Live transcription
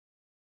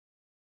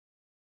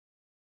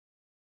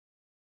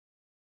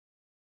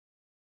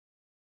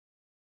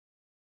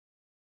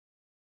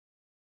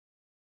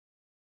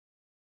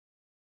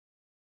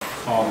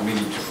call the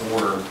meeting to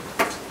order.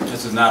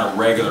 This is not a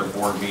regular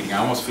board meeting. I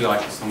almost feel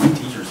like there's so many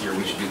teachers here,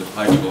 we should do the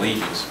Pledge of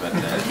Allegiance, but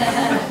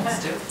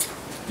Let's do it.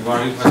 you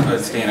want to do? Let's go ahead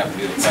and stand up and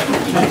do the Pledge of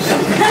Allegiance.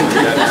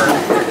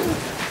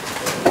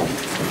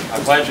 I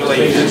pledge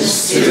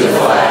allegiance to the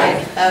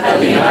flag of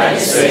the United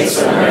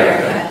States of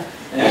America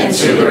and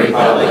to the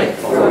republic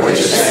for which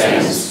it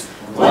stands,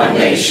 one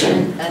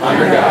nation,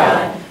 under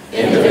God,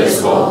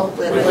 indivisible,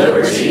 with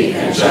liberty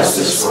and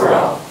justice for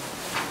all.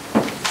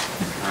 All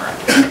right,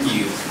 thank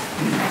you.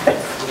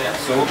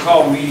 So we'll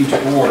call the meeting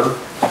to order,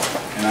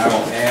 and I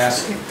will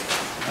ask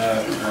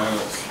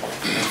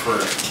for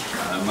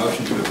a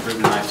motion to approve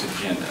tonight's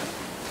agenda.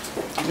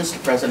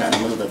 Mr. President, I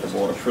move that the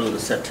board approve the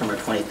September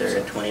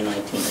 23rd,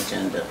 2019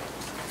 agenda.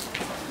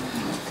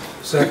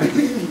 Second.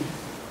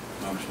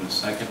 Motion is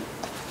second.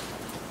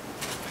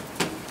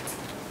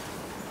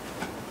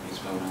 Please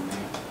vote on that.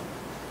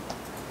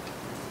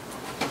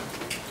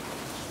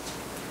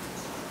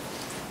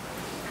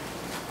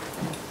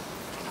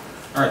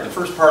 All right, the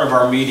first part of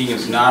our meeting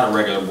is not a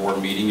regular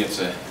board meeting. It's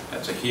a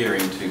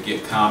hearing to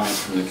get comments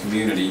from the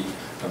community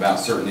about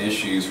certain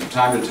issues. From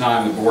time to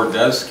time, the board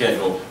does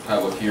schedule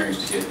public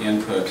hearings to get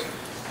input,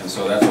 and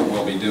so that's what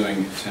we'll be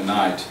doing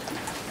tonight.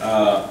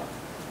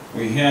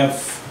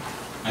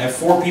 I have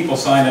 4 people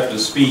signed up to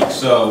speak,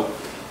 so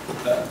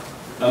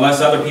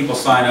unless other people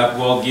sign up,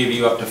 we'll give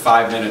you up to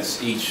 5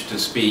 minutes each to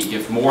speak.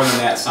 If more than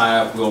that sign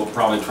up, we'll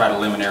probably try to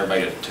limit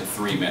everybody to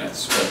 3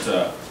 minutes.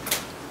 But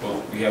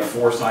well, we have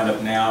 4 signed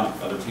up now.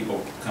 If other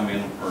people come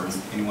in, or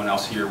anyone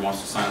else here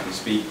wants to sign up and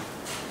speak,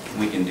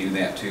 we can do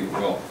that too.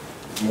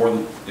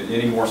 If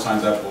any more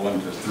signs up, we'll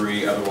limit to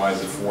 3.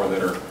 Otherwise, the 4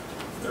 that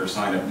are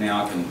signed up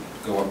now can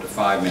go up to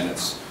 5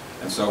 minutes.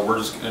 And so we're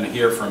just going to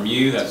hear from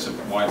you. That's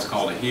why it's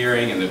called a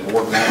hearing, and the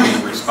board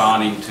won't be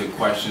responding to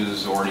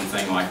questions or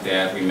anything like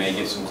that. We may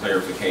get some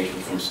clarification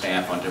from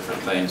staff on different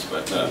things,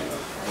 but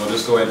we'll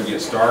just go ahead and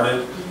get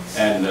started.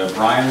 And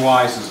Brian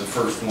Wise is the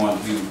first one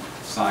who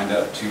signed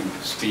up to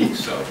speak,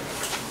 so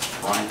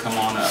Brian, come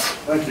on up.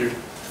 Thank you.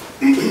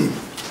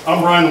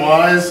 I'm Brian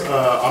Wise.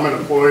 I'm an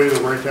employee of the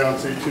Raytown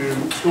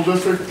C2 School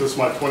District. This is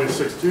my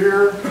 26th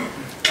year.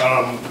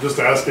 Just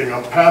asking,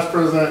 I'm past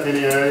president of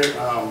NEA.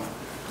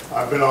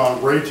 I've been on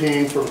Ray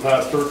team for the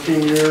past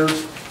 13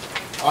 years.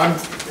 I'm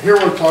here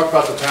to talk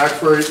about the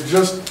tax rate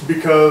just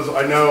because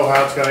I know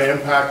how it's going to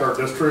impact our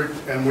district,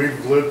 and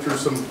we've lived through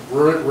some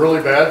really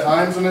bad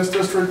times in this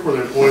district where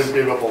the employees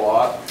gave up a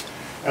lot,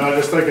 and I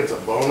just think it's a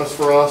bonus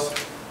for us.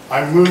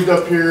 I moved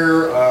up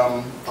here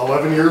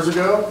 11 years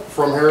ago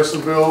from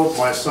Harrisonville.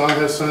 My son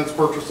has since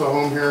purchased a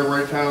home here in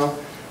Raytown.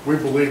 We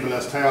believe in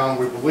this town.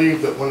 We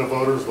believe that when the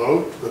voters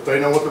vote, that they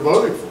know what they're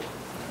voting for.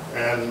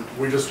 And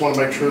we just want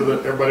to make sure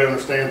that everybody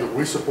understands that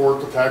we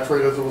support the tax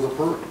rate as it was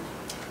approved.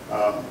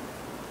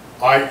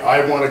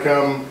 I want to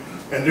come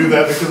and do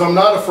that because I'm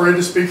not afraid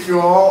to speak to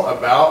you all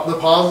about the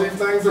positive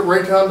things that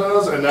Raytown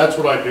does, and that's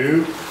what I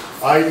do.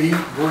 I eat,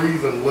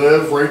 breathe, and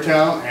live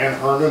Raytown and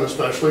Herndon,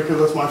 especially because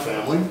that's my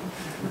family.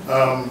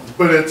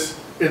 But it's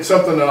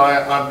something that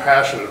I'm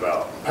passionate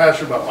about. I'm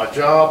passionate about my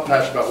job,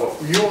 passionate about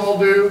what you all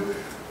do.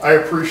 I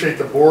appreciate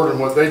the board and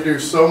what they do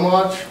so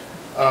much.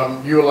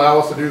 You allow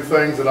us to do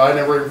things that I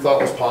never even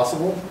thought was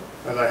possible,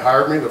 and they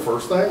hired me the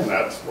first thing, and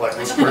that's like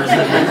was crazy.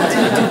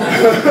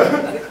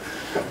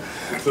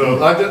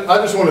 So I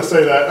just want to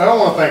say that. I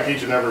want to thank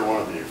each and every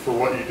one of you for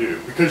what you do,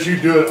 because you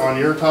do it on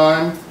your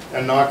time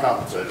and not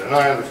compensated, and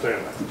I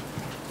understand that.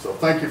 So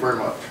thank you very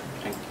much.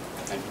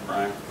 Thank you,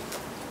 Brian.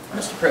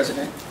 Mr.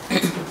 President,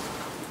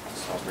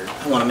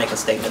 I want to make a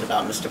statement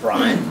about Mr.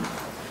 Brian.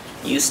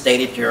 You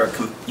stated your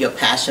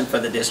passion for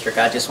the district.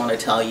 I just want to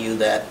tell you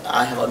that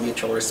I have a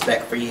mutual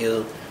respect for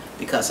you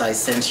because I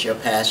sense your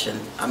passion.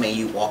 I mean,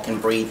 you walk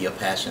and breathe your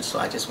passion, so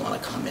I just want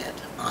to comment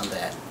on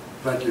that.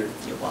 Thank you.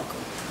 You're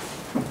welcome.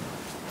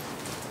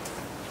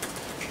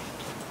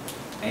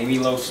 Amy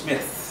Lowe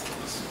Smith.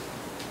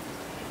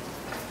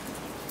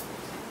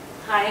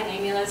 Hi, I'm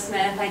Amy Lowe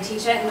Smith. I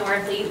teach at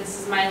Northleaf. This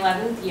is my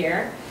 11th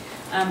year.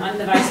 I'm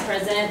the vice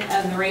president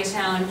of the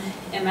Raytown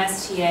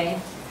MSTA.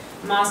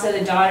 I'm also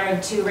the daughter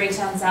of 2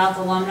 Raytown South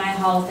Alumni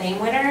Hall of Fame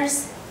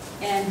winners,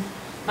 and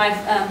my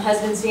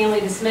husband's family,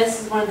 the Smiths,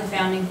 is one of the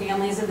founding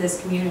families of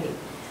this community.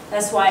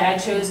 That's why I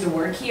chose to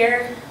work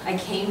here. I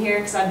came here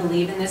because I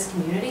believe in this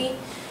community.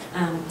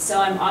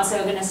 So I'm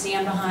also going to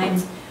stand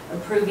behind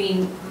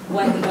approving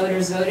what the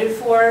voters voted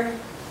for.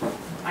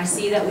 I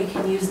see that we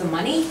can use the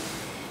money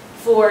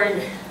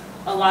for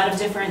a lot of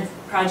different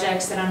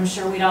projects that I'm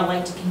sure we'd all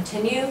like to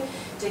continue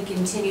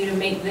to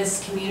make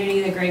this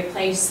community the great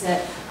place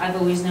that I've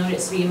always known it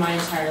to be my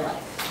entire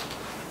life.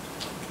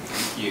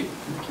 Thank you.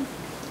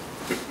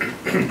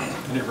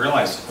 I didn't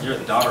realize you're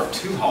the daughter of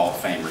 2 Hall of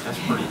Famers. That's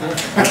pretty good.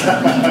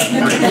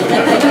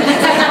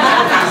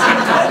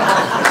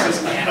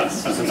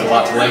 That's a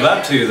lot to live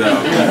up to,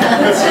 though.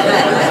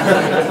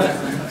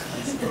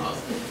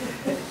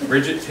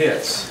 Bridget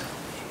Pitts.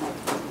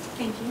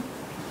 Thank you.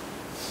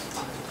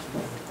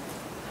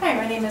 Hi,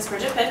 my name is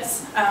Bridget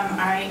Pitts.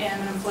 I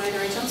am an employee of the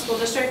Raytown School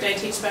District. I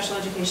teach special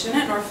education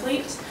at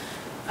Northfleet.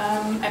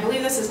 I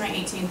believe this is my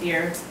 18th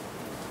year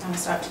I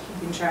stopped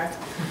keeping track.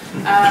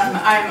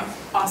 I'm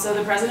also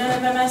the president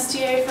of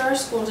MSTA for our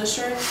school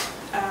district,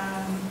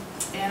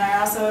 and I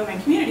also am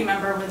a community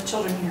member with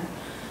children here.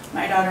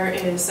 My daughter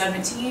is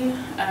 17,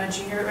 a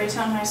junior at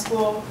Raytown High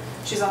School.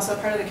 She's also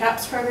part of the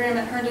CAPS program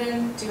at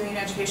Herndon, doing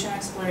education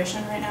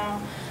exploration right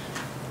now.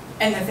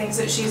 And the things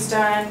that she's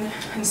done,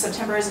 and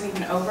September isn't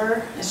even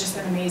over, it's just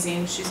been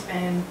amazing. She's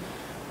been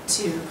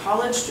to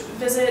college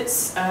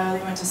visits.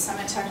 They went to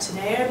Summit Tech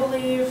today, I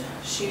believe.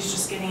 She's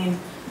just getting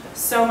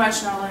so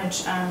much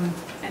knowledge and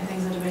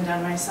things that have been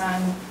done. My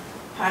son,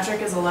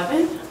 Patrick, is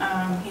 11.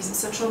 He's at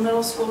Central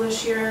Middle School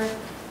this year.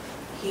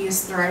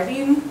 He's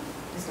thriving.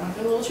 He's going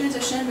through a little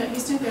transition, but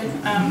he's doing good.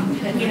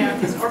 You know,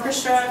 he's an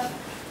orchestra.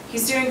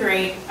 He's doing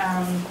great.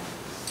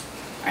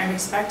 I'm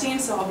expecting,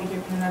 so I'll be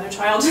giving another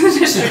child to the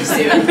district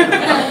soon.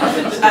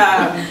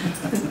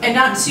 And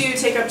not to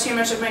take up too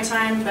much of my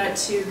time, but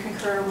to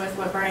concur with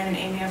what Brian and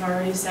Amy have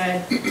already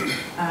said.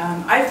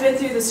 I've been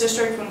through this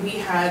district when we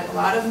had a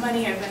lot of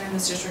money. I've been in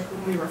this district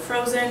when we were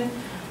frozen.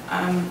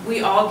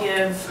 We all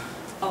give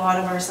a lot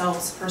of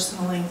ourselves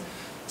personally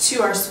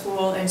to our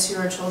school and to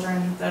our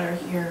children that are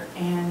here,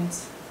 and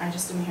I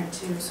just am here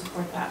to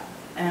support that.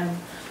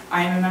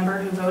 I am a member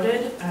who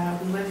voted.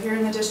 We live here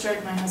in the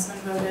district. My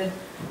husband voted,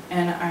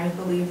 and I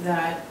believe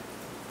that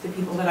the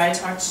people that I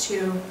talked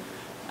to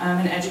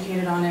and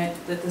educated on it,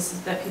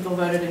 that people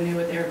voted and knew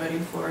what they were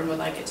voting for and would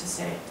like it to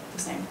stay the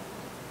same.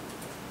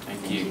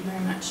 Thank you. Thank you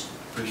very much.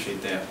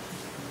 Appreciate that.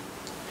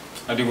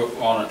 I do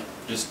want to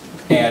just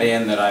add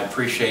in that I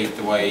appreciate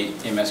the way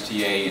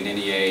MSTA and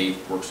NEA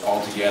works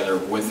all together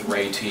with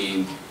Ray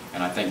Team,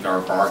 and I think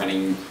our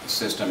bargaining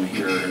system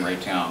here in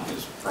Raytown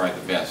is probably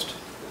the best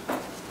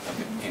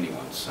of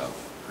anyone, so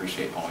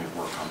appreciate all your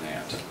work on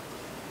that.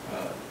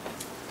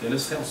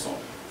 Dennis Helsel.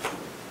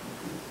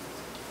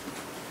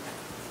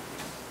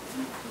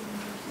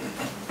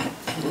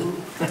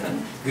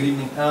 Good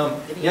evening.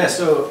 Yeah,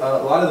 so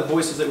a lot of the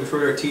voices that we've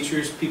heard are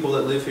teachers, people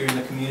that live here in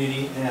the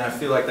community, and I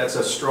feel like that's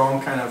a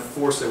strong kind of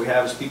force that we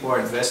have as people are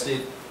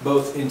invested,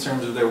 both in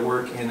terms of their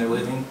work and their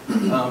living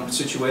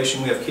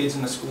situation. We have kids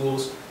in the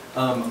schools.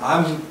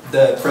 I'm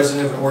the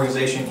president of an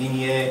organization,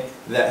 NEA,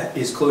 that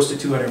is close to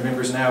 200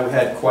 members now. We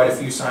had quite a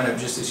few sign up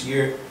just this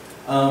year.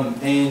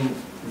 And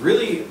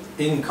really,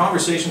 in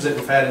conversations that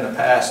we've had in the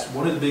past,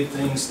 one of the big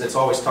things that's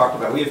always talked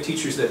about, we have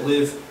teachers that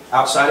live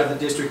outside of the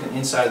district and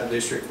inside of the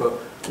district, but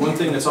one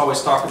thing that's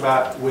always talked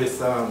about with,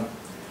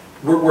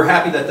 we're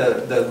happy that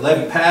the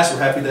levy passed,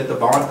 we're happy that the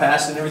bond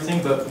passed and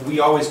everything, but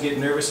we always get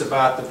nervous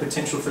about the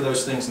potential for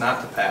those things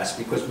not to pass,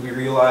 because we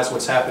realize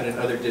what's happened in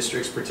other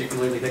districts,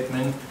 particularly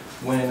Hickman,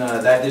 when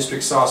that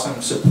district saw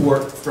some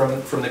support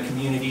from the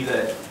community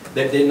that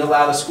didn't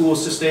allow the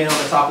schools to stay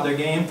on the top of their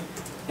game.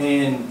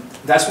 And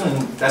that's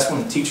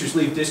when teachers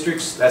leave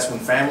districts, that's when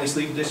families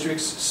leave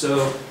districts.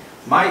 So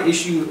my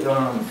issue,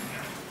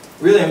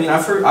 really, I mean,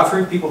 I've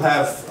heard people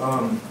have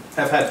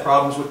had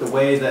problems with the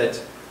way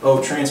that,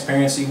 oh,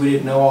 transparency, we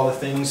didn't know all the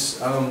things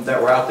that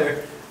were out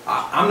there.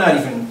 I'm not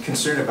even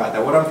concerned about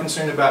that. What I'm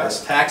concerned about is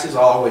taxes.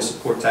 I'll always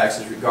support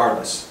taxes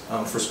regardless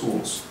for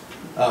schools.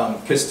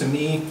 Because to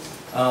me,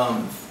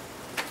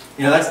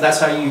 you know, that's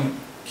how you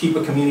keep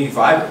a community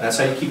vibrant. That's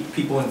how you keep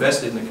people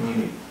invested in the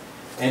community.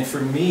 And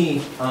for me,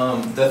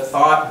 the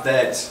thought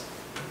that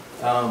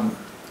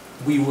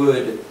we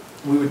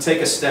would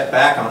take a step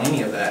back on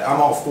any of that, I'm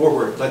all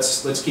forward.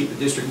 Let's keep the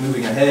district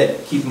moving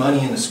ahead, keep money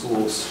in the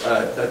schools.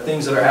 The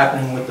things that are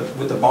happening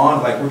with the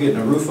bond, like we're getting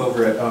a roof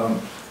over at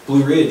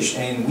Blue Ridge,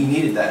 and we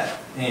needed that.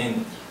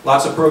 And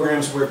lots of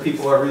programs where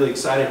people are really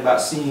excited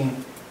about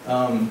seeing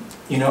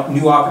you know,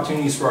 new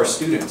opportunities for our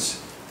students.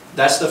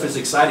 That stuff is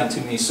exciting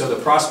to me, so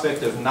the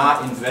prospect of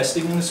not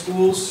investing in the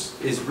schools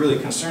is really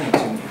concerning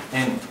to me.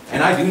 And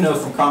I do know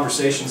from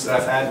conversations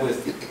that I've had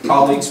with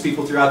colleagues,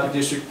 people throughout the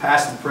district,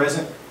 past and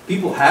present,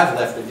 people have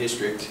left the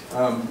district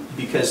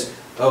because,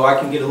 oh, I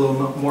can get a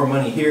little more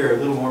money here, a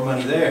little more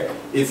money there.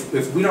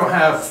 If we don't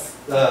have,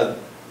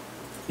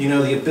 you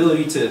know, the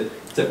ability to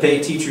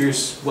pay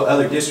teachers what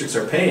other districts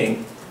are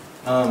paying,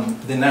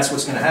 then that's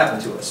what's going to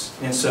happen to us.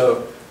 And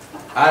so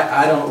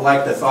I don't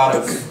like the thought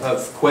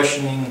of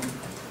questioning,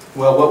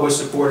 well, what was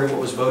supported,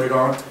 what was voted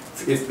on.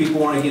 If people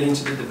want to get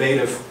into the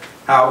debate of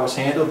how it was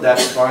handled,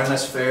 that's fine,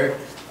 that's fair.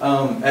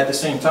 At the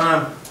same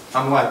time,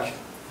 I'm like,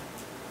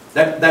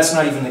 that's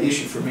not even the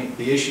issue for me.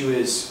 The issue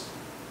is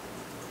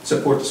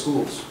support the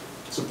schools,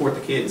 support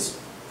the kids.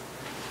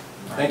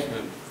 Thank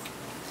you.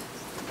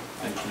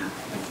 Thank you.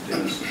 Thank you,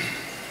 Dennis.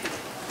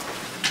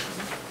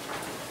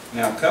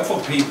 Now, a couple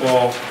of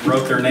people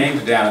wrote their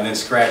names down and then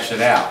scratched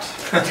it out.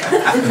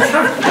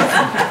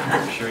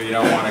 I'm sure you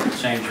don't want to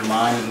change your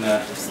mind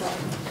and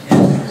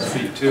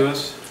speak to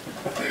us.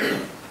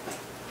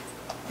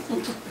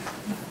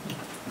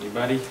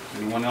 Anybody?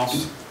 Anyone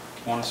else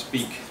want to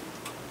speak?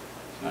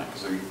 Not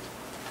because we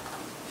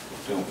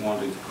don't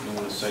want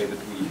to say that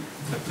we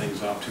cut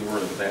things off too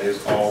early, but that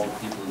is all the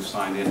people who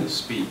signed in to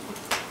speak.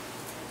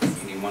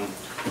 Anyone?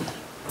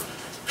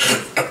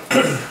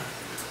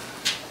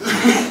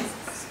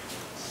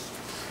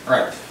 All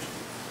right.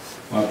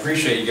 Well, I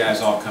appreciate you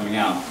guys all coming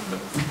out, but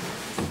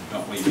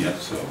leave yet,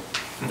 so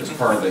this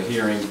part of the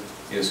hearing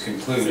is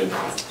concluded.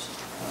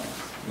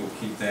 We'll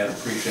keep that.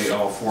 Appreciate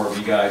all four of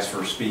you guys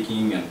for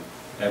speaking and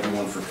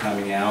everyone for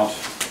coming out.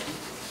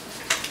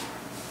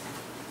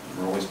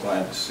 We're always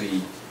glad to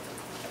see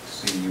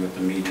you at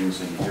the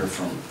meetings and hear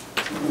from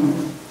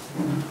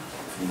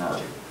our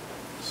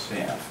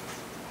staff.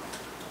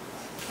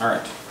 All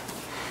right,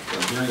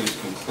 the hearing is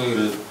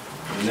concluded.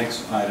 The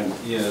next item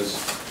is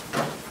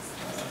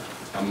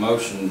a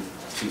motion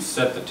to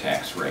set the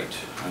tax rate.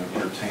 I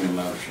entertain a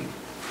motion.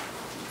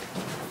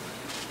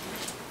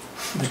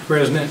 Mr.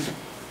 President,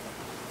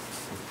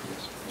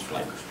 Yes, Mr.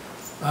 Lakers.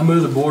 I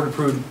move the board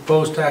approve the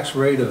proposed tax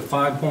rate of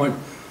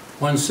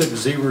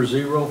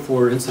 5.1600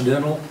 for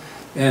incidental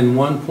and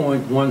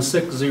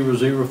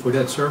 1.1600 for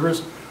debt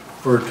service,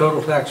 for a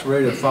total tax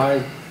rate of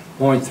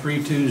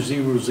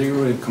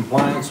 5.3200 in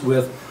compliance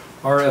with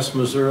RS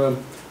Missouri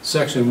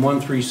Section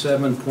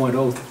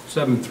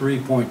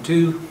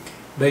 137.073.2,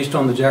 based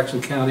on the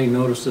Jackson County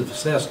Notice of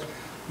Assessed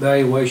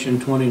Valuation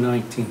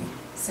 2019.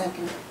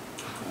 Second.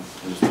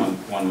 There's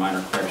one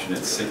minor correction,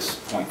 it's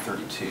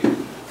 6.32. Did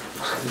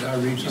I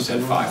read You something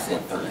said wrong?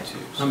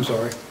 5.32. I'm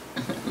sorry.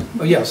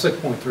 Oh, yeah,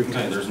 6.3.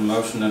 Okay, there's a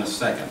motion and a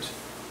second.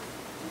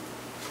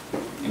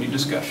 Any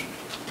discussion?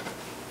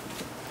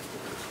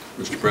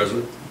 Mr.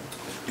 President,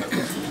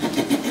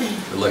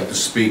 I'd like to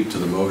speak to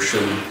the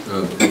motion.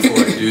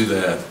 Before I do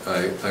that,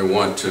 I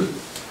want to,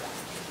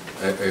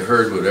 I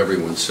heard what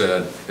everyone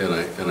said,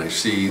 and I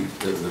see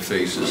the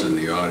faces in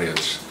the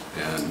audience,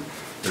 and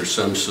there's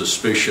some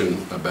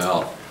suspicion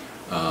about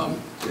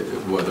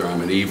whether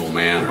I'm an evil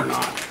man or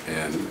not,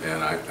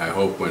 and I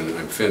hope when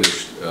I'm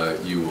finished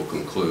you will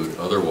conclude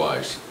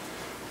otherwise.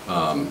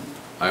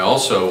 I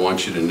also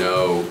want you to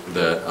know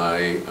that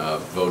I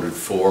voted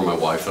for, my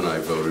wife and I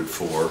voted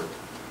for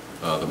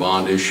the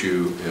bond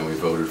issue, and we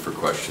voted for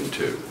question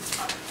 2.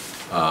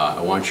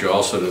 I want you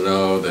also to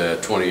know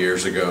that 20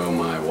 years ago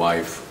my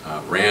wife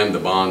ran the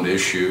bond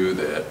issue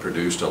that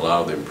produced a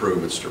lot of the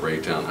improvements to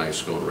Raytown High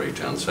School and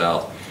Raytown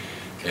South,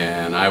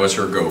 and I was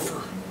her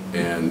gopher,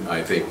 and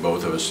I think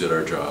both of us did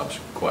our jobs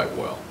quite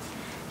well.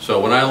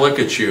 So when I look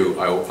at you,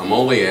 I'm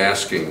only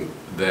asking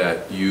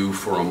that you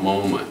for a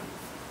moment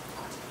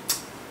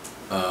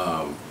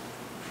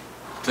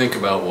think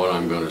about what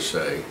I'm going to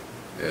say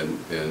and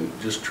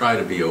just try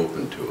to be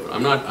open to it.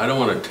 I don't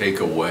want to take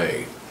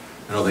away.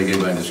 I don't think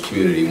anybody in this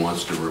community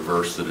wants to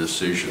reverse the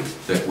decision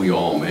that we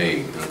all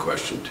made in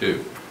question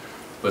 2.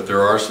 But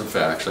there are some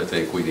facts I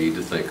think we need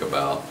to think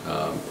about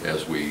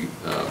as we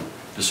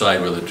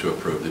decide whether to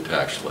approve the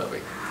tax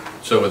levy.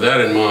 So with that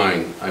in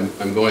mind,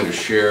 I'm going to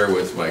share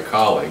with my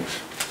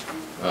colleagues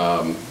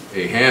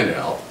a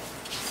handout,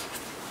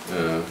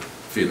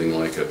 feeling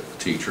like a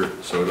teacher,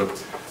 sort of,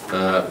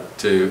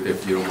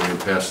 if you don't mind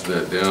passing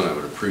that down, I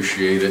would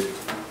appreciate it.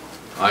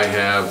 I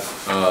have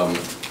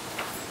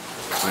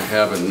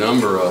a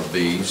number of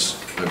these.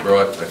 I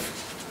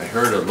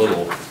heard a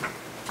little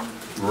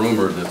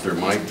rumor that there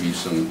might be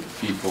some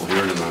people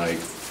here tonight,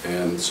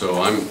 and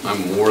so I'm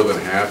more than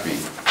happy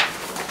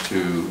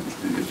to,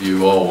 if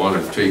you all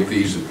want to take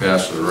these and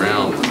pass it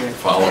around and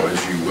follow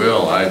as you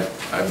will, I'd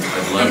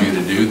love you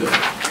to do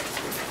that.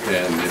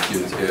 And if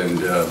you,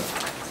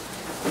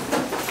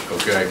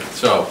 okay,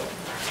 so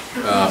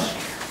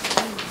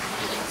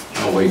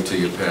I'll wait till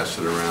you pass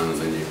it around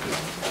and then you can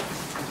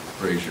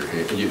raise your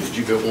hand. Did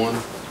you get one?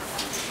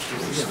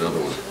 There's another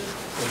one.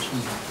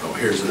 Oh,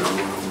 here's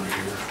another one over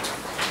here.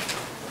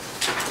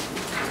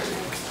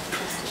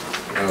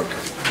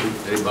 Okay.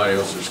 Anybody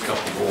else? There's a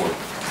couple more.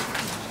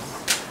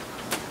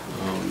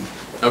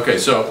 Okay,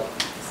 so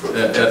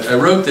I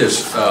wrote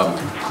this,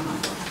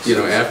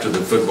 after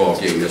the football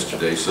game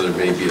yesterday, so there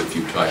may be a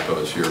few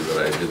typos here, but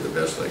I did the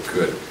best I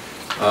could.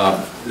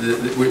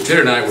 Ted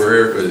and I were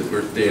here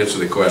to answer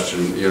the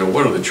question,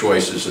 what are the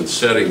choices in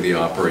setting the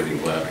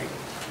operating levy?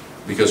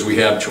 Because we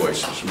have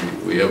choices.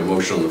 We have a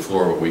motion on the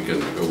floor, but we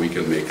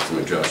can make some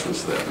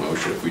adjustments to that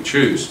motion if we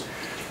choose.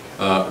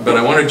 But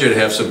I wanted you to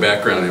have some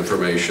background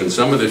information.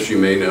 Some of this you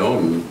may know,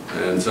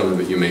 and some of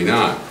it you may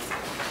not.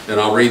 And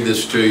I'll read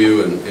this to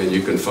you, and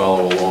you can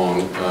follow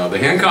along. The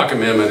Hancock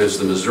Amendment is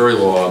the Missouri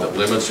law that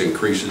limits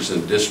increases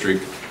in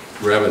district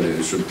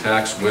revenues from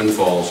tax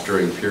windfalls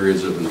during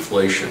periods of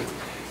inflation.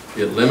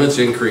 It limits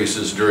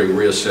increases during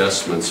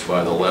reassessments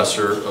by the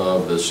lesser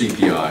of the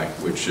CPI,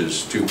 which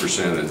is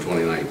 2% in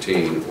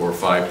 2019, or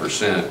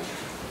 5%,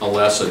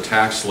 unless a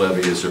tax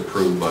levy is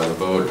approved by the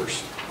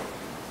voters.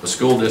 A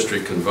school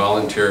district can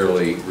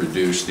voluntarily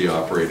reduce the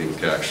operating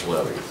tax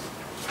levy.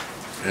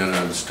 And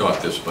I was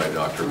taught this by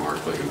Dr.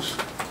 Markley, who's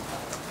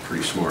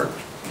pretty smart.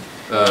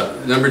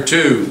 Number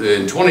 2,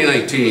 in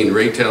 2019,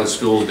 Raytown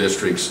School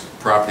District's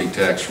property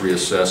tax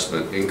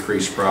reassessment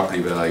increased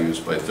property values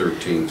by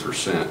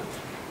 13%.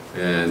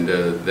 And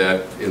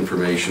that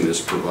information is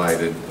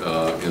provided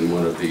in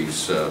one of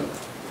these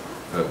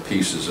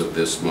pieces of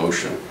this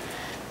motion.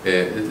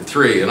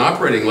 3, an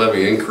operating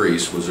levy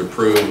increase was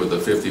approved with a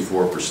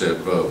 54%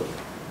 vote.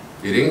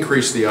 It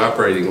increased the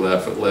operating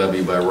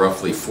levy by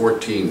roughly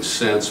 14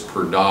 cents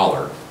per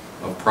dollar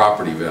of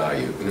property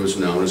value, and it was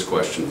known as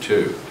question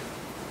 2.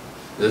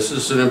 This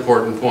is an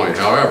important point.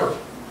 However,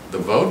 the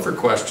vote for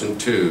question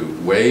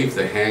 2 waived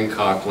the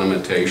Hancock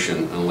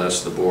limitation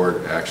unless the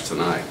board acts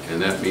tonight,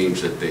 and that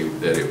means that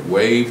it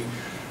waived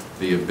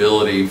the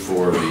ability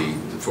for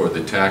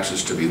the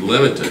taxes to be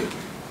limited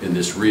in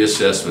this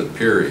reassessment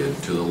period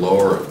to the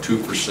lower of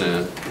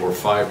 2% or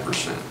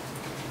 5%.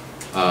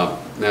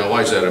 Now,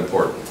 why is that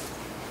important?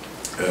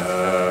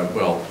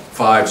 Well,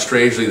 5,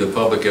 strangely, the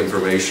public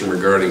information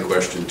regarding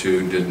question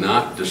 2 did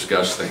not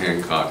discuss the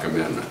Hancock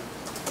amendment.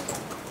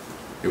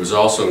 It was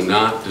also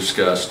not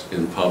discussed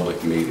in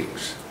public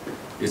meetings.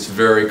 It's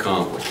very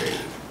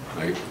complicated.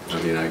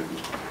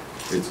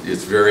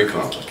 It's very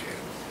complicated.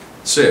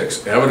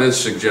 6, evidence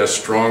suggests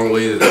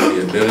strongly that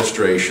the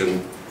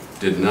administration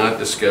did not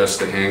discuss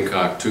the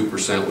Hancock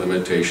 2%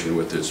 limitation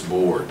with its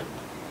board.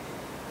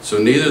 So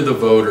neither the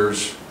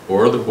voters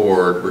or the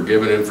board were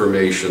given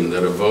information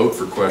that a vote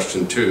for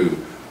question 2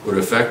 would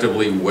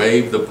effectively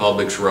waive the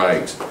public's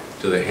right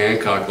to the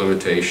Hancock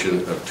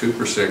limitation of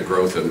 2%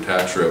 growth in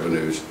tax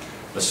revenues.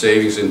 A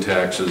savings in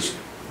taxes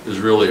is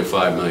really a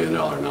 $5 million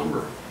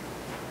number.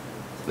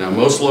 Now,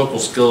 most local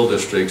school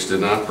districts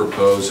did not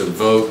propose and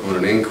vote on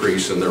an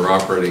increase in their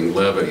operating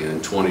levy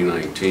in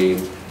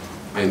 2019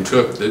 and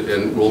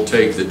will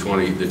take the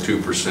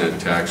 2%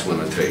 tax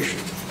limitation,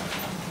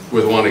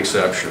 with one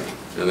exception,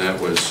 and that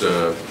was,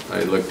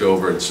 I looked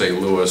over at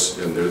St. Louis,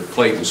 and the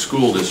Clayton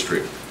School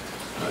District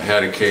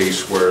had a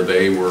case where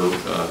they were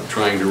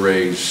trying to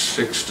raise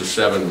 $6 to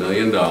 $7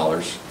 million,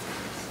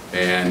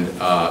 and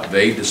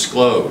they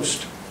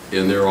disclosed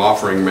in their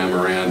offering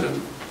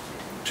memorandum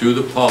to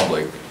the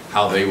public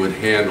how they would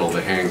handle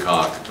the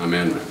Hancock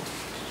amendment.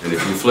 And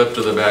if you flip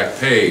to the back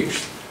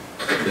page,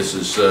 this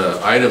is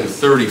item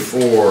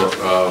 34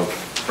 of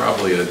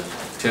probably a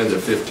 10 to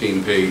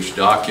 15 page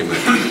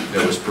document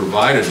that was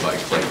provided by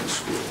Clayton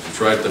Schools. It's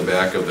right at the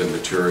back of the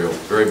material,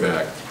 very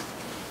back.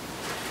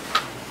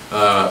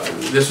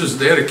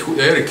 They had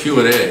a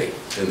Q&A,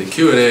 and the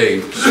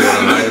Q&A said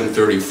on item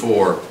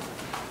 34,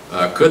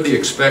 could the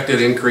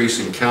expected increase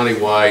in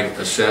countywide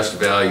assessed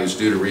values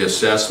due to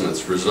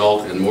reassessments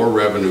result in more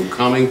revenue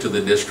coming to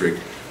the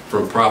district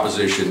from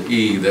Proposition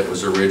E that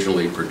was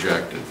originally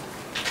projected?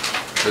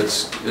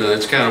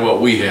 That's kind of what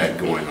we had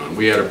going on.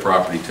 We had a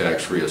property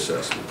tax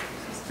reassessment.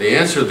 They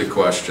answered the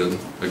question,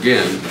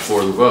 again,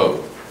 before the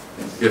vote.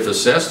 If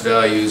assessed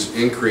values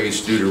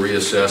increase due to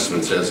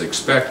reassessments as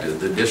expected,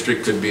 the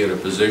district could be in a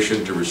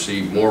position to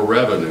receive more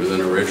revenue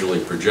than originally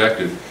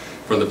projected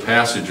from the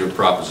passage of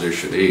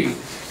Proposition E.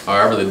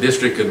 However, the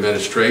district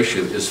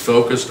administration is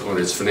focused on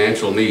its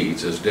financial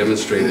needs as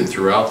demonstrated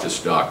throughout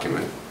this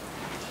document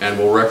and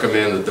will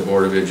recommend that the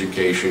Board of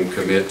Education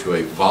commit to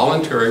a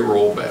voluntary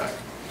rollback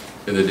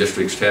in the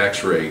district's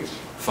tax rate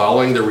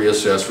following the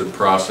reassessment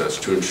process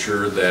to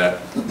ensure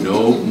that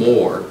no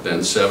more than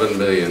 $7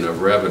 million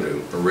of revenue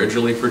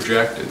originally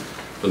projected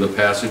from the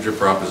passage of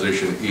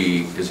Proposition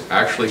E is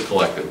actually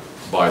collected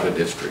by the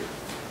district.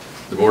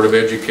 The Board of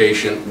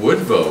Education would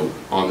vote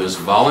on this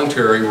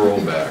voluntary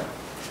rollback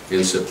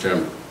in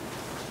September.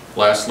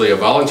 Lastly, a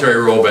voluntary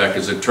rollback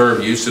is a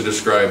term used to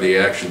describe the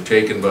action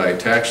taken by a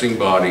taxing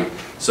body,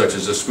 such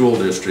as a school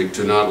district,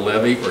 to not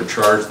levy or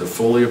charge the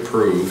fully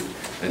approved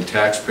and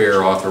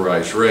taxpayer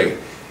authorized rate.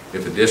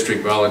 If a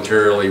district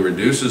voluntarily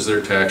reduces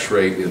their tax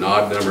rate in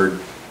odd-numbered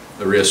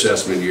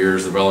reassessment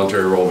years, the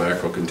voluntary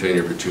rollback will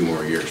continue for 2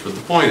 more years. But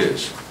the point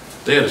is,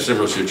 they had a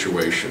similar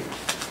situation,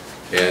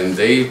 and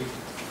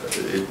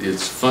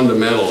it's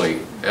fundamentally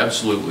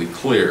absolutely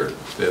clear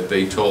that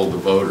they told the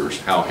voters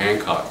how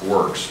Hancock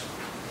works.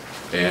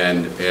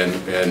 And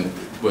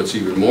what's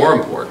even more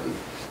important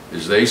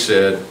is they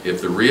said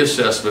if the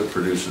reassessment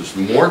produces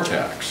more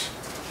tax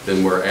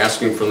than we're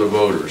asking from the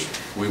voters,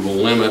 we will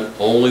limit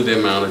only the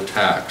amount of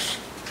tax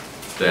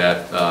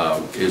that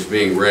is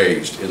being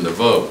raised in the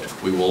vote.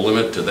 We will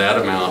limit to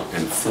that amount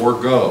and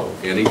forego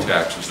any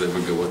taxes that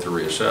would go with the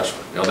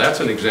reassessment. Now that's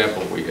an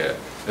example we had,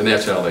 and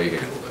that's how they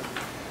handled it.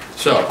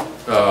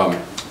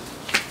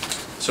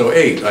 So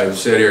 8, I've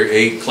said here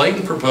 8,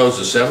 Clayton proposed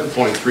a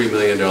 $7.3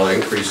 million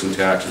increase in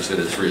taxes in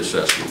its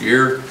reassessment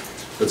year,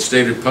 but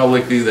stated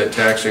publicly that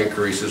tax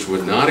increases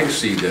would not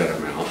exceed that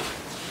amount,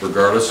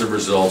 regardless of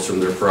results from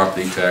their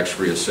property tax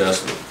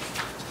reassessment.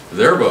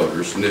 Their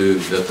voters knew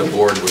that the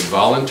board would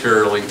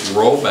voluntarily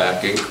roll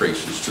back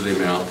increases to the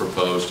amount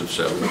proposed of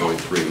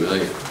 $7.3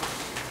 million.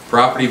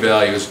 Property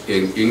values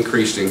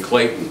increased in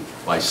Clayton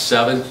by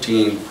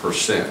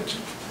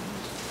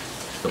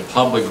 17%. The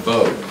public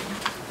vote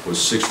was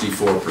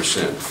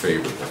 64%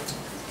 favorable.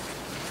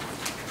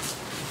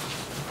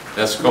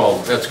 That's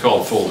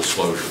called full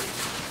disclosure.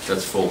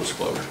 That's full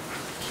disclosure.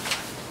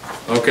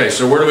 Okay,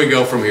 so where do we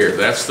go from here?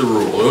 That's the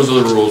rule. Those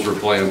are the rules we're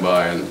playing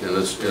by, and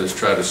let's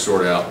try to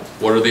sort out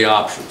what are the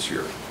options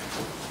here.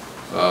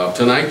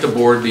 Tonight the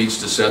board needs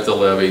to set the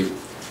levy,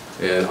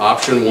 and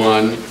option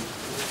 1,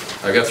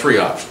 I got 3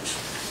 options.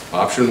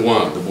 Option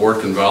 1, the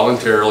board can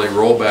voluntarily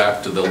roll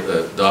back to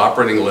the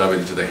operating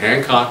levy to the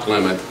Hancock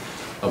limit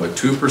of a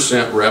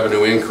 2%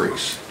 revenue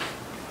increase.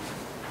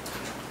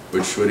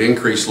 which would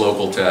increase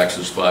local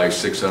taxes by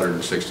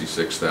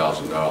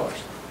 $666,000.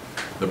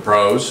 The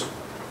pros,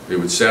 it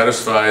would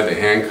satisfy the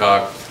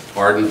Hancock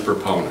ardent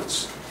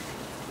proponents.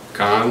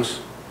 Cons,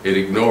 it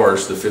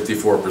ignores the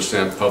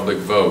 54% public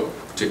vote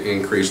to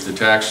increase the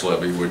tax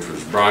levy, which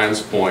was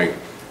Brian's point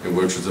and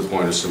which was the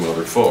point of some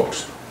other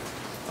folks.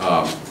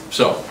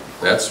 So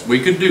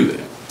we could do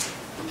that.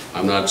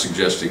 I'm not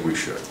suggesting we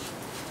should.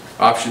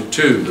 Option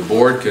 2, the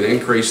board can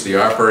increase the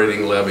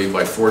operating levy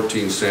by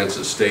 14 cents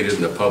as stated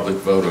in the public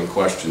vote on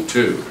question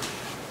 2.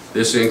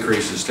 This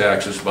increases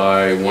taxes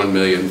by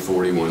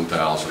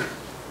 $1,041,000.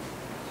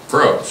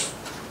 Pros,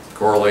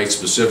 correlate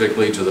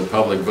specifically to the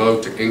public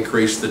vote to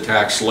increase the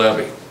tax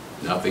levy.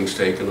 Nothing's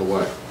taken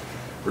away.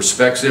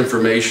 Respects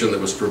information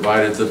that was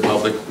provided to the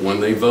public when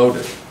they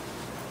voted.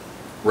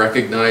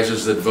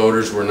 Recognizes that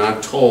voters were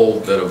not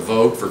told that a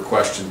vote for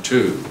question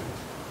 2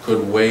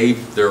 could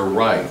waive their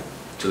right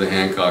to the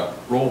Hancock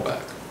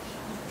rollback.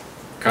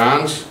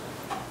 Cons,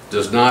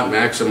 does not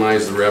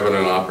maximize the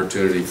revenue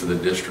opportunity for the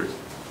district.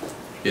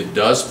 It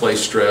does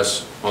place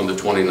stress on the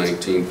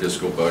 2019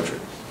 fiscal budget,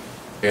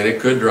 and it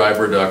could drive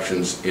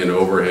reductions in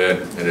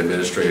overhead and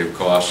administrative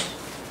costs.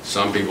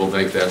 Some people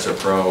think that's a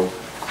pro.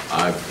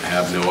 I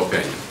have no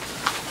opinion.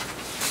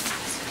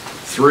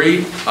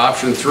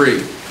 Option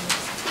 3,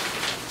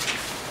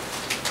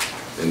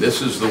 and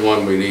this is the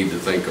one we need to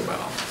think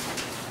about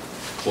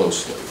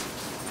closely.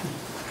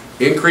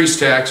 Increase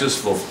taxes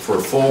for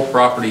full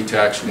property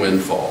tax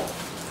windfall.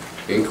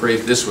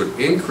 This would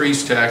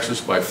increase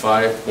taxes by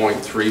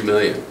 $5.3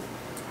 million.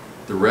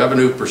 The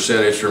revenue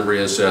percentage from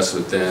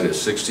reassessment then is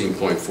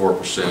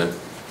 16.4%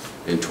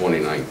 in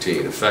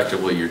 2019.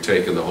 Effectively, you're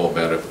taking the whole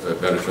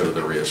benefit of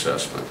the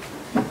reassessment.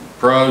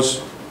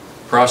 Pros,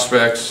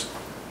 respects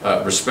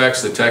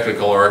the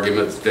technical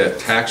argument that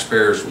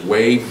taxpayers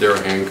waived their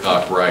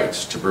Hancock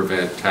rights to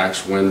prevent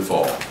tax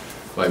windfall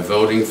by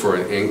voting for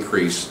an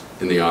increase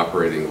in the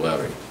operating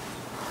levy.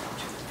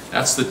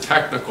 That's the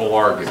technical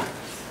argument.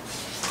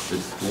 The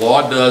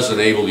law does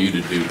enable you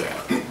to do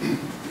that.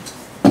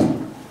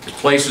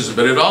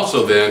 But it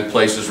also then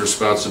places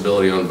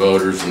responsibility on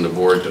voters and the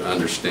board to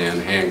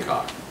understand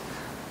Hancock.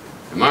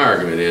 And my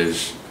argument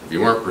is, if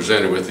you weren't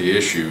presented with the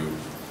issue,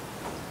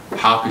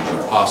 how could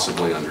you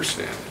possibly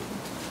understand it?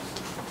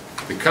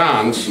 The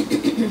cons,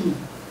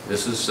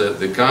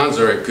 the cons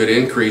are it could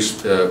increase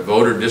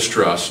voter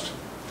distrust.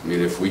 I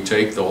mean, if we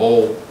take the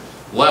whole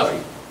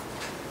levy,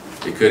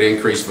 it could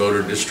increase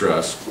voter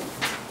distrust.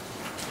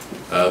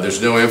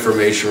 There's no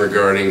information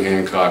regarding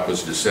Hancock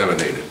was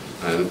disseminated.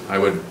 And I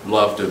would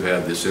love to have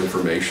had this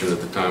information at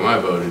the time I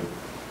voted,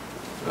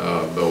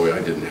 but I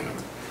didn't have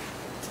it.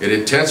 It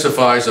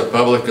intensifies a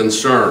public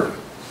concern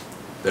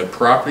that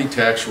property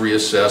tax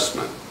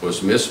reassessment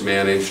was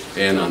mismanaged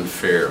and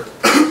unfair.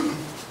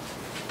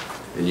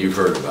 And you've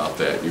heard about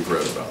that, you've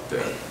read about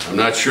that. I'm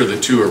not sure the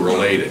two are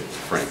related,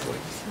 frankly,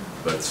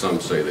 but some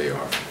say they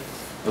are.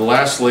 And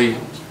lastly,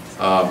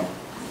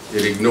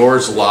 it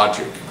ignores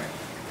logic.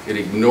 It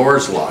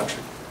ignores logic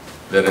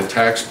that a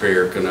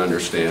taxpayer can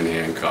understand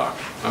Hancock.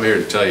 I'm here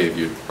to tell you, if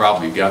you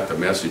probably got the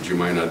message, you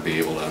might not be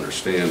able to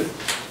understand it,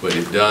 but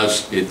it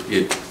does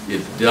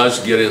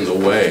get in the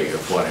way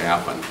of what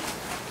happened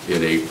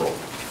in April,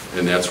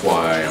 and that's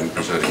why I'm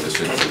presenting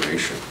this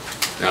information.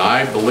 Now,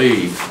 I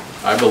believe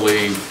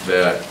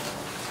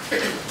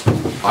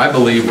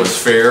what's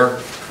fair,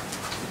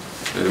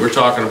 and we're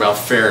talking about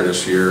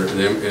fairness here,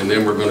 and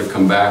then we're going to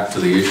come back to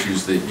the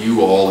issues that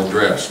you all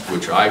addressed,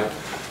 which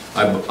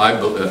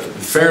the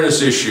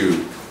fairness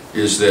issue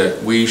is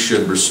that we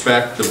should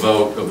respect the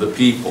vote of the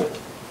people,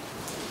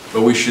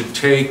 but we should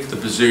take the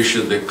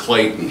position that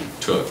Clayton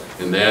took,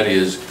 and that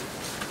is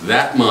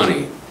that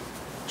money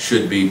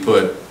should be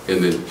put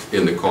in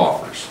the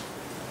coffers.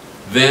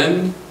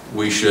 Then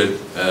we should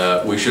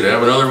have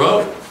another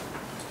vote,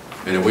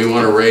 and if we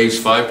want to raise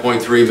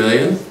 $5.3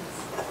 million,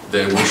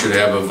 then we should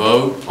have a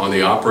vote on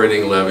the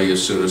operating levy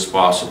as soon as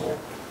possible,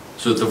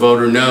 so that the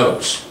voter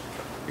knows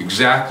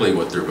exactly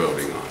what they're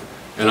voting on.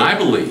 And I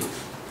believe,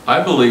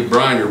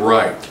 Brian, you're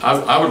right.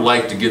 I would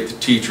like to get the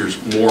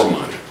teachers more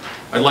money.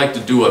 I'd like to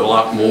do a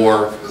lot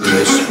more in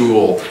the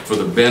school for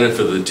the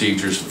benefit of the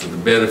teachers, for the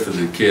benefit of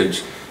the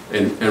kids,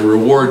 and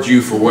reward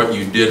you for what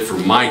you did for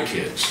my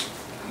kids.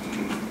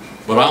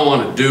 But I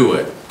want to do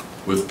it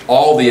with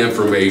all the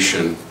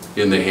information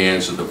in the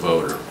hands of the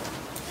voter.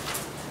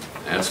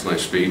 That's my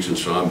speech, and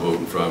so I'm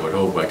voting for. I would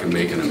hope I can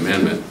make an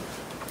amendment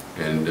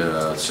and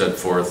set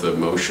forth a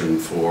motion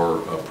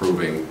for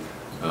approving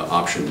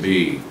option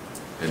B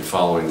and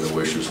following the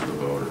wishes of the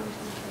voter.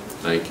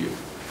 Thank you.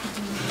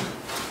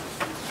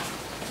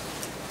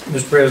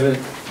 Mr. President,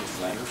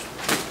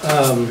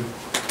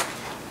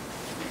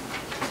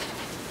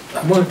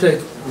 I want to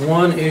take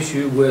one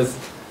issue with,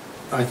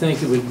 I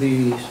think it would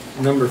be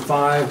number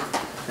 5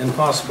 and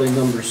possibly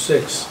number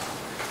 6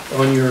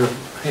 on your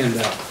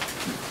handout,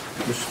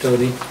 Mr.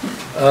 Tody.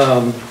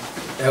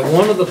 At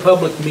one of the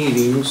public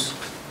meetings,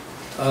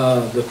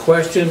 the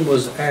question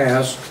was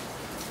asked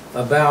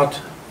about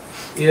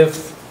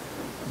if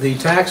the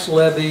tax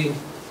levy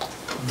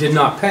did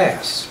not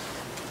pass,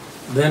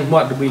 then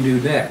what do we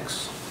do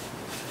next?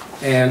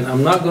 And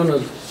I'm not going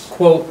to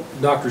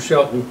quote Dr.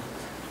 Shelton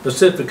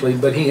specifically,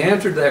 but he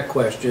answered that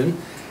question,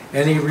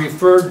 and he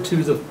referred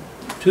to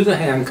the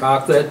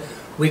Hancock, that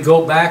we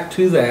go back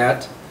to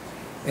that,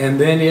 and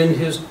then in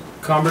his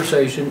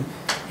conversation,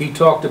 he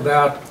talked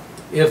about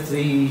if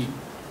the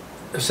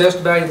assessed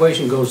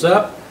valuation goes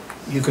up,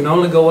 you can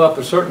only go up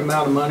a certain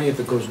amount of money. If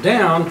it goes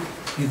down,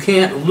 you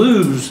can't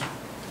lose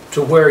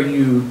to where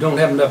you don't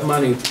have enough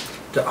money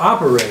to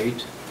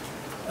operate.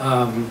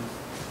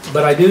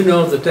 But I do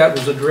know that that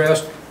was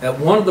addressed at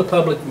one of the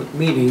public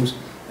meetings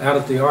out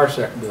at the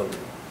RSEC building.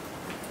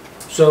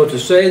 So to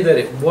say that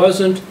it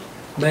wasn't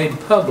made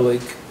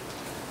public,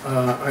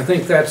 I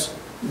think that's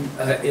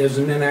is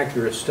an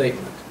inaccurate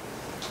statement,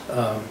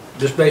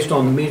 just based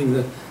on the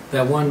meeting,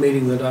 that one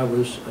meeting that I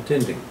was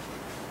attending.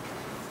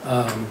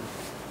 And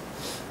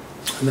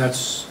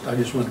that's, I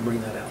just wanted to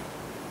bring that out.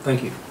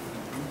 Thank you.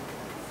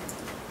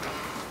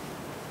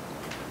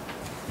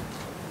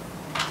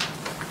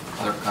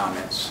 Other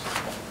comments?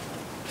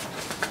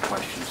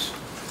 Questions?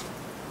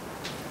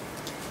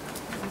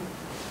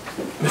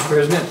 Mr.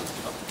 President,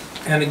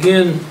 and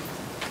again,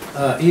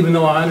 even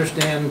though I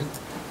understand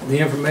the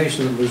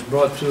information that was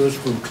brought to us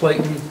from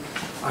Clayton,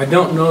 I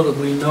don't know that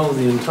we know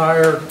the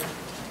entire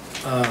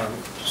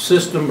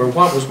system or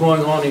what was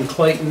going on in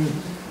Clayton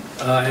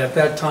at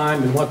that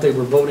time and what they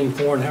were voting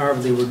for and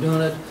however they were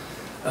doing it.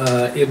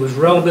 It was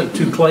relevant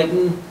to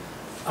Clayton.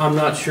 I'm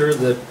not sure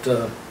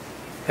that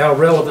how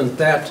relevant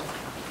that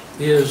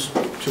is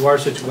to our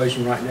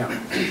situation right now.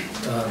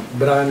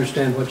 But I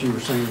understand what you were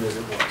saying that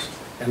it was,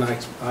 and I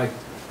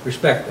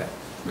respect that.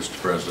 Mr.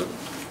 President.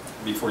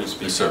 Before you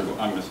speak, Yes, sir.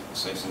 I'm going to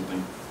say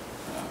something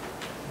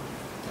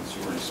since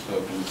you already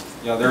spoken.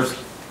 Yeah, there's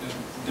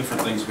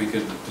different things we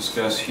could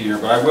discuss here,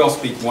 but I will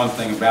speak one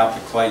thing about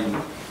the Clayton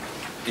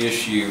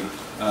issue.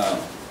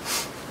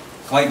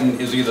 Clayton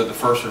is either the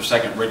first or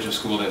second richest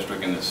school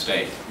district in the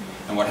state.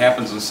 And what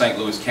happens in St.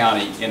 Louis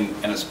County in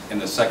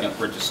the second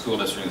richest school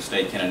district in the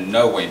state can in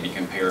no way be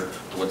compared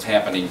to what's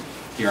happening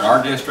here in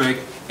our district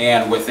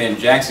and within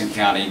Jackson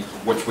County,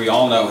 which we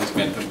all know has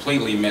been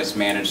completely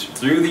mismanaged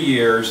through the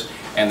years,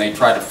 and they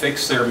try to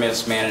fix their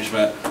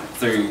mismanagement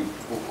through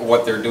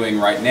what they're doing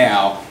right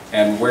now,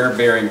 and we're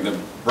bearing the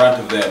brunt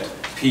of it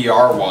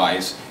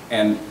PR-wise.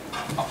 And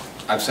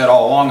I've said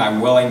all along I'm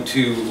willing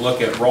to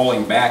look at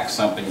rolling back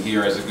something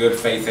here as a good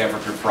faith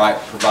effort to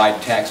provide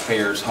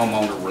taxpayers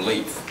homeowner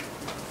relief.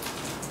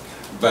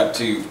 But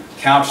to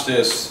couch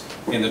this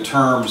in the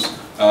terms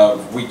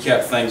of we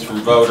kept things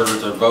from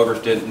voters, or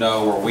voters didn't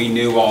know, or we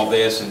knew all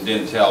this and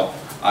didn't tell,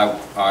 I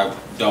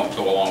don't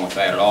go along with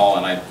that at all,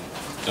 and I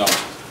don't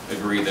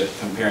agree that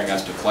comparing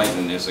us to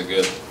Clayton is a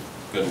good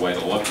way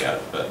to look at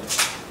it. But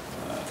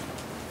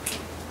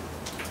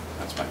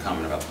that's my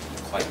comment about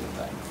the Clayton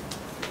thing.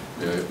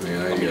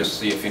 Let me just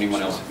see if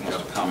anyone else wants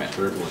to comment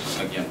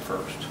again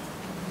first.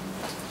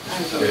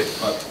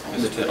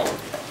 Ms. Tittle.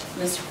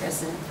 Mr.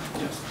 President.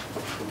 Yes.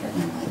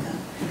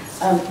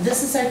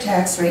 This is our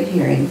tax rate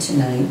hearing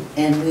tonight,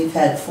 and we've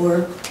had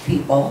 4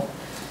 people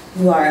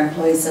who are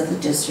employees of the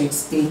district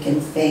speak in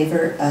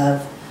favor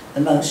of the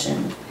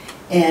motion.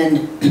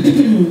 And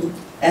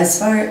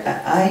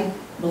I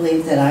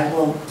believe that I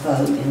will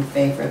vote in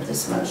favor of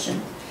this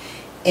motion.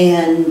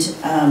 And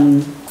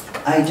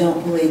I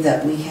don't believe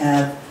that we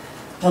have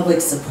public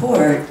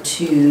support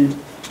to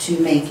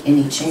make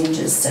any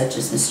changes such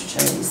as Mr.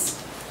 Tony's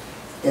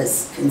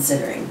is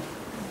considering.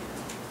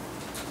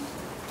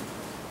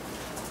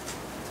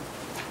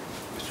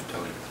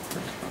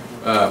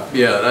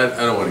 Yeah,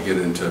 I don't want to get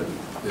into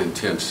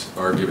intense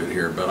argument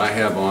here, but I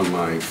have on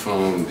my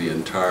phone the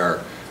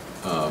entire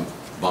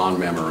bond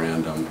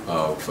memorandum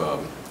of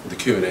the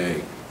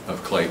Q&A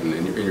of Clayton,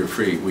 and you're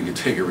free. We could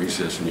take a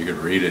recess and you could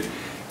read it,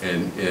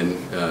 and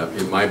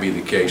it might be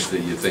the case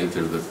that you think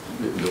they're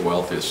the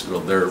wealthiest. Well,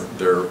 they're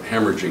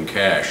hemorrhaging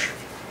cash,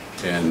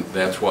 and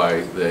that's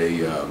why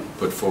they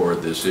put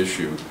forward this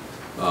issue.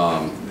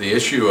 The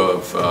issue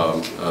of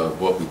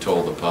what we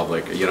told the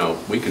public, you know,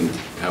 we can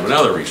have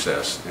another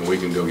recess and we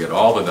can go get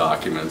all the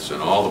documents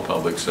and all the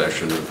public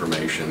session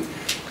information.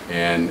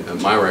 And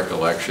my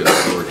recollection,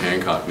 the word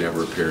Hancock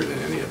never appeared in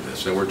any of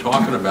this. And we're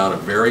talking about a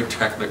very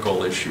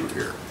technical issue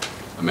here,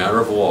 a matter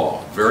of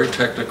law, very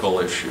technical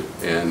issue.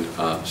 And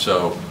but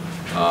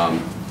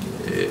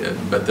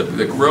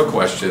the real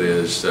question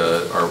is,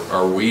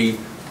 are we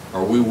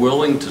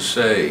willing to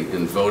say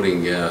in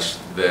voting yes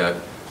that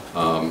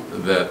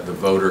that the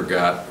voter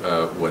got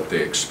what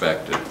they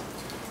expected?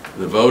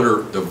 The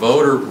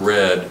voter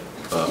read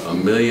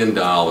 $1 million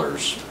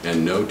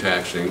and no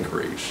tax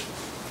increase.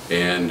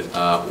 And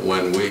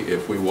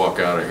if we walk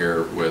out of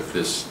here with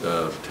this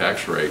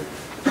tax rate,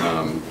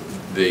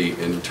 the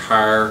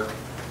entire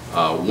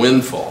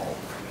windfall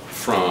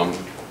from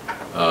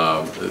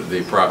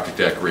the property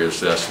tax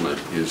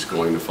reassessment is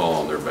going to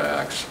fall on their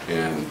backs.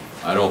 And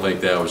I don't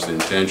think that was the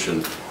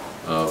intention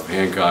of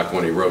Hancock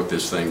when he wrote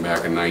this thing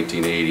back in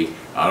 1980.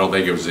 I don't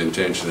think it was the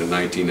intention in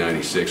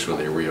 1996 when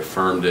they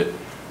reaffirmed it.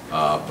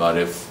 But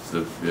if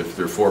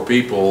there are 4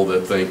 people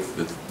that think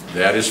that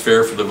that is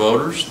fair for the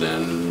voters,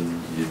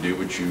 then you do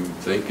what you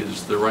think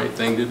is the right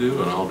thing to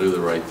do, and I'll do the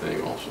right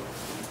thing also.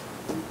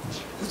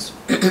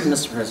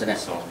 Mr.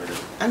 President,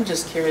 I'm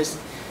just curious,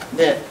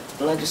 that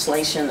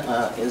legislation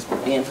is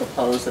being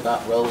proposed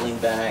about rolling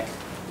back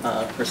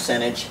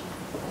percentage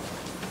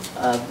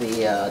of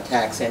the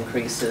tax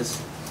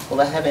increases. Will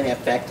that have any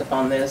effect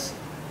upon this?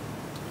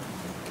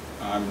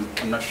 I'm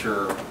not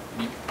sure,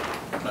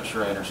 I'm not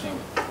sure I understand.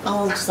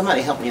 Oh,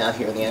 somebody help me out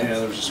here then. Yeah,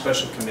 there was a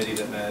special committee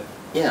that met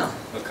Yeah.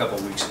 a couple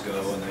of weeks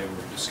ago, and they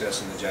were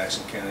discussing the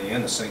Jackson County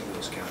and the St.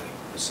 Louis County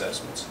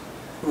assessments.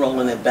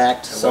 Rolling it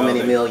back to so Well,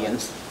 many they-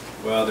 millions.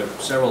 Well, there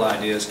were several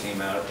ideas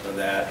came out of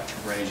that,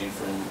 ranging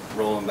from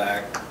rolling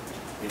back,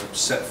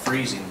 set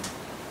freezing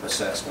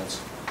assessments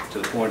to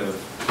the point of,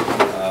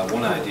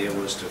 one idea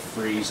was to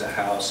freeze a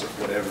house at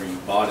whatever you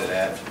bought it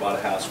at. If you bought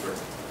a house for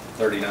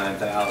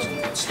 $39,000,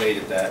 it stayed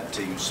at that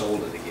until you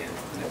sold it again,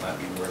 and it might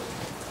be worth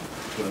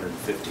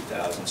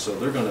 $250,000. So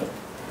they're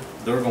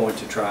going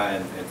to try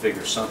and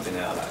figure something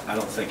out. I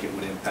don't think it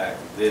would impact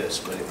this,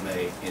 but it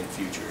may in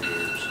future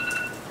years.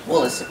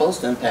 Well, it's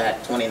supposed to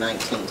impact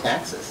 2019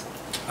 taxes.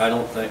 I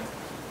don't think,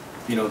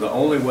 the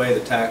only way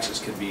the taxes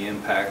could be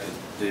impacted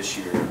this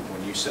year,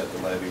 when you set the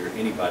levy, or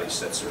anybody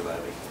sets their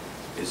levy,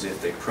 is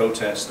if they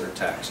protest their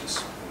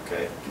taxes,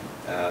 okay?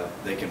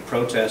 They can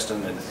protest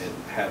them and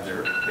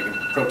they can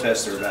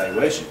protest their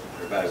evaluation,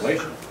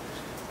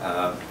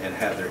 and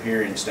have their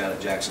hearings down at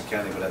Jackson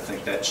County, but I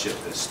think that ship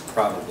has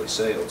probably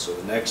sailed. So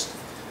the next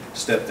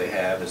step they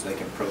have is they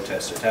can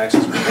protest their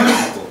taxes.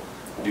 When people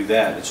do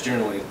that, it's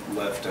generally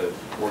left to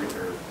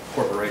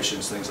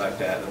corporations, things like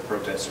that, they'll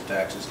protest their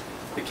taxes.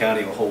 The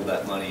county will hold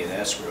that money in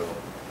escrow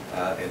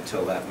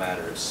until that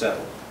matter is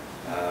settled.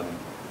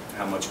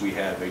 How much we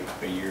have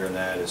a year in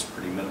that is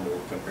pretty minimal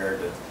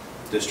compared to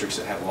districts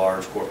that have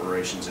large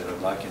corporations in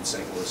them, like in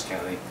St. Louis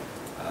County,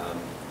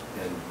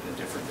 and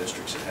different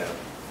districts that have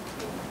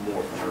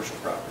more commercial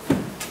property.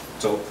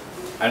 So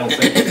I don't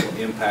think it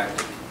will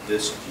impact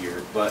this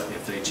year, but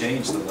if they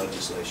change the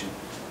legislation,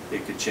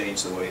 it could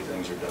change the way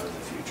things are done in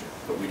the future,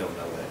 but we don't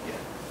know that yet.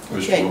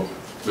 Okay.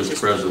 Mr.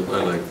 President,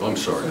 I'm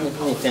sorry. Let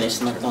me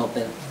finish my thought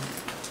there.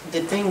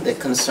 The thing that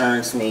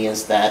concerns me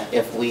is that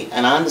if we,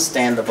 and I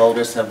understand the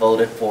voters have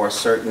voted for a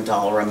certain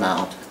dollar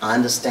amount, I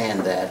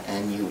understand that,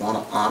 and you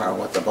want to honor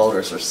what the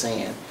voters are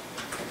saying.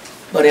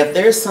 But if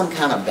there's some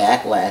kind of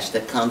backlash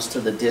that comes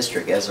to the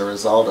district as a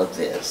result of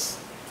this,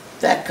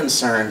 that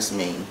concerns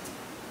me.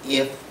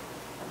 If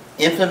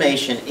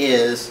information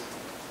is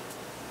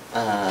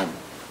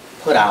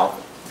put out,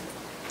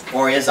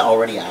 or is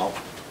already out,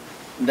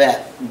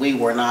 that we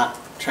were not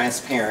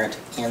transparent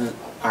in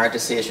our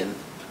decision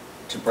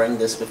to bring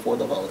this before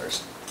the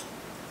voters,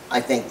 I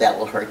think that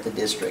will hurt the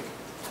district.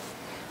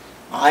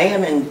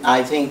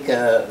 I think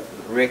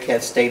Rick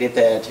had stated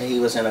that he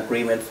was in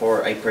agreement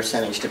for a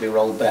percentage to be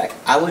rolled back.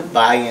 I would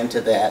buy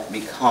into that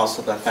because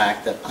of the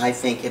fact that I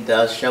think it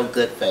does show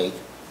good faith.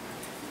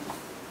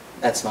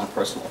 That's my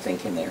personal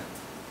thinking there.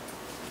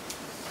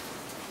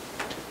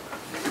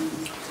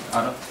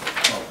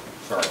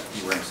 Sorry,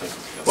 you were going to say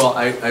something else. Well,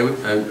 I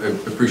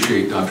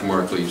appreciate Dr.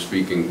 Markley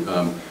speaking.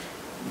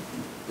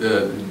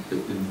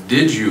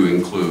 Did you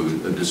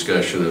include a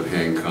discussion of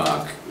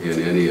Hancock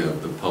in any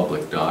of the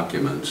public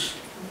documents?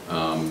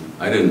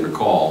 I didn't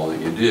recall that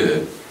you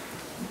did,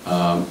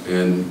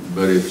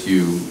 but if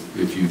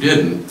you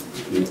didn't,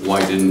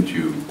 why didn't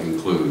you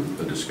include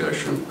a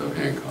discussion of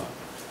Hancock?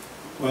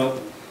 Well,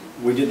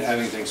 we didn't have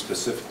anything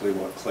specifically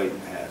what Clayton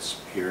has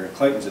here.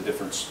 Clayton's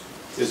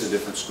is a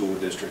different school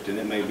district, and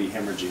it may be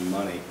hemorrhaging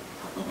money,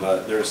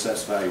 but their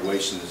assessed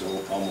valuation is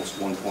almost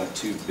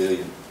 $1.2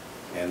 billion,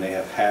 and they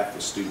have half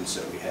the students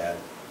that we had.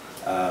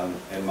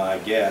 And my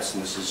guess,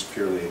 and this is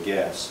purely a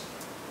guess,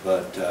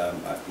 but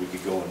we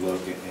could go and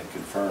look and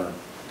confirm,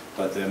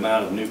 but the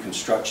amount of new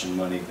construction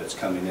money that's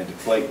coming into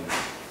Clayton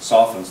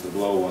softens the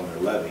blow on their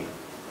levy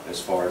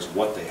as far as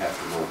what they have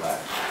to roll back.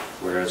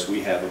 Whereas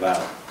we have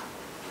about,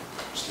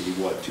 Steve,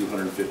 what,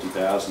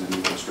 $250,000 in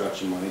new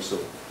construction money, so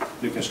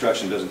new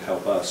construction doesn't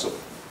help us. So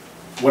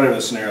whatever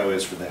the scenario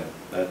is for them,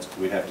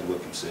 we'd have to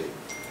look and see.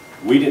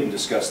 We didn't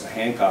discuss the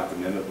Hancock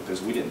amendment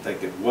because we didn't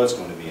think it was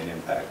going to be an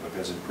impact,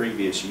 because in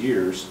previous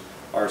years,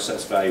 our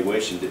assessed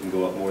valuation didn't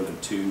go up more than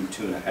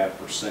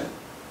 2.5%,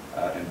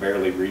 and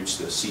barely reached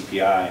the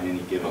CPI in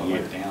any given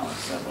year.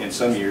 In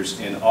some years,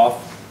 in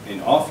off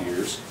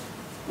years,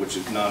 which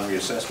is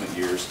non-reassessment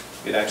years,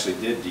 it actually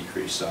did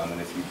decrease some,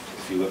 and if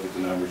you look at the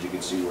numbers, you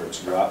can see where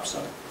it's dropped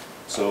some.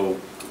 So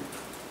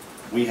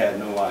we had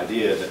no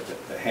idea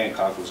that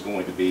Hancock was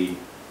going to be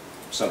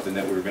something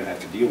that we were going to have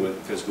to deal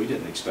with, because we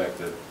didn't expect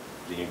the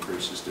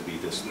increases to be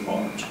this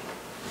large.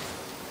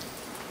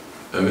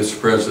 Mr.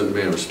 President,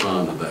 may I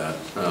respond to that?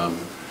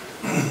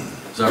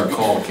 As I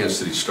recall, Kansas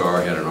City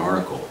Star had an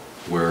article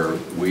where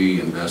we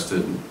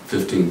invested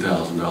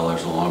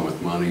 $15,000 along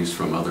with monies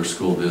from other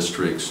school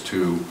districts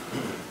to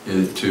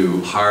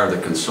hire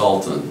the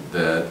consultant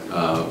that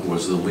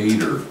was the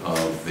leader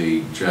of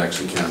the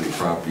Jackson County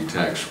property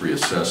tax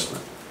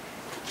reassessment.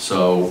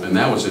 So, and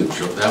that was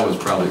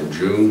probably in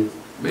June,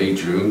 May,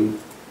 June,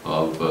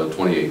 of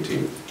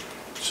 2018.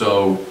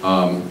 So,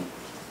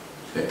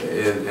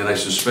 and I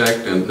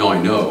suspect, and no,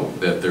 I know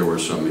that there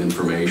was some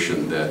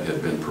information that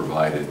had been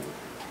provided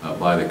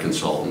by the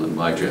consultant and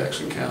by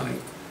Jackson County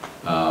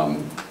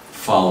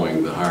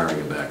following the hiring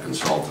of that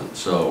consultant.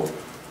 So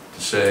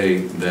to say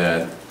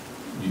that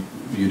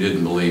you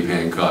didn't believe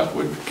Hancock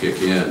would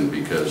kick in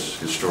because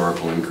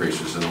historical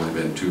increases had only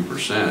been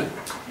 2%.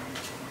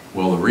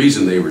 Well, the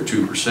reason they were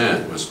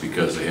 2% was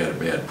because they had a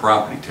bad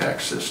property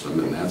tax system,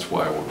 and that's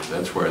why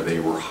they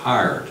were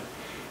hired.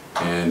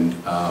 And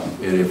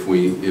if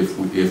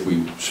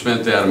we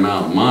spent that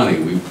amount of money,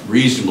 we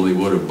reasonably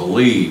would have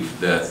believed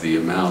that the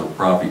amount of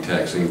property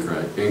tax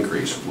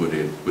increase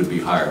would be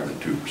higher than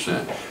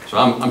 2%. So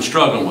I'm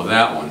struggling with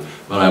that one,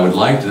 but I would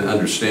like to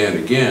understand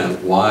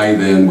again why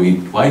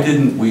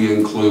didn't we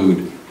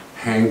include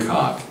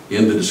Hancock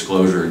in the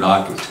disclosure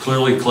documents?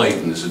 Clearly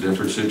Clayton is a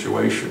different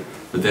situation,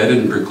 but that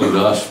didn't preclude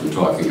us from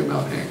talking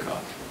about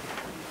Hancock.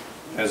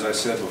 As I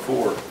said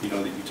before, you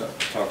know, that you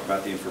talk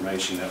about the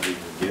information that we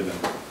were given.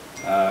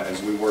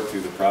 As we worked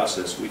through the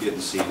process, we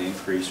didn't see an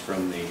increase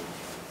from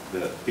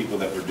the people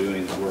that were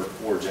doing the work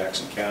for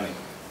Jackson County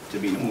to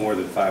be more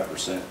than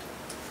 5%.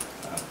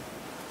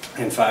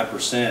 And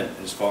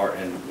 5%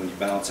 and when you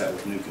balance that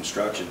with new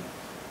construction,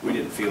 we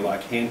didn't feel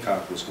like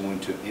Hancock was going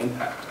to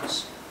impact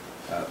us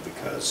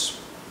because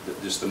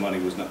just the money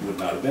would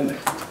not have been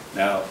there.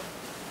 Now,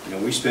 you know,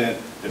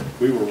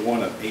 we were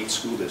one of 8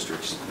 school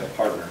districts that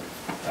partnered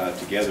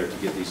together to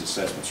get these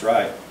assessments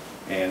right.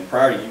 And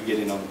prior to you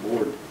getting on the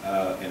board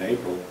in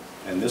April,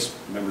 and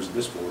members of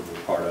this board were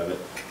part of it,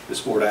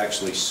 this board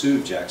actually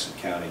sued Jackson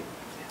County,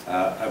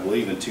 I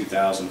believe in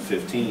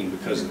 2015,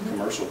 because the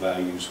commercial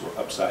values were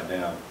upside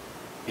down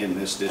in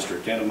this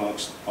district and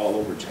amongst all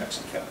over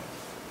Jackson County.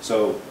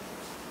 So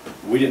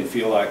we didn't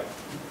feel like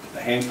the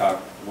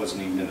Hancock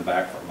wasn't even in the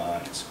back of our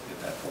minds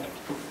at that point,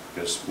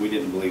 because we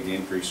didn't believe the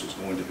increase was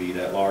going to be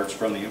that large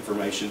from the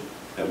information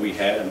that we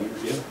had and we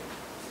were given.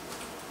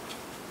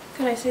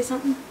 Could I say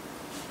something?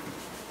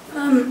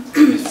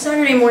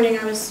 Saturday morning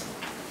I was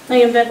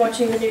laying in bed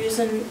watching the news,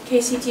 and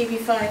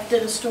KCTV5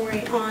 did a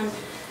story on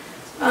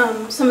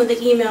some of the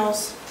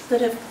emails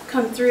that have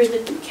come through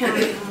the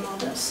county on all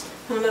this.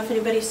 I don't know if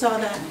anybody saw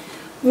that.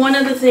 One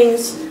of the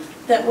things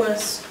that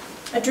was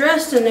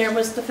addressed in there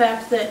was the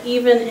fact that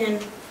even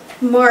in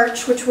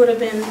March, which would have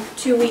been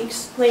 2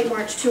 weeks, late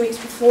March, 2 weeks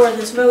before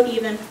this vote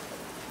even,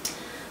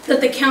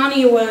 that the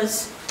county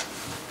was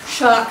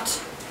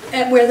shocked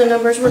at where the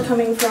numbers were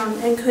coming from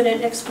and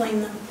couldn't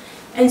explain them.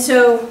 And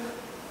so,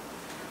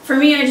 for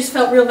me, I just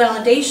felt real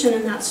validation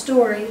in that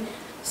story,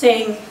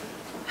 saying,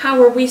 how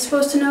were we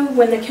supposed to know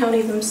when the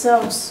county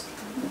themselves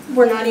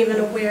were not even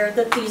aware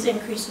that these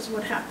increases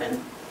would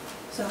happen?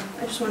 So,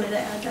 I just wanted to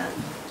add that.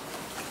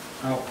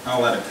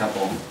 I'll add a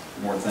couple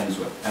more things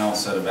what Al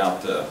said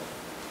about the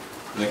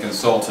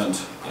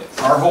consultant.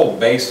 Our whole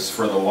basis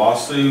for the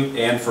lawsuit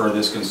and for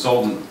this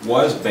consultant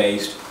was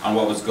based on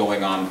what was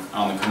going on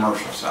the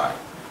commercial side,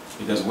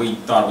 because we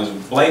thought it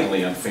was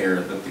blatantly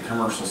unfair that the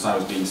commercial side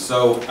was being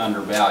so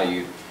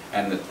undervalued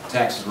and the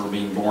taxes were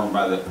being borne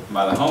by the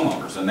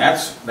homeowners, and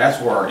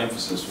that's where our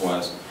emphasis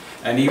was.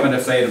 And even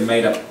if they had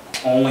made up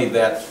only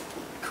that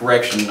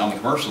correction on the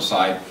commercial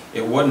side,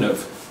 it wouldn't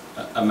have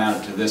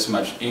amounted to this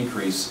much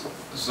increase.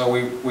 So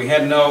we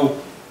had no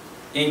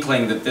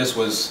inkling that this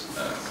was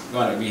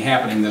going to be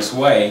happening this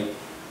way,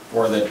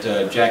 or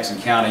that Jackson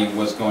County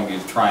was going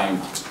to try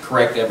and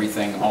correct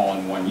everything all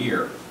in 1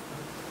 year.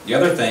 The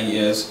other thing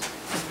is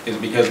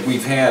because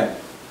we've had,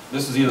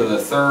 this is either the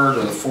 3rd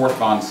or the 4th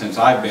bond since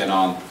I've been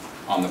on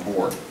the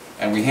board,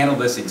 and we handled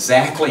this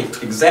exactly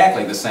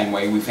the same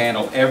way we've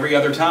handled every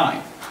other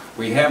time.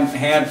 We haven't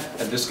had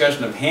a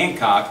discussion of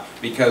Hancock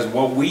because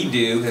what we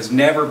do has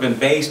never been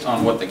based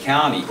on what the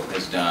county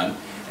has done,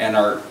 and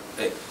our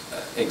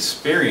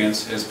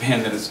experience has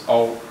been that it's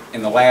all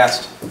in the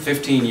last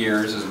 15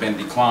 years has been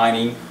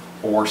declining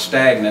or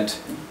stagnant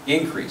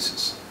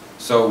increases.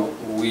 So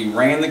we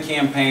ran the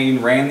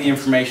campaign, ran the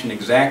information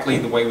exactly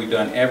the way we've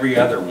done every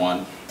other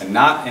one, and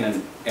not in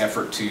an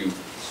effort to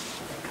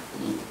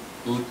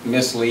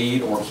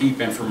mislead or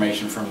keep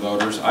information from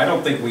voters. I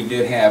don't think we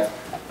did have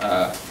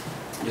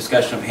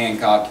discussion of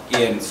Hancock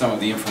in some of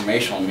the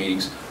informational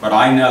meetings, but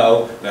I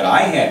know that I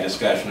had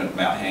discussion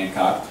about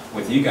Hancock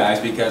with you guys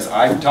because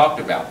I've talked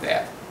about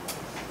that.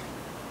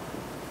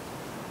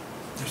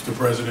 Mr.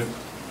 President.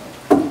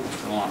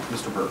 Mr. Long,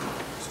 Mr. Burton.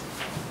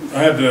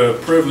 I had the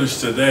privilege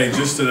today,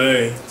 just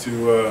today,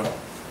 to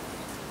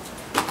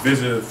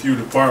visit a few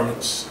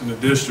departments in the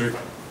district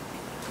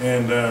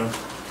and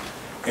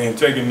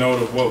taking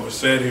note of what was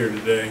said here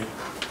today.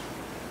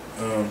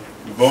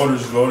 The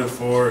voters voted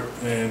for it,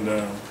 and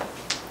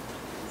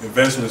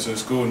investments in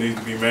school need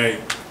to be made.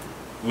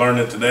 Learned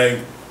that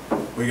today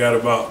we got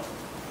about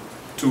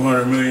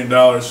 $200 million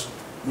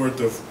worth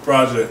of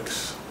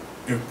projects,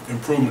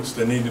 improvements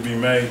that need to be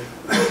made,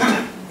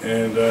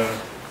 and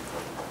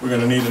we're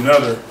going to need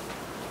another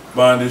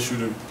bond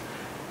issue.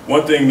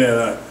 One thing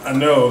that I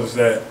know is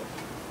that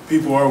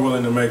people are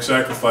willing to make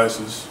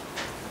sacrifices.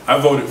 I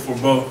voted for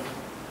both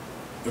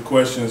the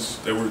questions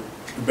that we're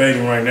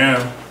debating right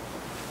now.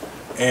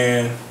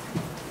 And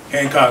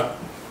Hancock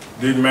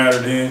didn't matter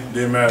then,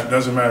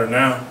 doesn't matter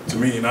now to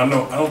me. And I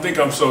don't think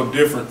I'm so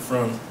different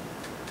from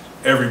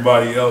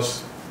everybody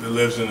else that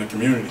lives in the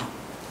community.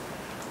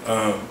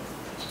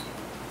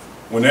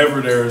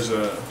 Whenever there's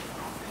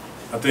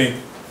I think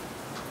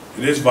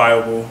it is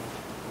viable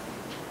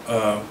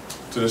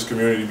to this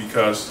community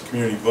because the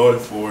community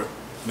voted for it.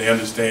 And they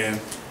understand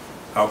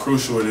how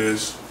crucial it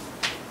is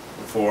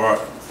for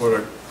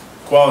the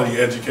quality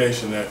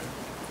education that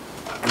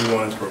we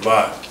want to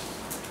provide.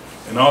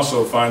 And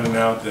also finding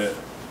out that,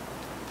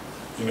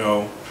 you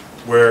know,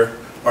 where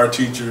our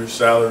teachers'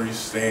 salaries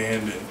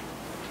stand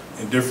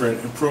and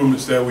different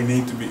improvements that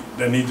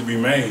need to be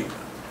made.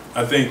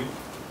 I think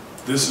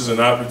this is an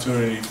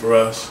opportunity for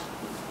us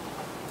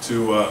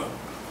to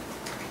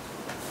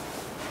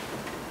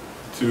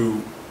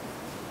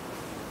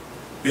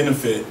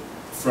benefit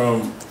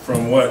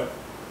from what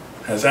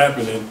has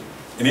happened, and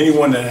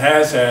anyone that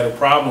has had a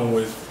problem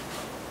with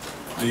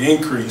the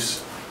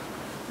increase,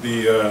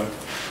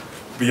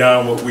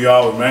 beyond what we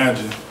all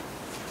imagine,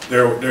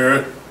 there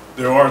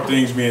are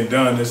things being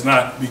done. It's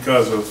not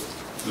because of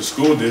the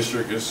school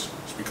district, it's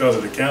because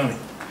of the county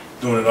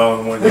doing it all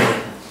in 1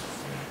 year.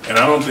 And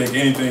I don't think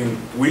anything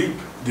we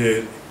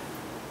did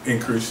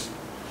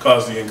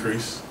caused the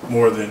increase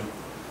more than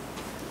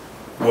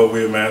what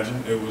we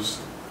imagined.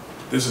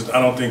 I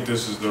don't think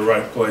this is the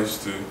right place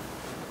to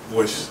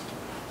voice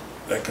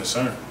that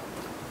concern.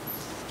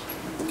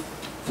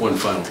 One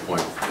final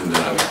point, and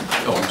then I'm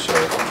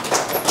sorry.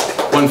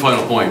 One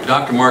final point.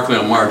 Dr. Markley,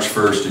 on March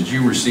 1st, did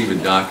you receive a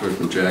document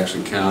from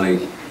Jackson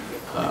County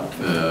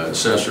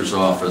Assessor's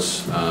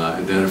Office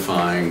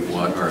identifying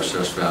what our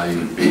assessed value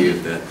would be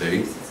at that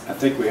date? I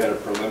think we had a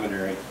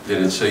preliminary.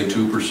 Did it say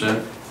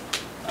 2%?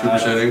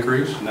 2%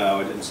 increase?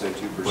 No, it didn't say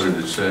 2%. What did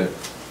it say?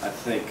 I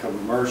think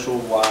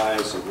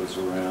commercial-wise, it was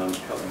around,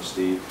 help me,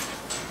 Steve,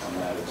 on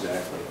that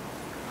exactly.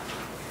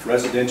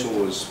 Residential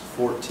was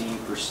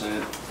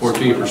 14%.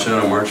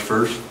 14% on March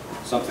 1st?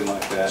 Something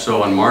like that.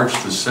 So on March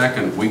the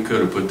 2nd, we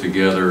could have put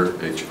together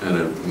an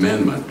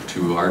amendment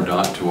to our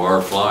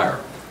flyer.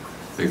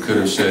 They could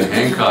have said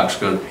Hancock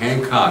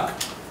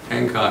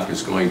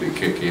is going to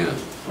kick in.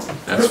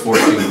 That's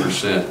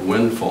 14%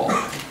 windfall.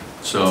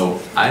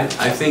 So I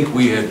think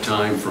we had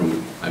time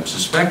I'm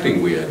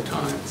suspecting we had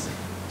time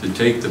to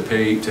take to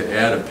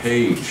add a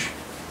page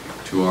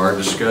to our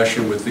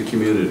discussion with the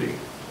community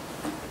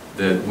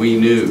that we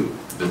knew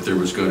that there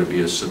was going to be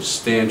a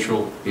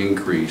substantial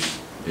increase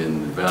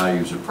in the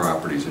values of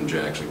properties in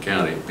Jackson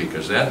County,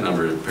 because that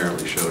number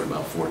apparently showed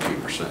about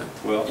 14%.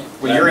 Well,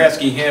 what you're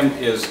asking him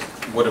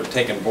would have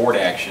taken board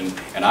action,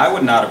 and I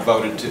would not have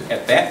voted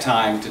at that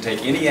time to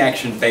take any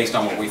action based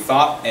on what we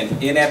thought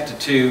an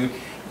ineptitude,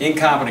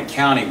 incompetent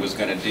county was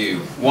going to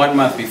do 1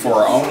 month before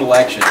our own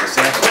election. To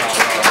say no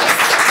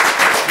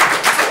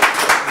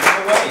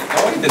way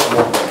this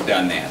board would have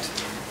done that.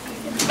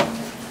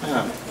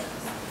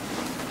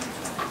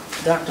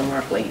 Dr.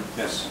 Markley.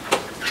 Yes.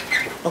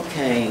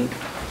 Okay,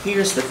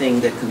 here's the thing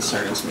that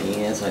concerns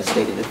me, as I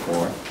stated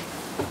before.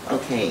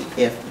 Okay,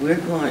 if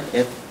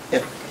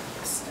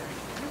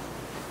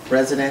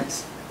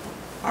residents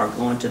are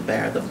going to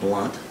bear the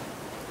blunt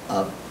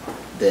of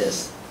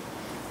this,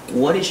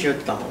 what is your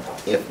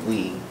thought if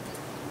we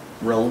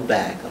roll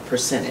back a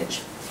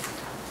percentage?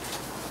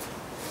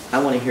 I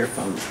want to hear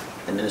from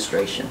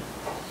administration.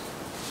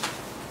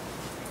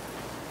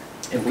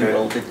 If we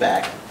rolled it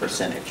back a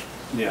percentage.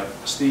 Yeah,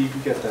 Steve,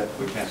 you got that?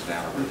 We passed it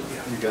out already.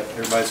 Yeah,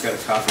 everybody's got a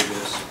copy of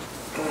this.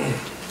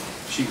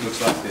 Sheet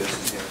looks like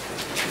this. Yeah.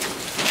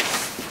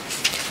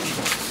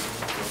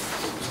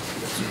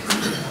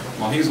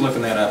 While he's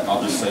looking that up,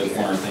 I'll just say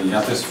one other thing. You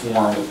got this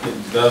form,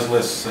 it does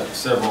list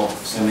several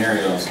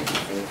scenarios.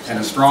 And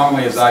as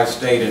strongly as I've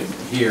stated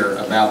here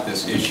about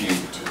this issue,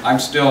 I'm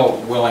still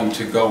willing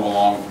to go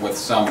along with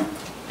some,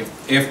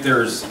 if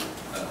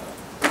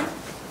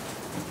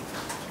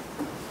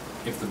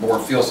the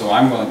board feels so,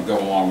 I'm willing to go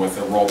along with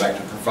a rollback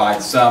to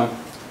provide some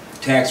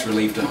tax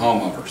relief to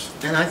homeowners.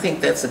 And I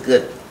think that's a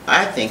good,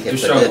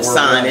 it's a good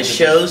sign. It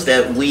shows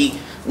that we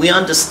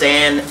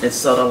understand, it's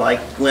sort of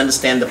like we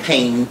understand the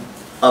pain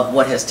of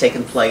what has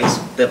taken place,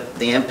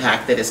 the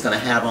impact that it's going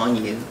to have on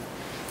you,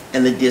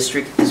 and the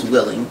district is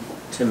willing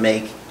to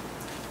make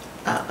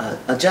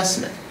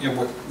adjustment.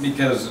 Yeah,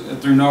 because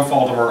through no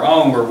fault of our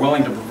own, we're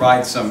willing to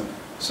provide some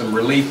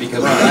relief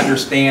because we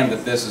understand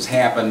that this has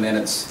happened and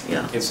it's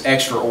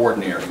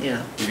extraordinary.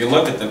 Yeah. If you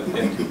look at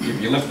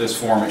this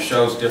form, it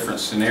shows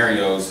different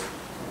scenarios,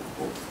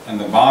 and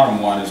the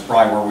bottom one is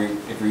probably where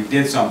if we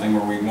did something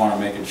where we want to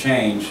make a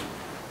change,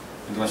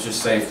 and let's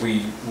just say if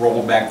we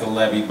roll back the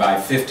levy by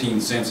 15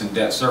 cents in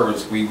debt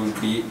service, we would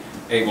be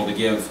able to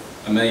give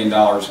 $1 million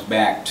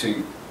back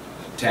to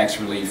tax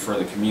relief for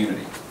the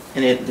community.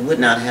 And it would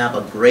not have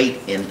a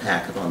great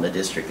impact on the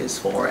district as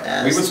far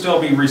as... We would still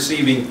be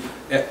receiving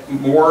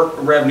more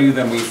revenue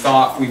than we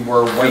thought we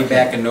were way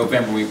back in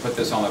November when we put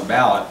this on the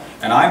ballot.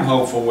 And I'm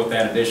hopeful with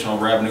that additional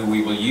revenue,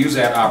 we will use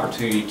that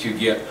opportunity to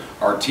get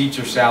our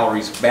teacher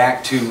salaries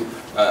back to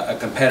a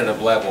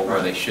competitive level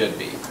where they should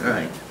be.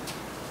 Right.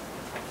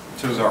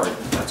 So sorry.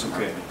 That's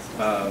okay.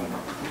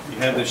 You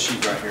have this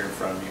sheet right here in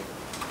front of you.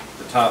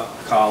 The top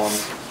column,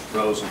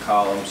 rows and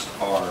columns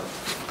are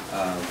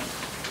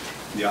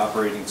the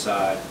operating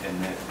side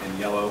in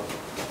yellow,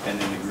 and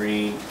then the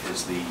green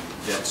is the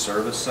debt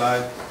service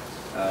side.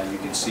 You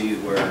can see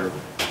where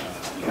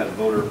you had a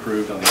voter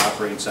approved on the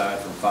operating side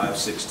from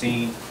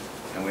 5/16,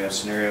 and we have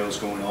scenarios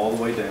going all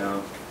the way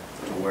down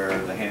to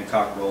where the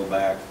Hancock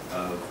rollback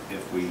of,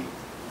 if we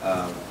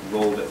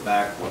rolled it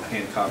back, what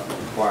Hancock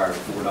required,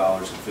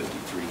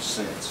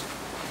 $4.53.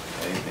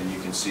 Okay? And you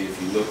can see, if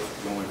you look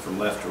going from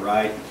left to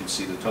right, you can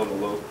see the total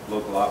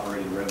local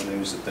operating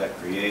revenues that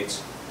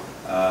creates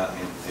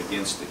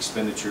against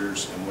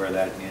expenditures, and where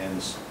that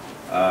ends,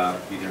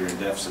 either in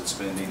deficit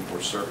spending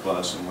or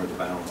surplus, and where the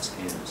balance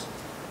ends.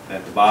 And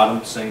at the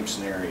bottom, same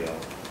scenario.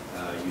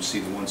 You see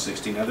the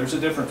 160. Now there's a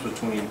difference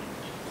between,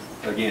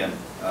 again,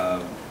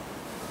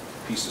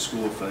 piece of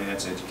school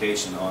finance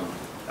education on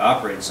the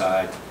operating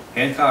side.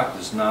 Hancock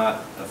does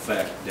not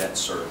affect debt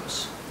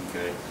service.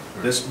 Okay,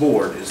 this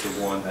board is the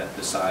one that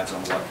decides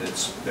on what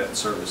debt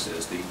service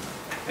is.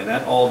 And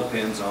that all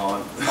depends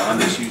on the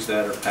bond issues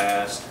that are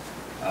passed,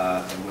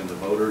 and when the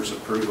voters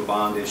approve a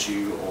bond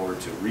issue or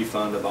to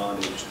refund a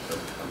bond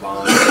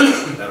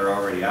that are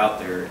already out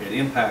there. It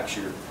impacts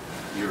your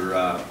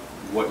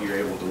what you're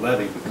able to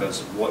levy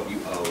because of what you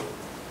owe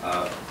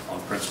on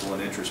principal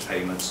and interest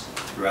payments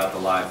throughout the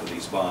life of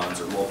these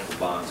bonds or multiple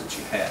bonds that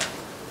you have.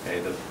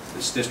 Okay,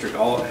 this district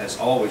has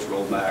always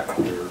rolled back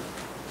on their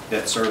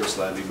debt service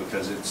levy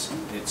because it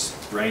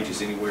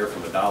ranges anywhere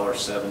from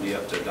 $1.70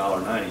 up to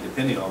 $1.90,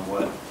 depending on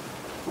what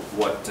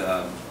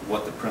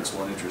the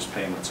principal and interest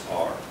payments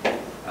are.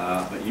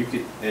 But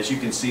as you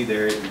can see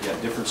there, you've got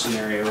different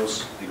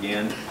scenarios.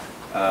 Again,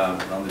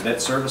 on the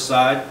debt service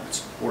side,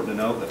 it's important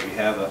to note that we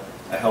have a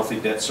healthy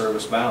debt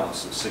service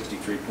balance of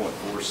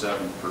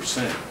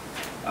 63.47%.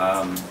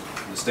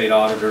 The state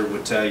auditor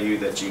would tell you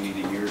that you need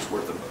a year's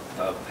worth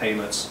of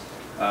payments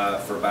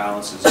for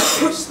balances in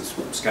case the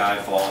sky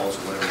falls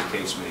or whatever the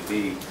case may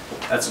be.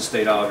 That's the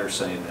state auditor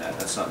saying that.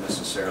 That's not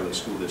necessarily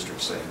school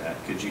districts saying that.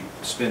 Could you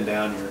spend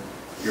down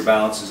your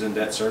balances in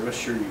debt service?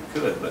 Sure you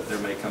could, but there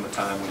may come a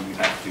time when you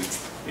have to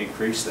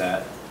increase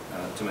that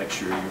to make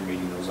sure you're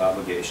meeting those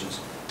obligations.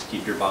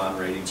 Keep your bond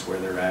ratings where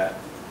they're at.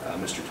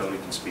 Mr. Tody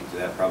can speak to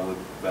that probably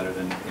better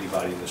than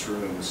anybody in this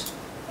room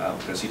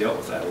because he dealt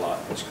with that a lot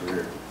in his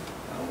career,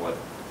 what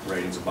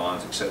ratings of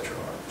bonds, etc.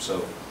 are.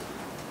 So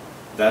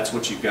that's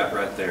what you've got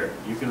right there.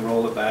 You can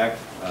roll it back.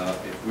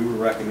 If we would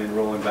recommend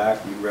rolling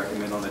back, we'd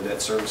recommend on the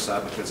debt service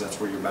side because that's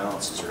where your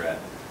balances are at.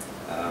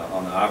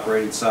 On the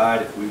operating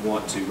side, if we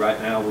want to, right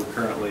now we're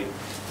currently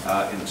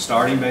in the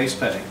starting base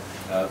pay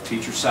of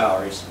teacher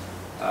salaries.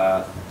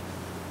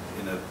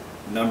 In a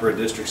number of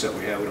districts that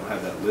we have don't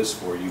have that list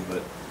for you,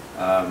 but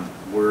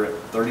we're at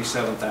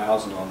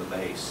 $37,000 on the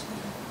base.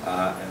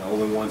 And the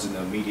only ones in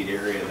the immediate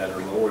area that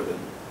are lower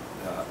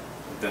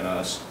than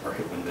us are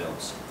Hickman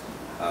Mills.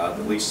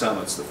 The Lee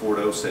Summits, the Fort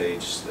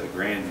Osage, the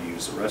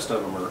Grandviews, the rest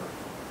of them are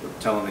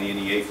telling the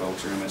NEA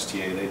folks or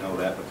MSTA, they know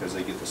that because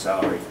they get the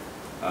salary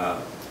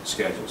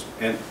schedules.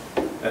 And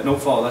at no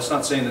fault, that's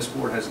not saying this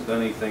board hasn't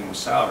done anything with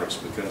salaries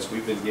because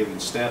we've been giving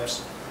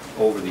steps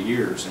over the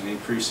years and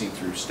increasing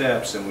through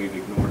steps, and we've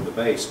ignored the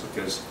base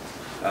because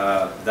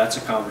that's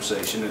a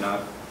conversation, and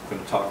I'm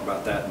going to talk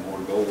about that in more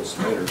goals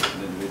later,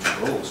 in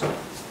individual goals.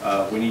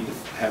 We need to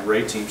have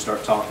rate teams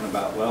start talking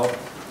about, well,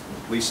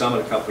 Lee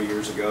Summit a couple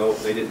years ago,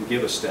 they didn't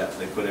give a step,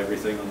 they put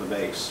everything on the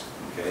base,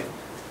 okay?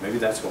 Maybe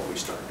that's what we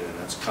start doing.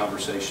 That's a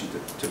conversation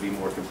to be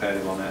more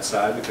competitive on that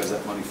side because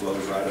that money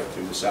flows right up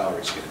through the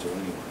salary schedule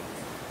anyway.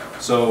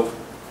 So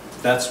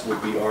that's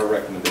would be our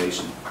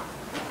recommendation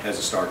as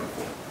a starting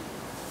point.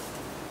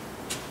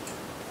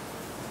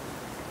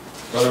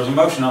 Well, there was a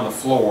motion on the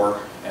floor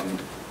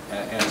and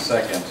a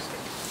second.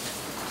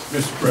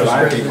 Mr. But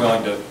I'd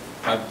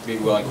President. be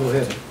willing. Go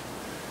ahead.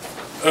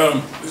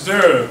 Is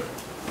there a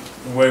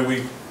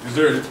way is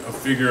there a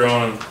figure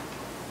on,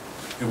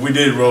 if we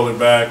did roll it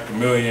back, $1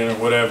 million or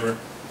whatever,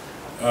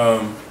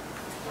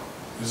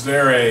 is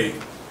there a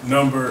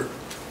number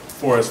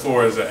as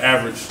far as the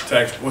average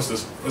tax, what's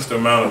the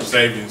amount of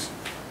savings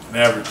an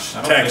average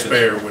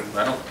taxpayer would?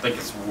 I don't think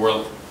it's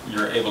worth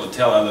you're able to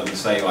tell other than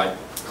say like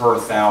per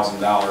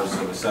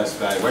 $1,000 of assessed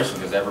valuation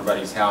because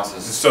everybody's house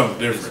is something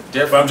different.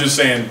 Different. But I'm just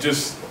saying,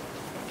 just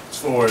as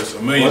far as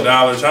 $1 million,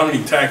 how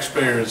many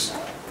taxpayers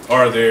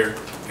are there,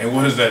 and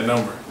what is that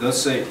number? Let's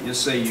say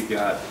you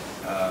got,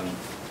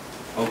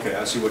 okay,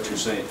 I see what you're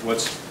saying.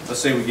 Let's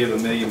say we give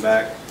 $1 million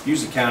back.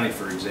 Use the county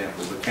for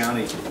example. The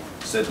county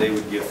said they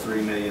would give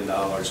 $3 million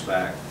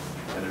back,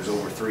 and there's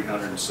over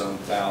 300 and some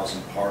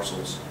thousand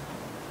parcels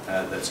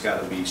that's got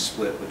to be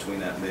split between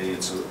that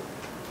million. So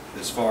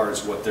as far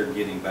as what they're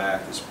getting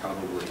back is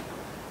probably,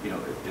 you know,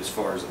 as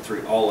far as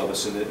all of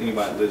us, and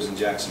anybody that lives in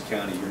Jackson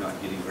County, you're not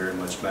getting very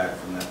much back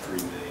from that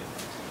 $3 million.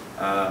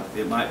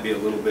 It might be a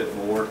little bit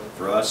more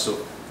for us,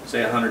 so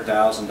say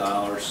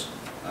 $100,000,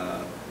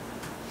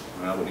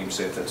 I wouldn't even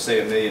say that,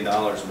 say $1 million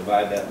and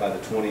divide that by the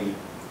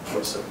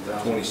 27,000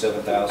 that we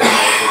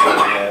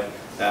have.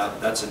 Now,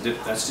 that's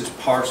just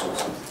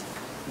parcels.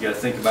 You gotta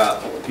think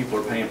about, people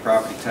are paying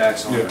property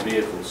tax on their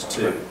vehicles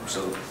too, Right.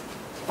 so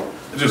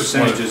the Just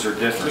percentages are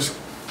different.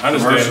 I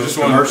understand, just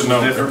wanted to Commercial's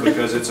know. different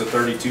because it's a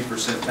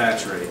 32%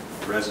 tax rate.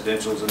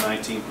 Residential is a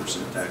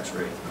 19% tax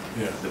rate.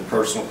 Yeah. The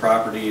personal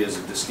property is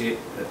a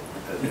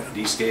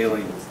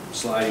descaling,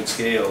 sliding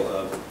scale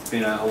of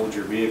depending on how old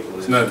your vehicle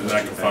is. It's nothing I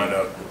can find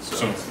out So,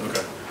 soon,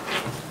 okay.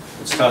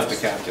 It's tough to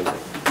calculate.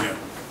 Yeah.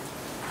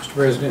 Mr.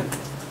 President,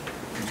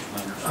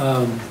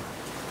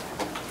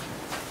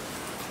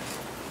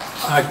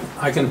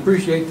 I can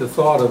appreciate the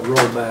thought of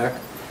rollback,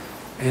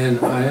 and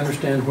I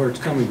understand where it's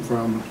coming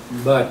from,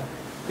 but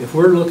if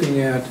we're looking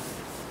at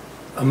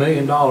 $1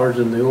 million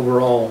in the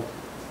overall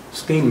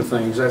scheme of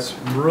things, that's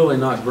really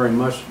not very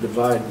much to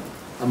divide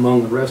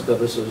among the rest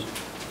of us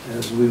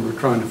as we were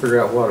trying to figure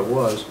out what it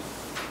was.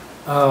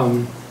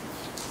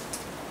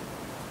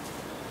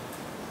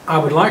 I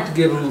would like to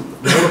give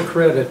more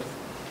credit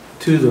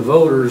to the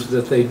voters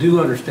that they do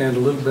understand a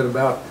little bit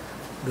about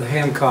the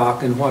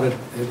Hancock and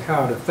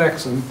how it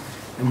affects them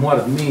and what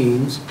it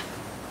means.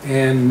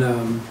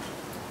 And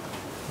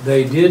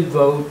they did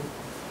vote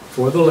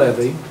for the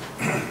levy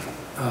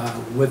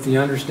with the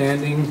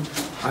understanding,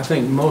 I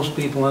think most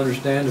people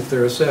understand if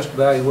their assessed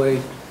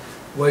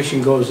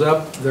valuation goes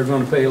up, they're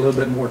going to pay a little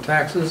bit more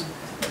taxes.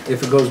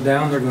 If it goes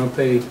down, they're going to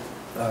pay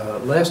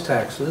less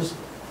taxes.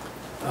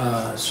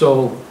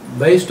 So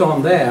based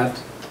on that,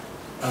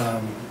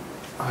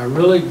 I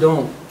really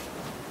don't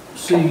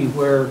see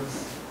where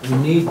we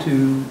need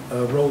to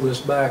roll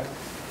this back.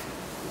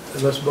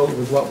 Let's vote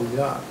with what we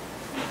got,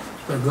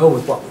 or go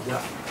with what we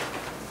got.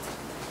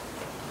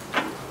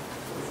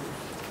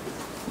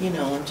 You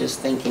know, I'm just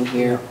thinking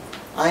here,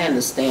 I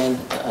understand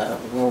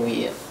where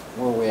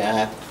we're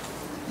at,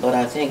 but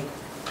I think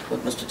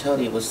what Mr.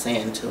 Tody was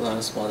saying to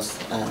us was,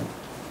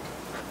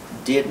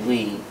 did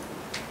we,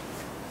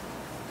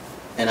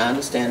 and I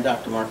understand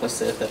Dr. Marcus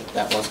said that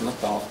that wasn't a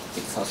thought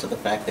because of the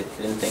fact that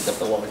he didn't think of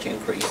the large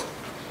increase.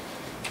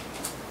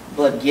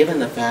 But given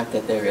the fact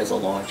that there is a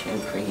large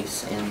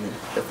increase and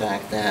the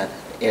fact that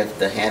if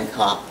the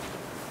Hancock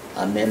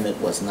amendment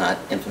was not,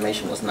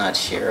 information was not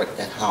shared,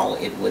 that how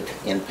it would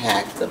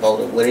impact the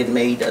voter, would it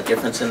made a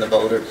difference in the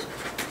voters?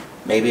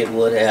 Maybe it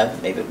would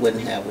have, maybe it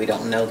wouldn't have. We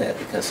don't know that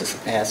because it's a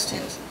past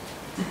tense.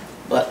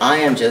 But I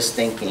am just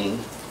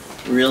thinking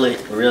really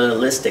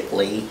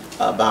realistically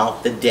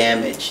about the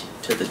damage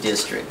to the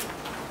district.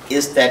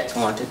 Is that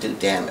going to do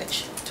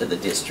damage to the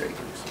district?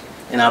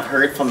 And I've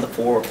heard from the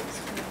four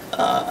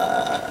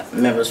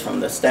members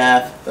from the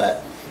staff,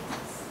 but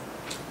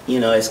you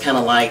know, it's kind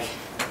of like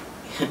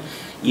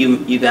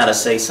you got to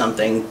say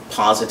something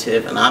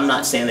positive, and I'm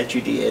not saying that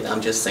you did,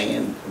 I'm just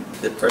saying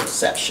the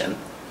perception.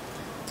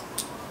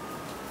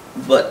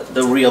 But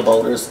the real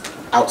voters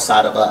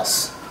outside of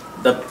us,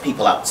 the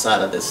people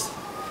outside of this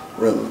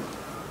room,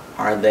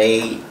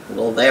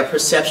 will their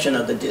perception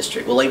of the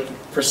district, will they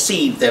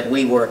perceive that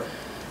we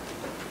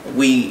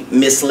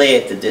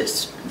misled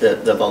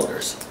the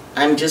voters?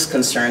 I'm just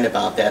concerned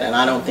about that, and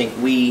I don't think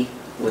we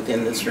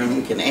within this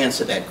room can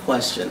answer that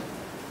question.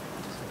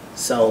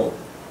 So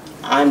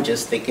I'm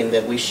just thinking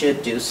that we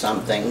should do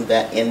something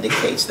that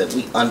indicates that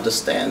we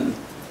understand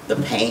the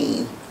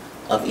pain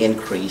of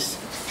increase,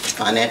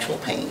 financial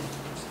pain.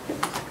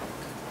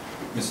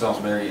 Ms.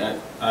 Salisbury,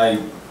 I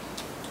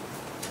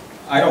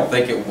don't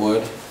think it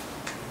would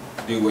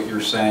do what you're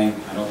saying.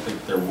 I don't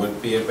think there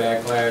would be a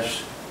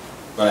backlash,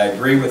 but I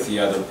agree with the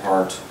other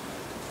part,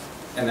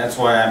 and that's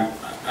why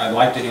I'd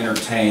like to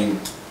entertain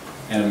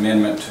an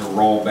amendment to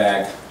roll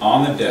back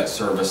on the debt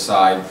service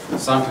side,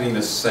 something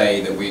to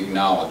say that we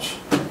acknowledge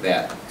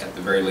that at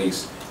the very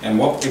least. And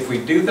what if we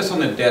do this on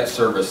the debt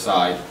service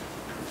side,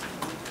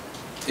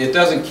 it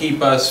doesn't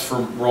keep us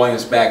from rolling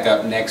this back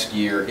up next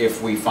year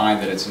if we find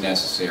that it's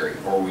necessary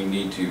or we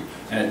need to.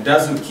 And it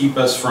doesn't keep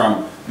us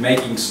from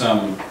making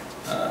some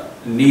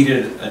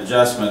needed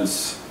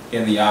adjustments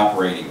in the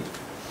operating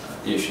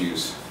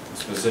issues,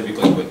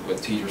 specifically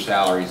with teacher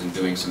salaries and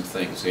doing some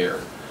things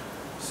there.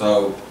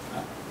 So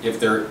if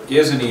there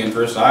is any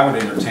interest, I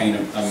would entertain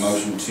a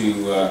motion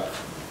to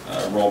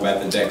roll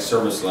back the debt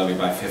service levy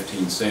by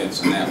 15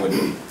 cents, and that would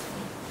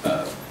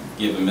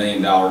give $1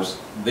 million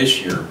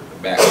this year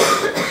back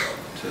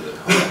to the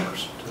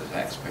homeowners, to the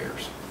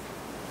taxpayers.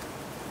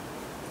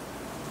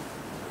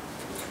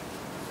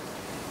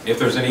 If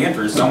there's any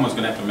interest, someone's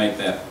going to have to make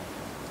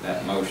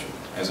that motion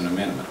as an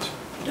amendment.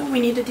 Don't we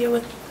need to deal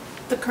with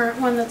the current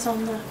one that's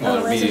on the...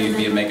 Well, it'd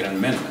be making an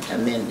amendment.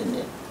 Amending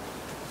it.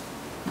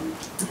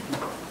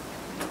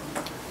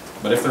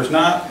 But if there's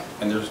not,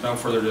 and there's no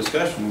further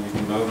discussion, we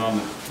can vote on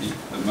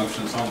the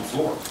motion that's on the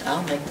floor.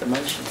 I'll make the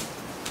motion.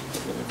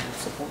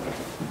 Support.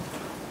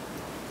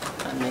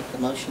 I I make the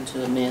motion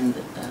to amend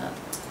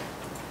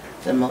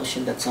the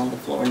motion that's on the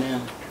floor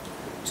now.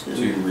 To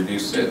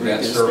reduce the debt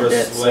reduce the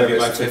service debt levy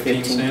by service to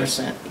 15 cents?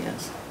 15%,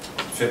 yes.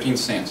 15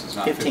 cents, it's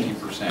not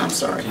 15%. I'm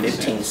sorry,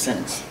 15 cents.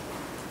 cents.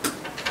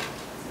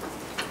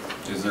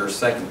 Is there a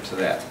second to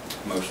that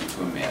motion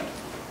to amend?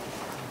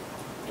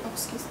 Oh,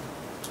 excuse me.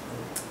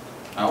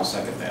 I'll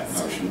second that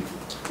motion.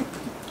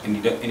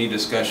 Any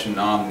discussion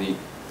on the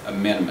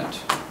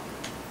amendment,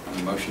 on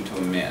the motion to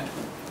amend?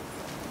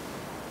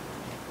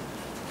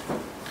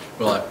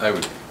 Well, I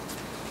would,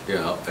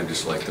 yeah, I'd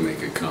just like to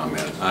make a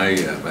comment. I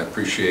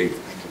appreciate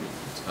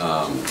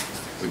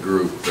the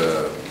group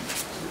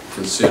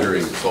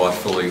considering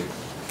thoughtfully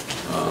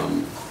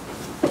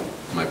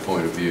my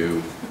point of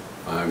view.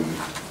 I'm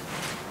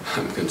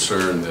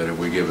concerned that if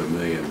we give $1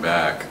 million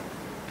back,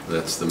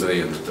 that's the $1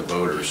 million that the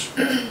voters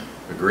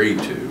agreed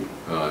to.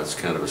 It's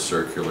kind of a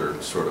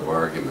circular sort of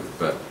argument,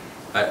 but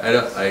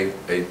I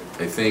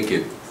think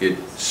it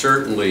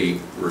certainly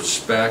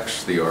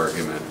respects the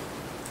argument,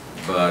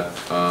 but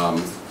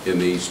in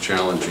these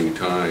challenging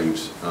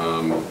times,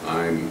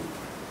 I'm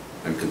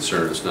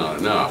concerned it's not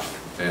enough.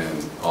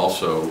 And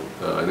also,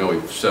 I know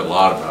we've said a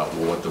lot about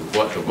what the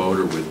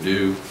voter would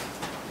do.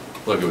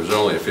 Look, it was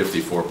only a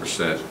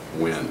 54%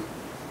 win,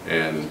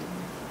 and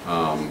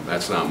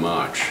that's not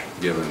much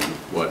given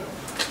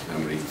how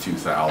many few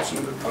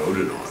thousand have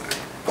voted on it.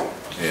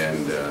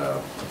 And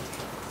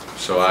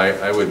so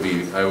I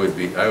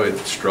would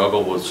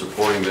struggle with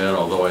supporting that,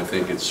 although I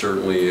think it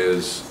certainly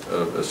is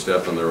a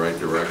step in the right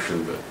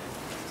direction. But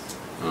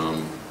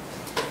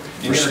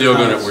we're still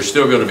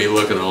going to be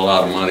looking at a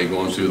lot of money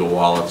going through the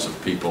wallets of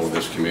people in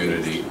this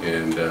community,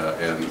 and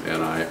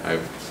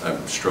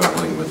I'm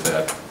struggling with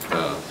that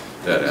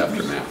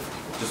aftermath.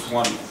 Just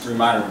one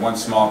reminder, one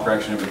small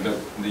correction,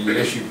 the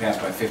issue passed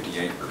by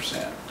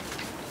 58%.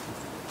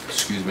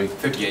 Excuse me?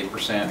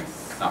 58%,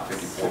 not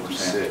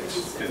 54%.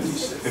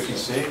 56?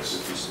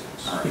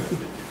 56? All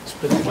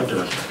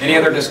right. Any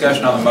other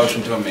discussion on the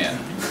motion to amend?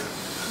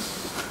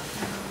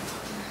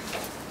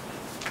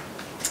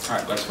 All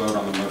right, let's vote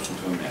on the motion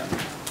to amend. Do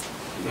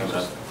you have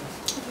a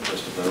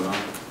list to vote on?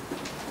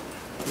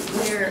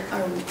 Where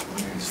are we?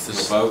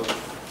 We'll vote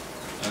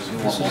as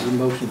normal. This is the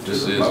motion to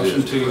This is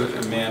Motion it. to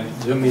amend.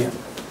 zoom in.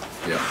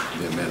 Yeah,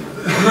 the amendment.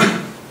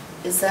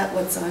 Is that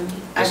what's on?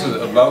 This is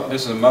a vote,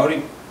 this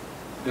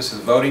is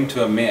voting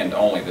to amend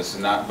only. This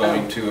is not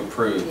voting to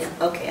approve. Yeah,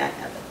 okay, I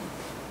have it.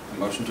 The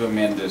motion to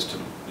amend is to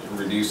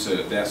reduce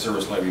the debt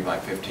service levy by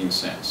 15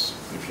 cents.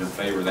 If you're in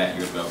favor of that,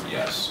 you would vote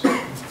yes.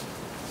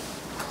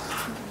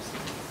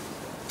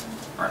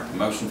 All right, the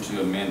motion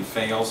to amend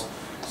fails.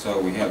 So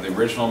we have the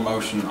original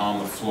motion on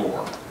the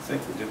floor. I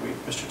think,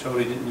 Mr.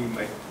 Tody, didn't you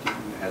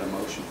had a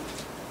motion?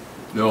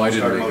 No, I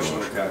didn't Start make a motion.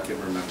 motion. Okay, I can't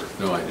remember.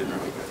 No, I didn't.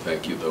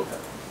 Thank you, though.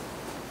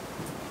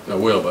 I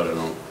will, but I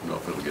don't know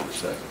if it'll get a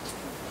second.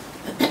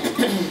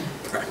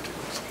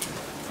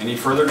 Any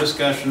further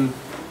discussion?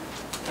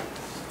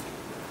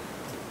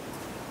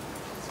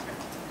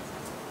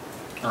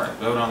 All right,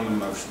 vote on the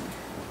motion.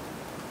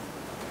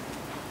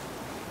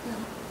 No,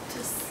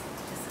 just.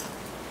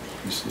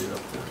 You see it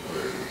up there? Oh,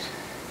 there it is.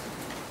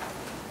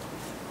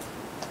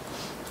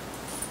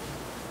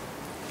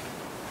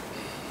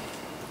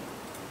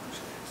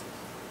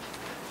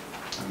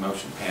 The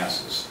motion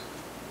passes.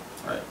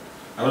 All right.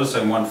 I will just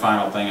say one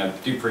final thing. I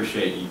do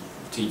appreciate you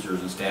teachers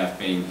and staff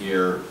being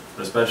here,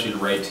 but especially the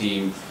Ray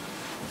team.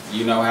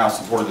 You know how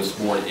supportive this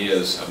board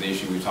is of the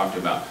issue we talked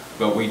about,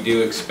 but we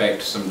do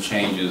expect some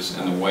changes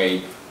in the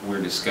way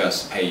we're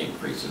discussing pay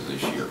increases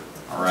this year.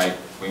 All right?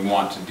 We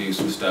want to do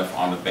some stuff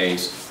on the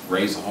base,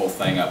 raise the whole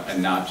thing up,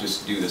 and not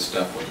just do the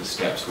stuff with the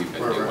steps we've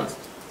been doing.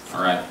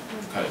 All right?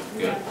 Okay,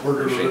 good.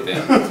 Appreciate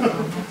that.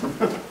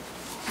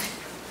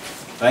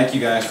 Thank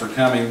you guys for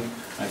coming.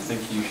 I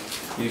think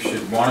you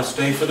should want to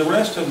stay for the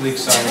rest of the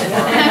exciting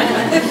part.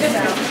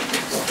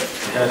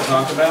 We got to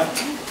talk about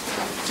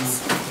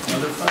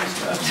other fun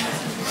stuff.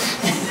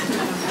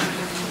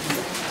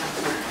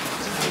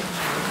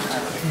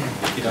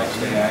 You don't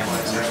stay, I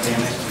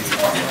understand it.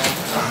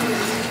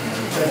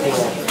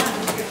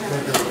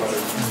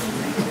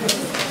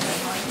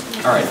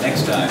 All right,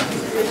 next time.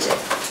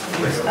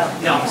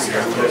 No, I'm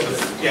scared.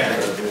 Yeah.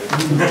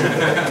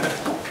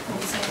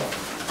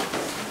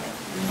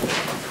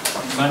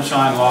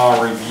 Sunshine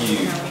Law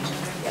Review.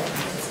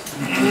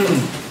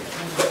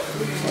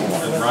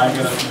 Is Ryan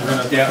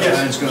gonna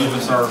give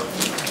us our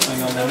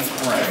thing on that?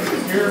 All right.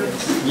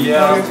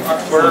 Yeah,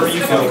 wherever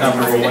you feel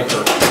comfortable with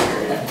her.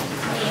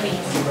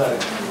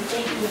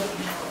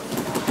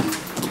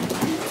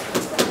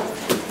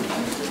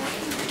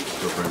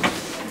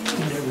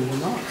 Never will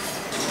not.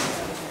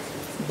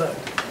 But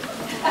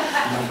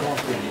my golf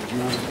game is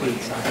not a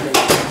piece.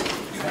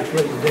 I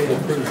played the day of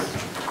proof.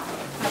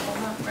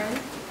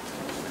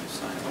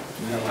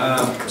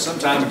 Some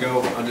time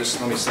ago, let me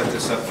set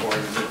this up for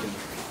him, he can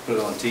put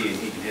it on tee and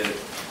he can hit it.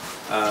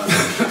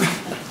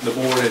 The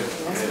board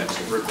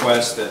had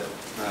requested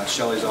that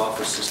Shelley's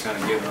office just kind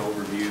of give an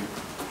overview,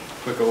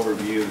 quick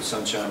overview of the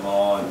Sunshine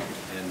Law and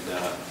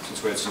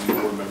since we had some new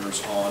board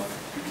members on.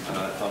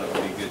 I thought it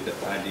would be a good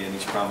idea, and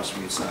he's promised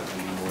me it's not going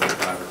to be more than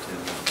 5 or 10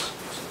 minutes.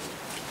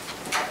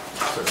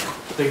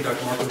 Thank you,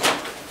 Dr. Markham.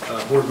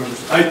 Board members,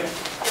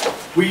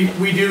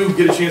 we do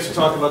get a chance to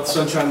talk about the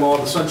Sunshine Law.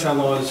 The Sunshine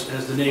Law is,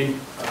 as the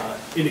name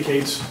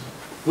indicates,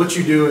 what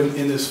you do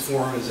in this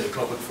forum is a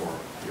public forum.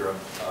 You're a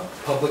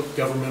public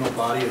governmental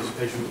body,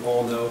 as you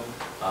all know.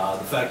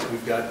 The fact that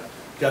we've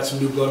got some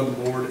new blood on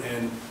the board,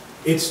 and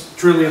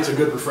it's a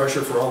good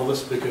refresher for all of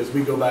us because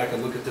we go back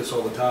and look at this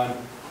all the time.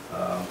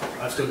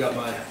 I've still got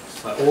my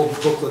old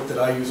booklet that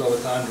I use all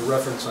the time to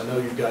reference. I know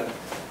you've got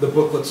the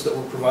booklets that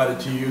were provided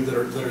to you that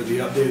are the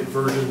updated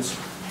versions.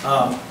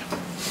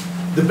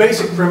 The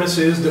basic premise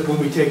is that when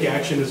we take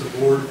action as a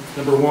board,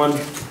 number one,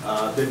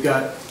 they've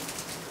got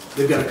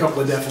a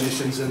couple of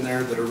definitions in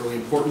there that are really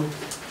important.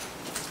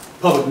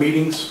 Public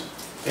meetings,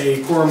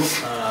 a quorum,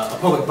 a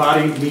public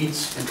body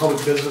meets and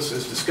public business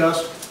is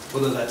discussed,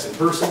 whether that's in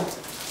person,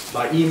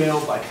 by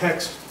email, by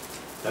text,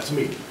 that's a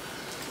meeting.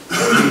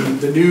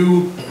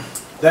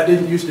 That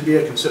didn't used to be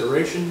a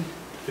consideration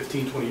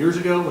 15, 20 years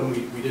ago when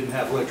we didn't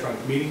have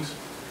electronic meetings.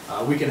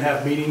 We can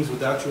have meetings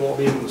without you all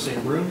being in the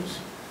same rooms.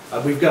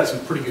 We've got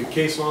some pretty good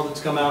case law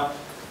that's come out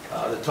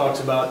that talks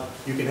about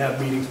you can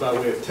have meetings by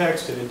way of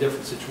text and in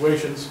different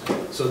situations.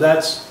 So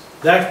that's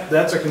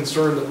a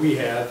concern that we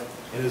have,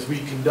 and as we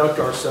conduct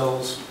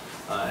ourselves,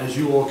 as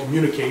you all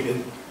communicate,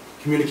 and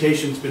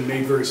communication's been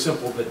made very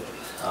simple, but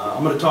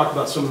I'm going to talk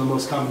about some of the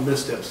most common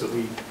missteps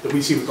that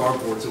we see with our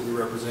boards that we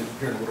represent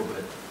here in a little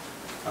bit.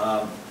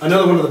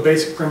 Another one of the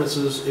basic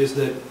premises is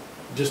that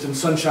just in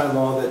Sunshine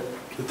Law that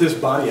this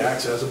body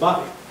acts as a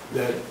body,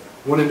 that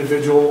one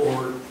individual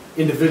or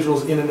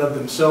individuals in and of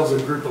themselves, a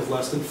group of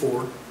less than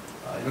 4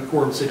 in a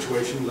quorum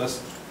situation,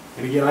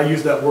 and again I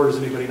use that word as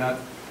anybody not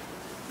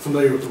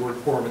familiar with the word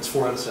quorum, it's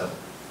 4 out of 7.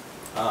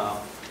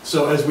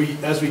 So as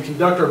we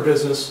conduct our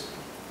business,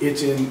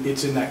 it's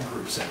in that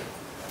group setting,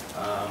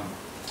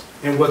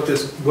 and what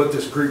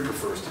this group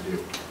prefers to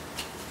do.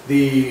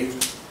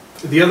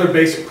 The other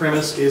basic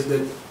premise is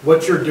that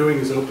what you're doing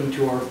is open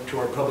to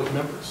our public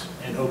members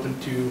and open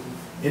to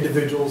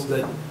individuals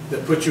that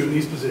put you in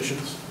these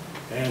positions,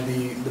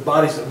 and the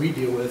bodies that we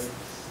deal with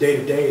day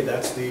to day,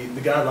 that's the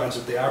guidelines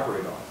that they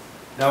operate on.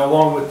 Now,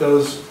 along with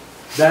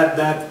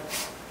that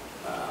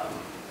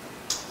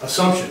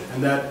assumption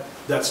and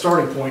that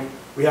starting point,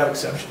 we have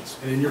exceptions.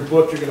 And in your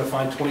book, you're going to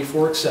find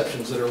 24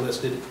 exceptions that are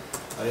listed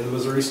in the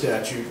Missouri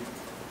statute.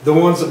 The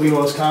ones that we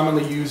most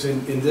commonly use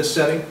in this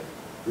setting: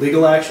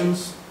 legal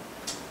actions,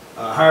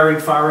 hiring,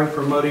 firing,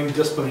 promoting,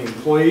 disciplining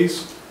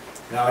employees.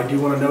 Now, I do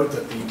want to note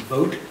that the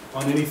vote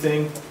on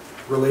anything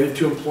related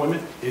to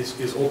employment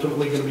is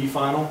ultimately going to be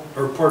final,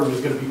 or pardon me,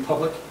 is going to be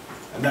public,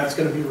 and that's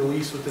going to be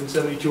released within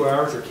 72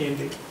 hours, or can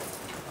be.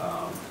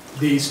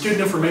 The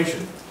student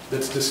information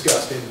that's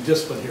discussed in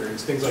discipline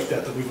hearings, things like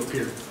that we've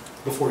appeared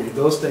before you,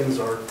 those things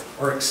are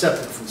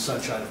accepted from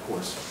Sunshine, of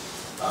course.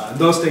 And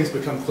those things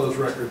become closed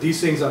record.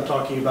 These things I'm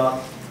talking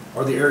about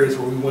are the areas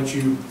where we want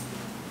you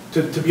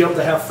to be able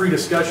to have free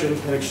discussion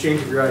and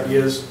exchange of your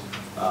ideas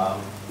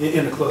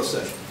in a closed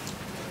session.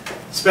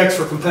 Specs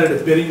for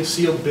competitive bidding,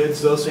 sealed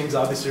bids, those things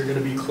obviously are going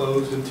to be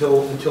closed until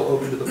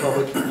open to the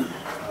public.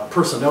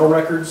 Personnel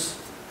records,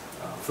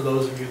 for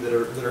those of you that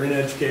are in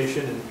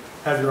education and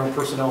have your own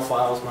personnel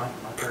files, my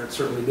parents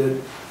certainly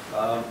did.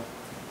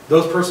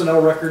 Those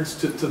personnel records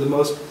to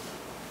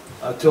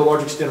a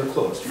large extent are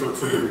closed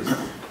for good reason.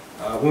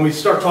 When we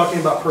start talking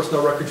about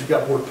personnel records, you've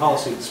got board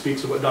policy that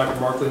speaks to what Dr.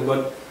 Markley and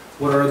what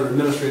our other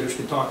administrators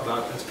can talk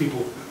about as people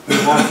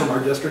move on from our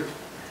district.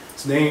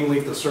 It's name,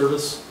 length of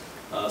service,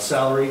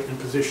 salary, and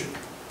position.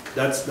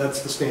 That's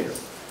the standard.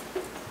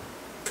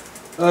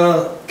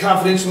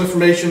 Confidential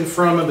information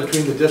from and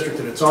between the district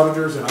and its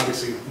auditors, and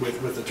obviously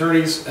with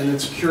attorneys, and then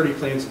security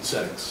plans and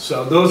settings.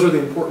 So those are the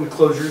important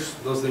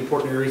closures. Those are the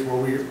important areas where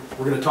we're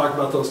going to talk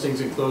about those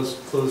things in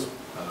closed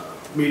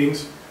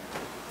meetings.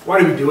 Why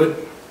do we do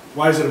it?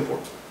 Why is it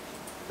important?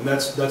 And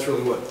that's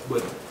really what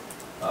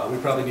we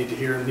probably need to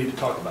hear and need to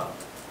talk about.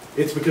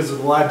 It's because of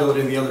the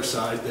liability on the other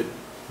side that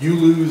you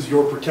lose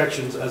your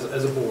protections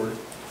as a board.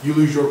 You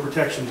lose your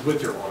protections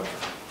with your auditor,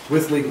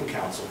 with legal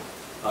counsel,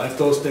 if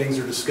those things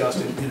are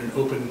discussed in an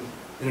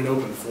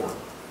open forum.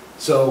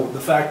 So the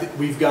fact that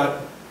we've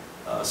got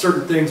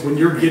certain things when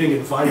you're getting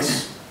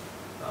advice,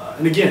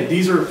 and again,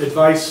 these are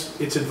advice.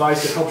 It's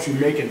advice that helps you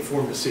make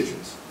informed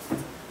decisions.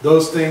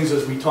 Those things,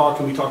 as we talk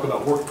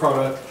about work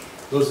product,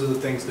 those are the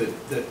things that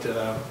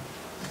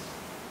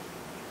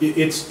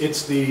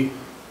it's the,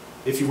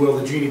 if you will,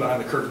 the genie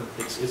behind the curtain.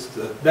 It's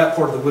that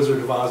part of the Wizard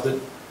of Oz that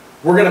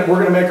we're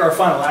gonna make our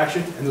final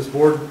action, and this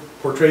board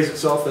portrays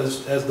itself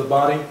as the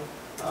body.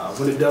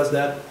 When it does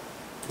that,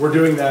 we're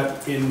doing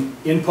that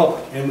in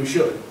public, and we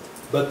should.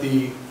 But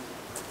the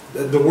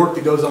work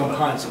that goes on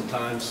behind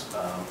sometimes,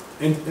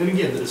 and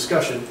again, the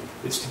discussion,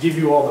 it's to give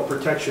you all the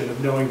protection of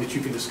knowing that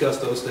you can discuss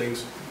those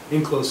things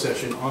in closed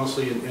session,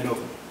 honestly and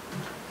open.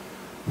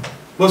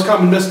 Most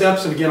common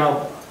missteps, and again,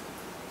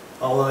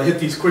 I'll hit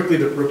these quickly.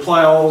 The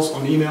reply alls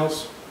on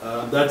emails.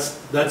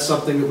 That's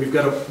something that we've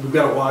got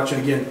to watch.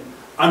 And again,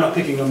 I'm not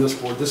picking on this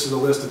board. This is a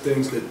list of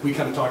things that we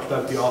kind of talked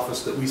about at the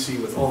office that we see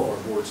with all of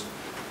our boards.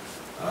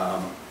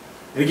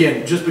 And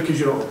again, just because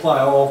you don't reply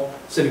all,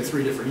 sending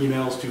 3 different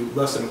emails to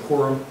less than a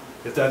quorum,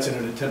 if that's in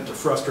an attempt to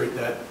frustrate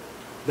that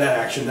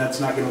action, that's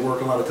not going to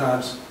work a lot of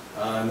times,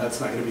 and that's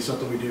not going to be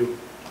something we do.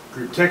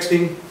 Group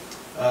texting,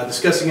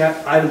 discussing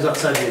items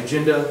outside the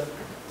agenda,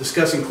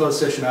 discussing closed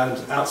session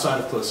items outside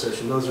of closed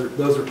session. Those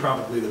are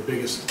probably the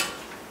biggest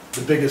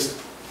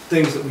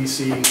things that we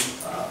see,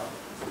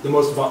 the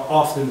most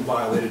often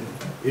violated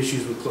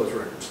issues with closed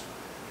records.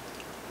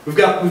 We've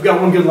got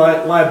one good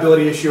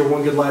liability issue, or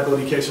one good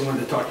liability case I wanted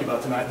to talk to you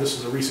about tonight. This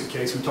is a recent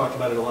case. We talked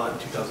about it a lot in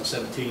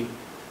 2017.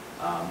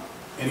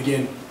 And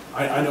again,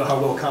 I know how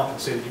well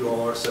compensated you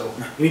all are, so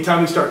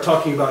anytime we start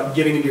talking about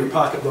getting into your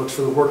pocketbooks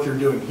for the work you're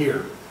doing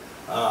here,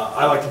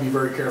 I like to be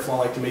very careful. I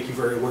like to make you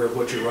very aware of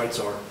what your rights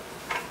are.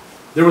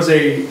 There was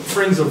a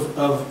Friends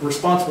of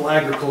Responsible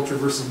Agriculture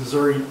versus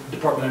Missouri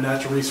Department of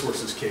Natural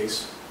Resources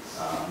case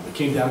that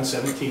came down in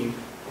 17,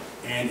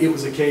 and it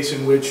was a case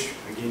in which,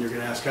 again, you're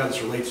going to ask how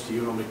this relates to you,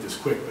 and I'll make this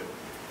quick, but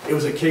it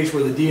was a case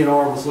where the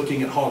DNR was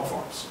looking at hog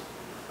farms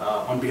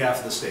on behalf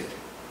of the state,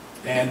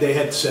 and they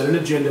had set an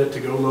agenda to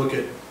go look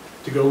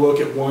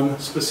at one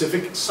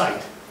specific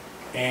site,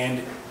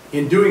 and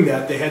in doing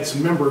that, they had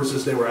some members,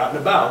 as they were out and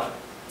about,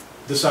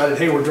 decided,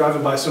 hey, we're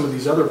driving by some of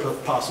these other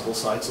possible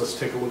sites, let's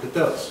take a look at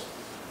those.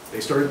 They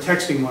started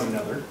texting one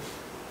another,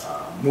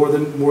 more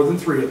than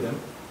 3 of them,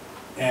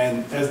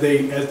 and as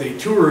they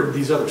toured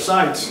these other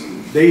sites,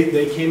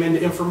 they came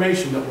into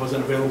information that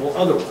wasn't available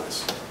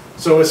otherwise.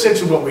 So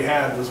essentially what we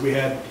had was we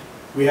had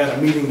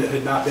a meeting that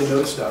had not been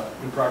noticed up,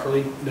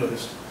 improperly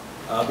noticed,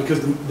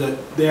 because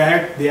they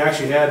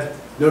actually had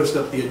noticed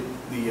up the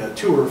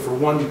tour for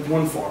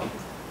one farm.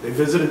 They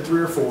visited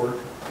 3 or 4,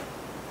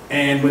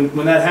 and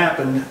when that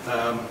happened,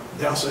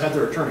 they also had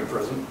their attorney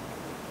present.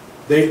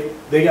 They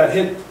got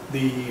hit.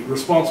 The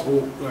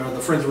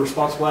Friends of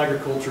Responsible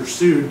Agriculture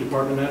sued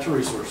Department of Natural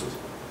Resources,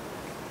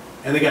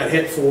 and they got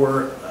hit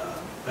for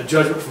a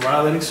judgment for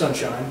violating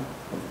sunshine.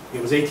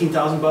 It was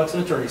 $18,000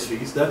 in attorney's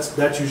fees.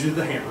 That's usually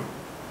the hammer,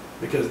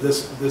 because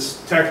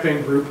this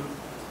taxpaying group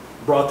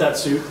brought that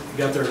suit,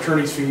 got their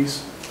attorney's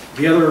fees.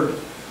 The other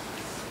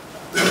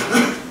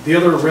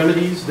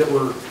remedies that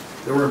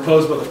were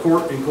imposed by the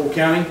court in Cole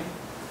County,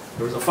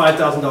 there was a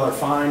 $5,000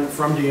 fine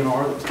from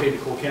DNR that was paid to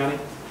Cole County.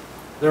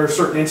 There are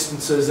certain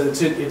instances, and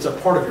it's a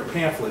part of your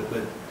pamphlet,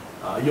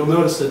 but you'll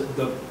notice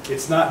that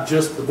it's not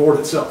just the board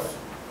itself.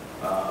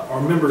 Our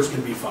members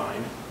can be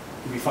fined.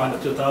 Can be fined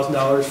up to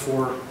 $1,000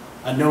 for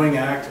a knowing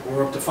act,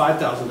 or up to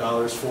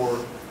 $5,000 for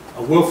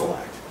a willful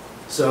act.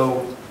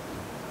 So,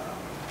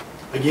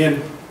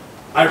 again,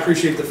 I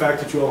appreciate the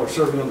fact that you all are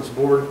serving on this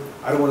board.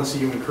 I don't want to see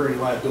you incur any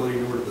liability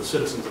nor to the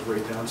citizens of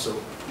Raytown.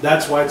 So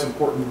that's why it's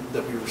important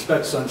that we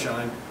respect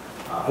sunshine.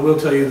 I will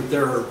tell you that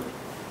there are,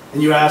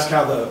 and you ask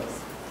how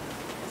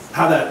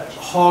that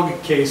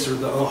hog case, or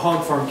the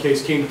hog farm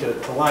case, came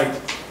to light.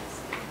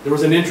 There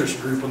was an interest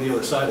group on the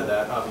other side of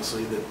that,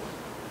 obviously, that,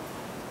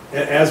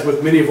 as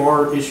with many of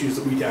our issues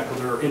that we tackle,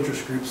 there are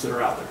interest groups that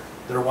are out there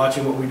that are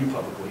watching what we do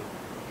publicly.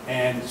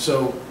 And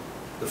so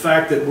the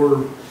fact that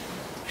we're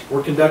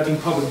conducting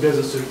public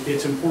business,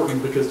 it's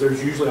important, because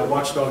there's usually a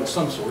watchdog of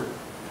some sort,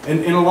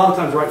 and a lot of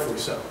times rightfully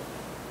so,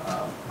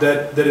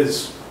 that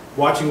is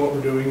watching what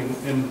we're doing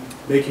and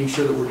making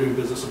sure that we're doing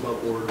business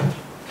above board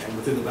and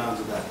within the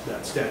bounds of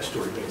that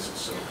statutory basis.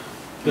 So,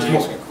 can I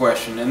ask a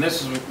question? And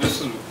this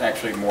is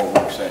actually more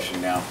work session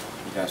now.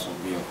 You guys will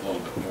be a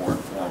little bit more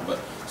informed. But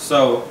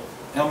so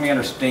help me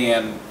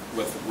understand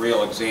with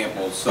real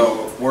examples.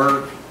 So if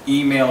we're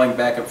emailing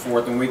back and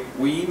forth, and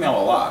we email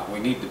a lot, we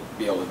need to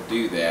be able to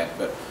do that.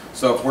 But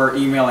so if we're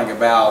emailing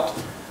about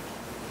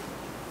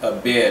a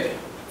bid,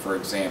 for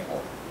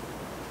example,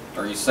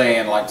 are you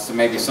saying, like, so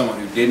maybe someone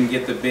who didn't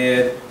get the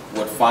bid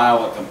would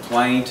file a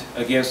complaint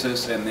against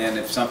us, and then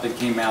if something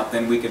came out,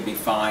 then we could be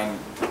fined?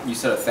 You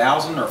said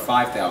 1,000 or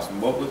 5,000?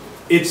 What would?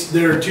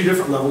 There are 2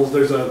 different levels.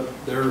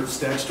 There are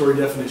statutory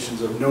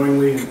definitions of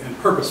knowingly and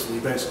purposefully,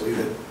 basically,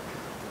 that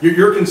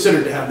you're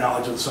considered to have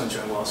knowledge of the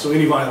sunshine law. So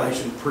any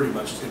violation pretty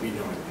much is going to be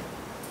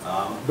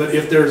knowingly. But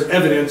if there's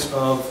evidence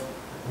of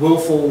a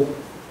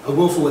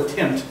willful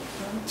attempt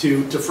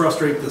to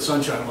frustrate the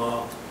sunshine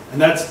law,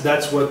 and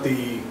that's what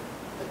the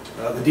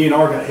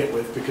DNR got hit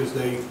with, because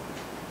they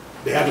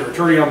had their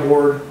attorney on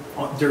board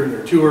during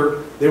their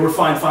tour. They were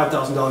fined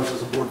 $5,000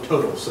 as a board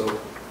total. So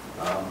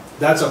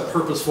that's a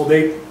purposeful.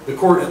 The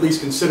court at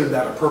least considered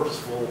that a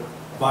purposeful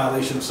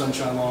violation of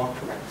sunshine law.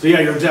 So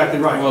yeah, you're exactly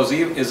right. Well,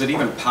 is it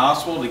even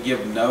possible to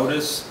give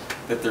notice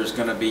that there's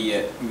going to be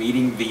a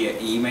meeting via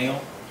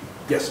email?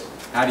 Yes.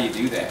 How do you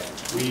do that?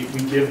 We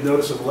give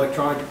notice of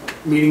electronic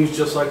meetings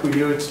just like we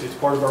do. It's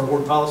part of our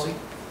board policy.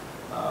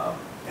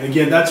 And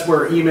again, that's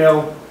where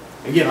email.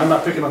 Again, I'm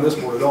not picking on this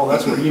board at all.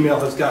 That's where email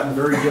has gotten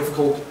very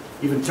difficult.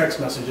 Even text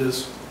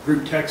messages,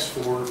 group text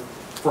for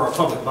our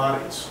public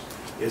bodies,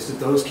 is that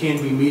those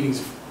can be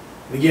meetings.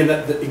 And again,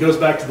 it goes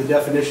back to the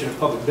definition of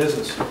public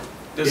business.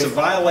 Does a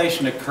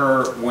violation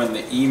occur when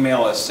the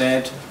email is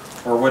sent,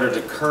 or would it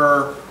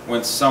occur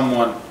when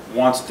someone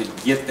wants to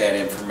get that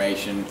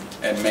information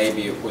and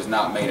maybe it was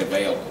not made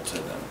available to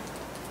them?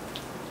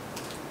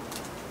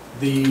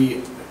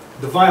 The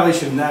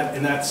violation in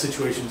that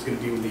situation is going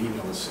to be when the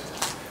email is sent.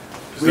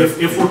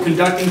 If we're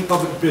conducting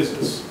public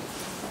business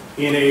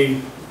in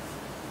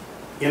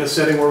a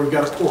setting where we've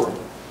got a quorum,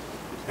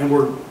 and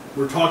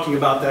we're talking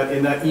about that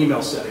in that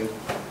email setting,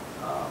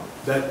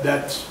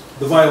 that's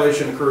the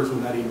violation occurs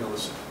when that email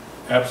is sent.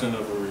 Absent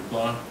of a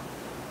reply?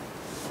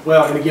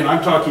 Well, and again,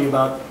 I'm talking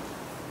about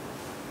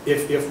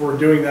if we're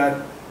doing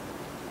that.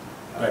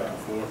 Back and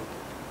forth?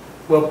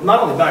 Well,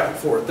 not only back and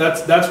forth,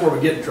 that's where we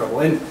get in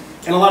trouble. And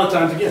a lot of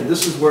times, again,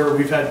 this is where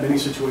we've had many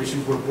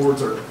situations where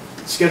boards are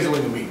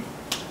scheduling a meeting.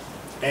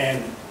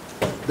 And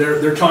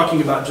they're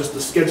talking about just the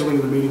scheduling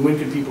of the meeting, when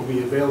can people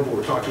be available,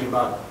 we're talking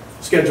about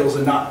schedules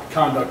and not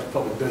conduct of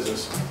public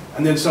business.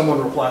 And then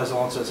someone replies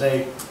on and says,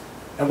 hey,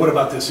 and what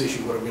about this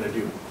issue, what are we going to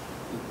do?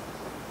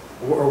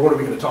 Or what are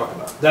we going to talk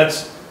about?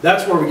 That's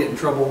where we get in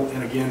trouble,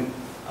 and again,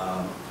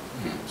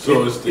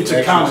 so it's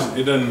a common.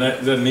 It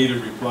doesn't need a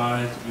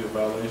reply to be a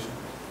violation?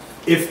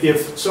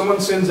 If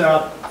someone sends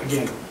out,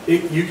 again,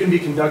 you can be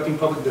conducting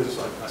public business,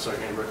 sorry,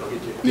 Rick, I'll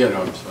get you. Yeah,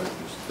 no, I'm sorry.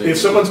 If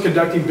someone's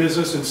conducting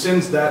business and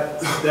sends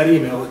that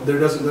email, there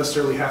doesn't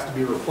necessarily have to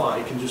be a reply.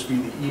 It can just be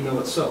the email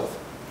itself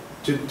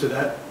to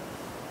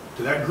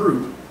that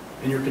group,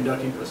 and you're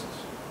conducting business.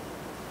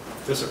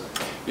 Yes, sir.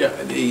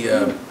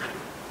 Yeah,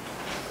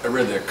 I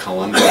read that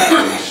Colombo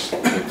case,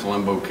 the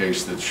Colombo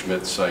case that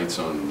Schmidt cites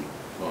on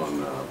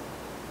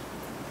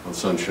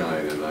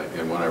Sunshine,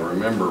 and what I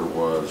remember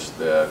was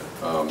that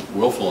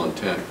willful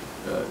intent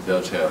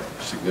does have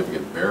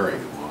significant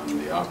bearing on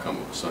the outcome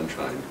of the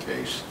Sunshine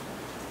case,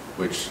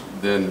 which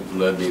then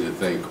led me to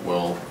think,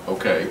 well,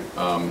 okay,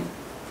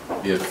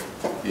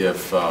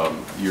 if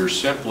you're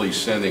simply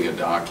sending a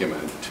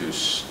document to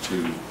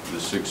the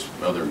 6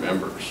 other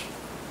members,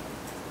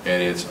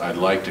 and it's, I'd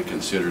like to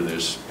consider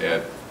this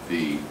at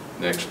the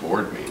next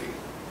board meeting,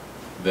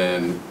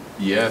 then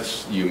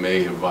yes, you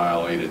may have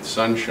violated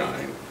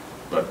Sunshine,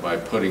 but by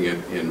putting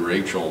it in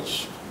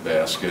Rachel's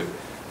basket,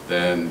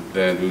 then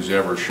who's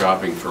ever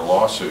shopping for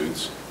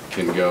lawsuits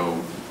can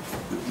go,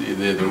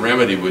 the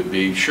remedy would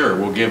be, sure,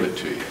 we'll give it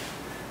to you.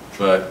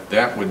 But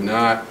that would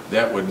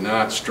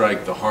not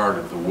strike the heart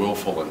of the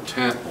willful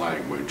intent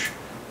language,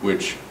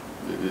 which,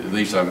 at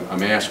least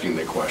I'm asking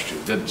the question.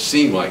 It doesn't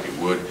seem like it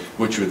would,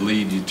 which would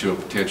lead you to a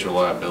potential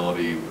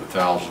liability of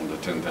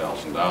 $1,000 to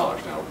 $10,000.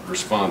 Now,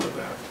 respond to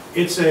that.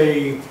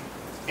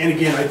 And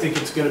again, I think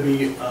it's going to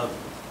be,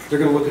 they're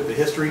going to look at the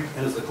history,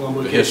 and as the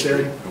Colombo case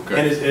said, okay.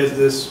 And as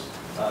this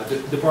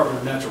Department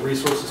of Natural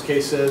Resources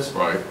case says,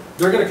 right.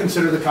 They're going to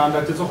consider the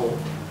conduct as a whole.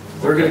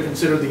 They're going to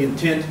consider the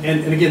intent,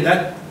 and again,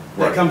 that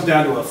comes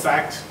down to a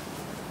fact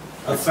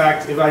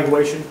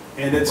evaluation,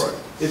 and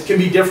it can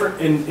be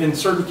different in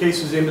certain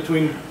cases in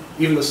between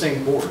even the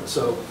same board.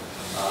 So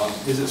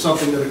is it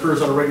something that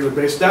occurs on a regular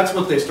basis? That's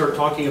what they start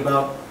talking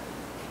about,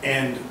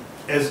 and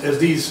as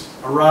these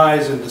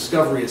arise and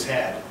discovery is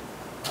had,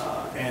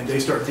 and they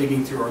start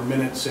digging through our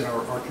minutes and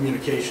our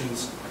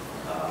communications,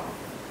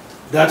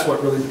 that's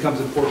what really becomes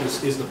important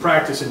is the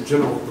practice in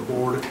general of the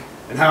board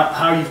and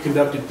how you've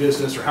conducted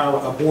business or how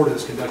a board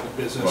has conducted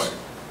business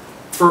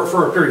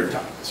for a period of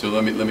time. So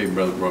let me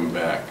run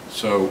back.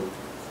 So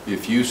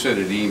if you send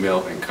an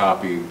email and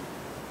copy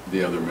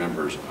the other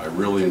members, I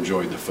really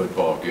enjoyed the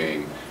football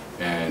game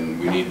and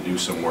we need to do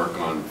some work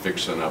on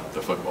fixing up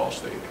the football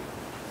stadium.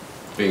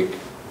 Think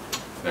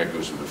that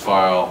goes in the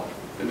file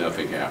and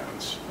nothing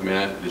happens. I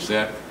mean,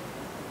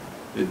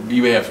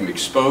 you may have some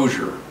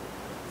exposure,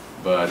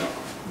 but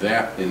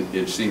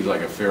it seems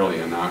like a fairly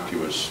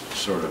innocuous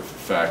sort of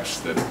facts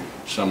that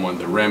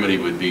the remedy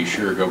would be,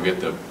 sure, go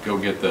get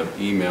the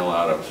email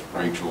out of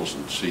Rachel's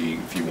and see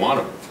if you want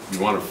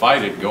to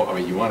fight it,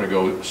 you want to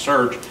go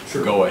search,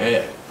 sure, go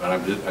ahead.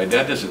 But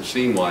that doesn't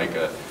seem like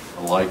a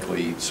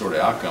likely sort of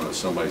outcome that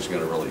somebody's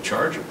going to really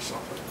charge him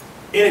something.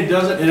 And it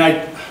doesn't,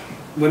 and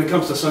when it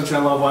comes to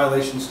sunshine law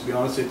violations, to be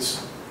honest,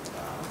 it's,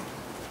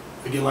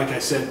 again, like I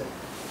said,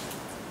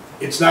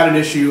 it's not an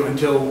issue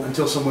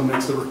until someone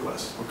makes the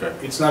request. Okay.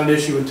 It's not an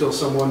issue until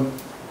someone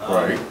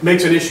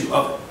makes an issue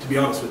of it, to be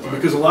honest with you,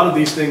 because a lot of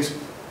these things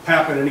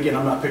happen, and again,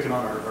 I'm not picking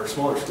on our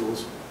smaller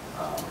schools.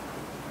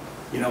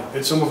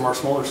 At some of our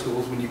smaller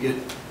schools, when you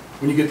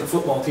get the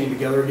football team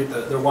together,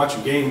 they're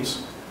watching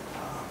games,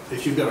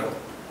 if you've got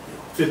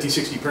 50,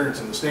 60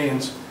 parents in the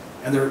stands,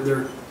 and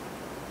they're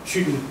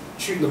shooting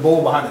the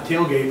bull behind the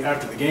tailgate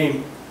after the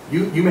game,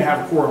 you may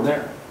have a quorum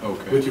there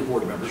with your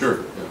board members.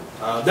 Sure.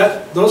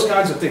 Yeah. Those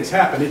kinds of things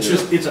happen. It's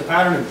just, it's a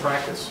pattern in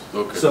practice.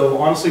 Okay. So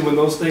honestly, when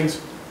those things,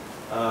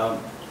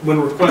 when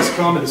requests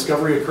come and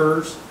discovery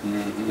occurs,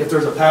 if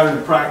there's a pattern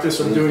in practice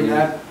of doing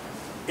that,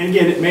 and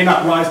again, it may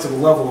not rise to the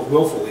level of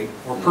willfully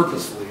or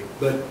purposefully,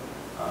 but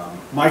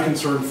my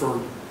concern for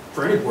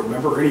any board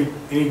member or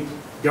any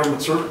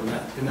government servant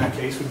in that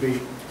case would be,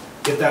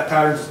 if that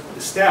pattern's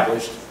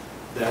established,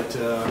 that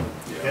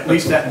at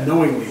least that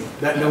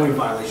knowing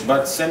violation.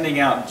 But sending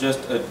out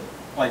just a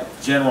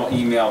general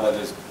email that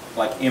is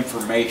like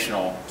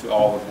informational to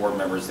all the board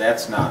members,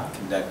 that's not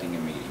conducting a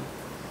meeting.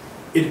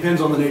 It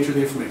depends on the nature of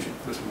the information,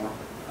 Mr.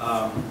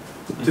 Moore.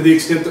 To the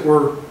extent that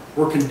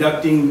we're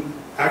conducting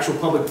actual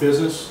public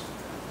business,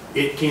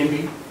 it can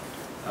be.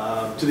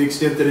 To the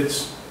extent that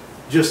it's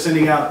just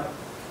sending out,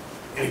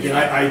 and again,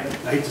 I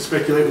hate to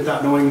speculate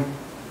without knowing.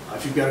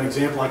 If you've got an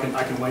example, I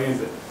can weigh in.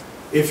 But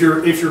if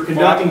you're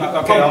conducting Well,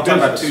 okay, I'll talk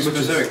about two business, which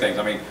is- specific things.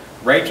 I mean,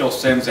 Rachel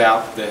sends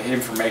out the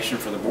information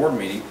for the board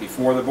meeting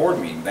before the board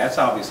meeting. That's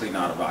obviously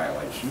not a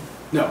violation.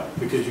 No,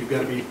 because you've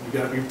got to be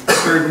prepared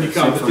when you It's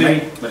come. But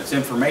then, But it's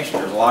information.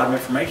 There's a lot of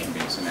information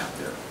being sent out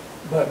there.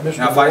 But Now,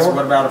 Mr. Vice, what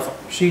Moore, about if,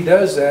 she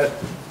does that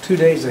 2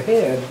 days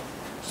ahead,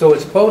 so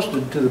it's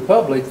posted to the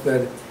public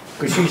that,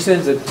 because she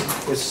sends it,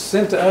 it's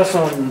sent to us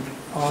on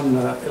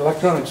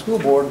electronic school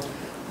board,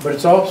 but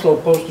it's also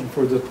posted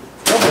for the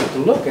public to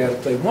look at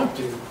if they want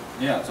to,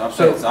 yeah, so I'm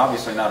saying So- it's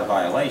obviously not a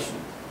violation.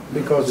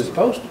 because it's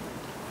posted.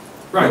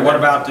 Right, what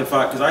about if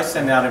because I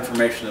send out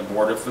information to the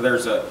board, if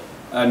there's a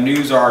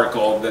news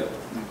article that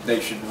they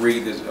should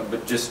read,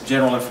 but just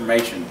general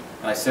information,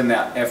 and I send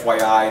that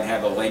FYI and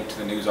have a link to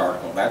the news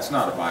article, that's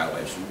not a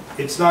violation.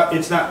 it's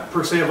not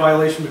per se a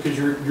violation because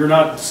you're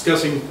not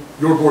discussing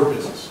your board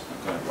business.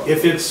 Okay.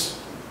 If it's,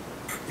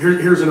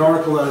 here's an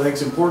article that I think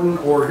is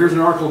important, or here's an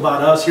article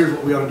about us, here's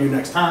what we ought to do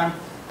next time.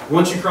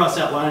 Once you cross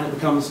that line, it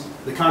becomes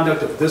the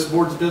conduct of this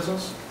board's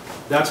business.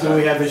 That's when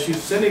we have issues.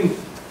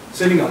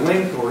 Sending a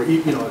link or,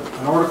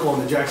 an article on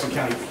the Jackson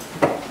County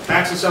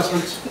tax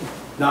assessments,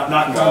 not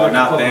conduct of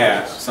Not public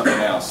that, business. something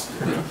else.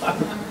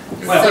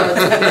 So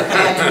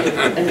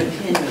it's an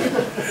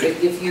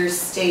opinion. If you're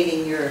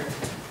stating your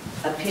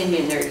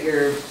opinion or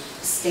your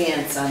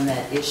stance on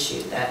that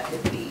issue, that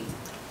could be,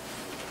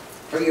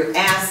 or you're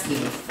asking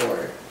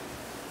for,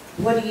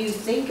 what do you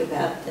think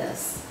about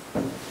this?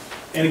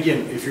 And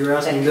again, if you're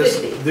asking That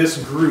could be.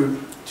 this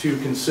group to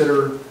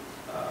consider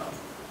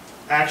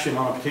action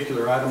on a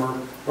particular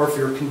item, or if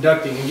you're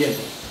conducting, again,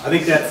 I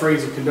think that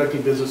phrase of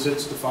conducting business,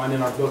 it's defined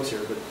in our books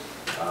here, but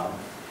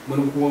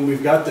when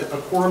we've got a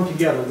quorum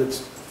together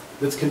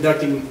that's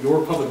conducting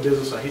your public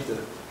business, I hate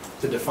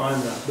to define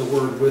the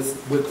word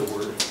with the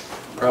word.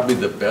 Probably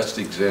the best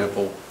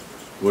example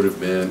would have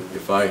been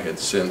if I had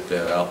sent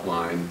that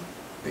outline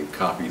and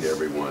copied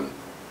everyone,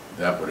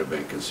 that would have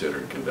been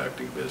considered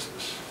conducting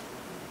business.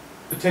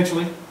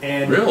 Potentially,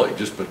 and. Really,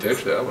 just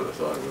potentially, I would have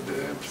thought it would have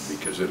been,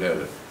 because it had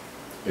a,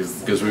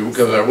 because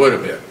there would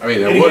have been, I mean,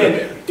 there And would have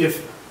again, been.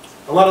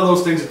 if, a lot of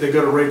those things, if they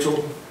go to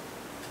Rachel,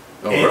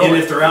 Oh, and really?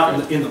 if they're out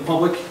Okay. in the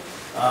public,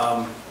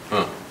 Huh,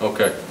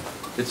 okay.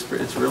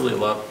 It's really a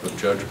lot of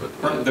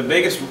judgment. The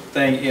biggest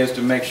thing is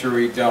to make sure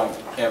we don't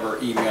ever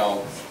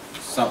email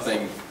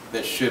something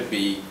that should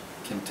be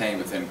contained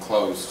within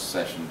closed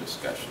session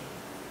discussion.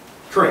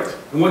 correct.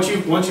 And once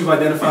you've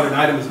identified an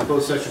item as a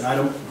closed session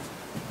item,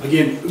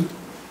 again,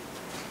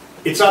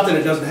 it's not that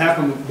it doesn't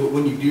happen, but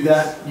when you do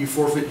that, you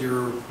forfeit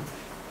your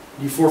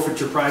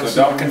privacy.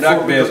 So don't you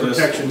conduct forfeit the business,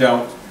 protection.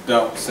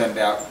 don't send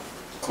out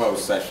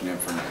closed session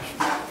information.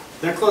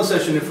 That closed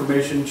session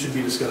information should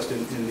be discussed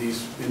in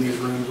these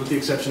rooms, with the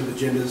exception of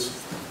agendas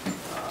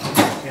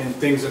and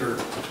things that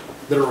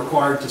are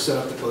required to set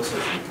up the closed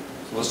session.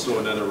 Let's throw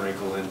another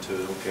wrinkle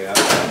into it. Okay,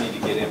 I need to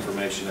get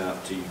information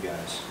out to you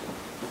guys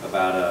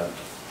about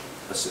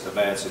a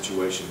bad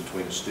situation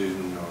between a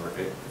student or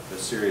a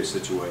serious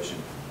situation.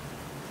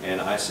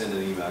 And I send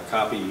an email, I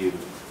copy you,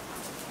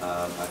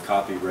 I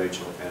copy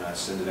Rachel, and I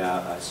send it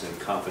out, I say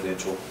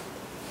confidential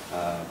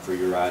for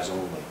your eyes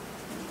only,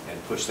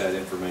 and push that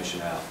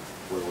information out.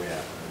 Where are we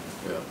at?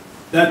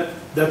 Yeah.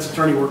 That's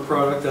attorney work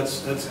product,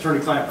 that's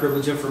attorney-client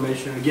privilege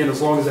information. Again,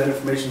 as long as that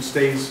information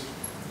stays,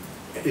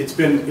 it's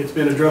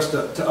been addressed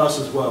to us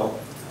as well,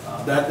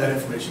 that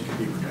information can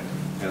be protected.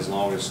 As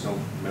long as no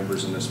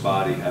members in this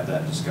body have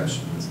that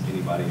discussion with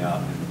anybody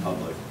out in the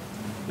public,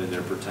 then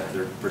they're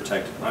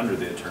protected under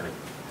the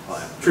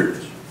attorney-client True.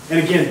 privilege. And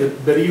again,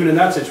 but even in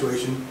that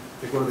situation,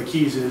 I think one of the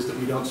keys is that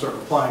we don't start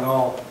replying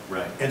all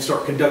Right. and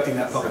start conducting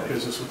that public Right.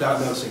 business without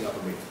noticing up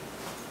a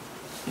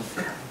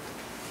meeting.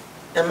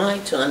 Am I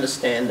to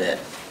understand that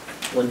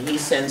when he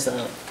sends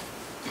out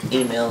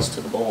emails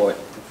to the board,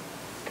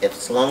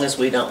 as long as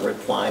we don't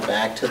reply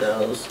back to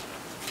those,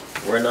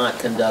 we're not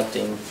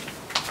conducting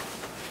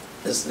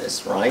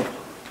business, right?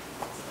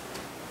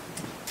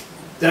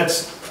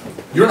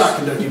 You're not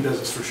conducting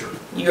business for sure.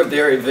 You're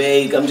very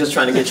vague, I'm just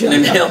trying to get you to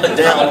nail it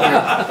down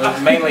here.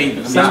 But mainly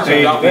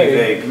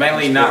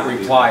not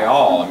reply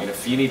all. I mean,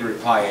 if you need to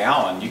reply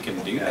Alan, you can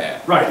do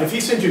that. Right, if he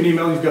sends you an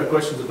email, you've got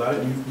questions about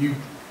it, you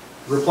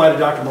reply to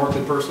Dr.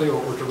 Markley personally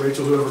or to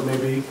Rachel, whoever it may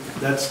be,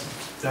 that's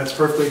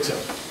perfectly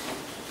acceptable.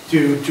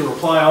 To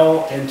reply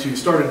all and to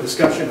start a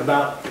discussion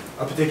about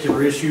a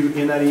particular issue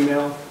in that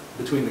email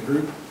between the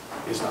group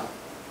is not.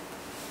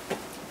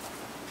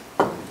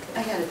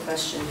 I got a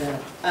question though.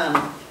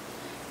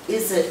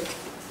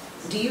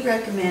 Do you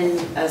recommend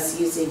us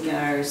using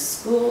our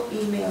school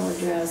email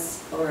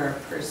address or our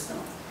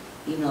personal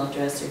email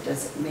address, or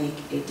does it make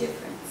a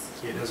difference?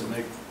 It doesn't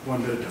make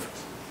one bit of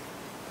difference.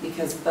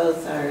 Because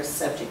both are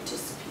subject to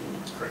subpoena.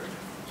 Correct.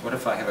 What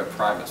if I have a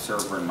private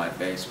server in my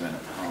basement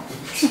at home?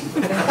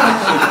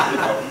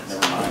 Oh,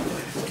 never mind.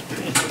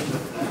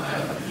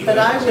 But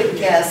I would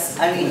guess,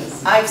 I mean,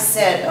 I've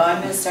said, oh,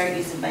 I'm gonna start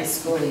using my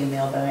school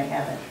email, but I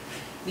haven't.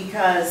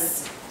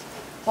 Because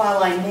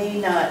while I may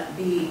not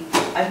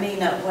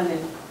want to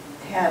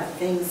have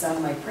things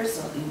on my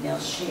personal email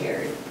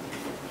shared,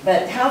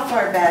 but how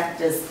far back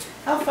does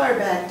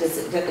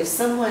it go? If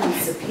someone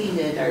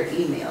subpoenaed our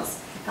emails,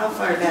 how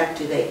far back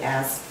do they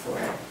ask for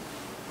it?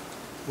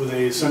 With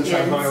a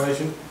sunshine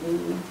violation?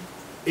 Mm-hmm.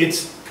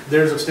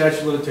 There's a statute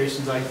of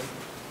limitations. I'll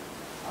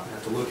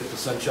have to look at the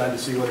sunshine to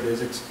see what it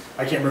is.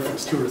 I can't remember if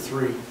it's 2 or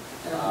 3.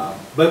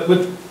 But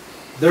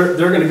they're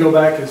going to go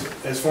back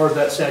as far as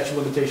that statute of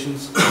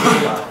limitations.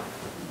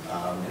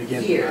 And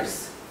again,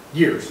 Years.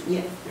 Years.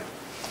 Yeah.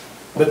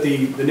 But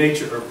the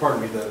nature, or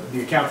pardon me,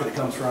 the account that it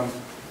comes from,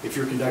 if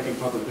you're conducting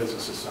public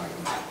business, is not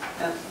going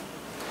to.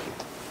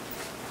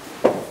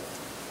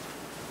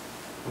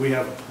 We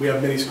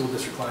have many school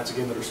district clients,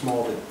 again, that are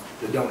small,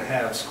 that don't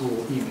have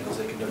school emails.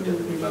 They conduct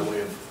everything by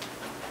way of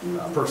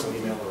personal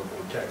email or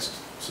text,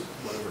 so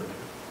whatever it may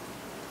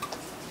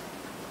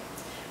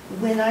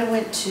be. When I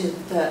went to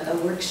a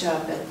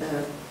workshop at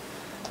the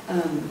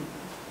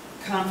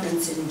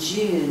conference in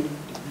June,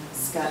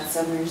 Scott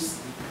Summers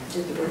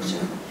did the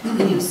workshop,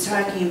 and he was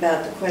talking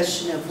about the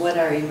question of what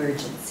are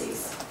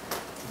emergencies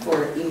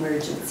for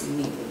emergency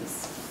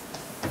meetings.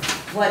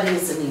 What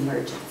is an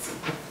emergency?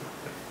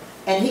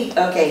 And he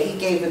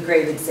gave a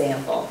great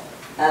example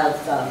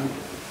of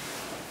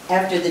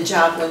after the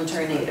Joplin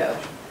tornado.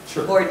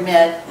 Sure. Board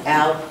met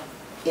out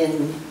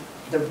in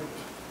the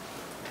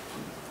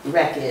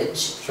wreckage,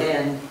 Sure.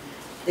 and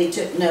they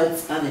took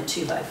notes on a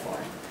 2x4.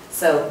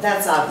 So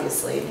that's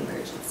obviously an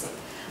emergency.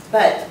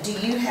 But do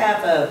you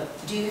have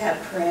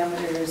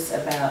parameters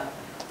about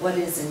what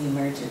is an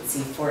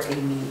emergency for a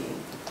meeting?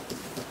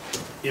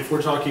 If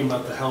we're talking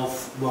about the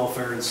health,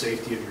 welfare, and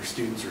safety of your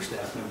students or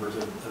staff members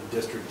of the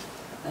district,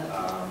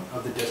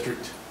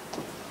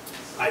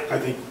 I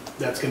think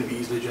that's going to be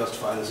easily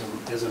justified as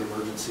an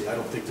emergency. I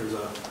don't think there's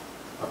a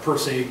per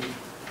se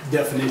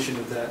definition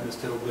of that, Ms.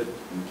 Tittle, but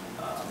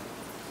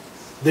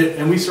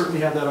and we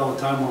certainly have that all the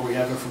time where we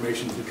have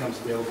information that becomes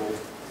available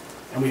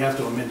and we have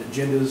to amend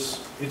agendas.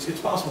 It's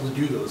possible to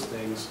do those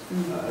things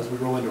as we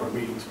roll into our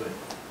meetings, but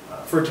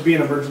for it to be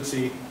an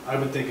emergency, I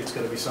would think it's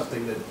going to be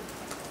something that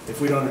if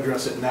we don't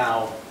address it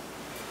now,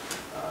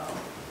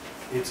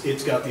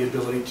 it's got the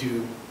ability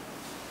to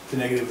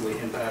negatively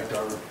impact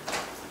our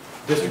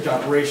district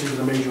operations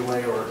in a major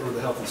way or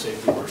the health and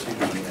safety of our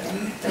students.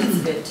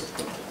 That's good to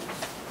think.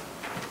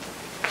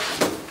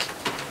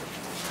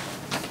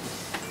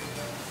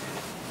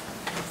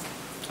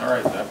 All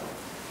right, I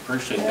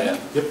appreciate that.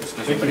 Yep. Does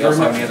Thank you anybody very else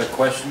have much. any other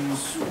questions?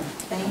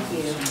 Thank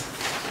you.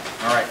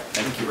 All right,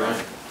 thank you,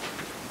 Ryan.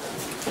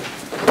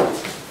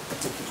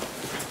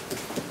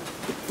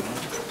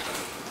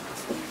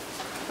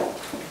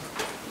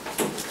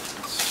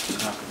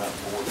 Let's talk about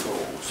board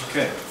goals.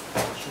 Okay.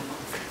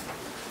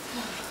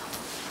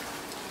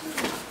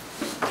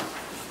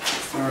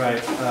 All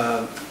right,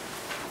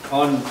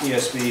 on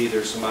ESB,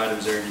 there's some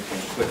items there, and you can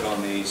click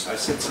on these. I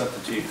sent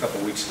something to you a couple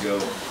weeks ago.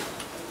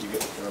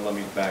 Let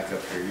me back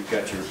up here. You've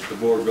got the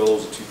board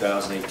goals of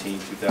 2018,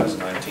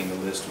 2019, the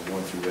list of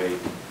 1 through 8.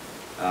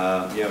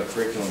 You have a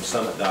curriculum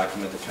summit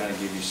document that kind of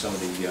gives you some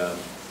of the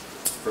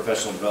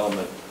professional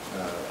development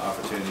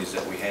opportunities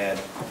that we had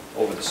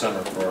over the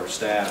summer for our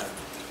staff.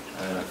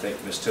 And I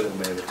think Ms. Tittle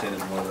may have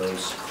attended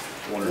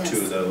one or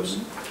two of those.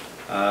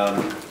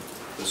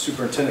 The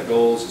superintendent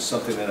goals is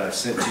something that I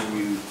sent to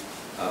you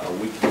a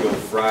week ago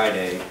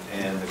Friday,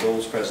 and the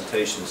goals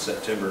presentation in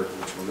September,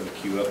 which we're going to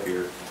queue up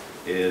here,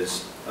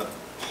 is a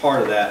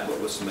part of that, but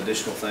with some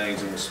additional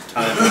things and with some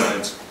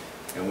timelines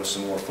and with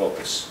some more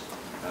focus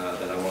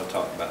that I want to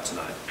talk about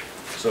tonight.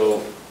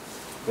 So,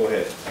 go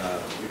ahead.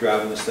 You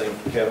driving this thing,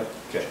 Kevin?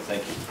 Okay,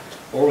 thank you.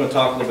 What we're going to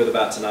talk a little bit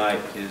about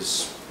tonight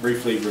is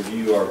briefly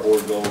review our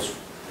board goals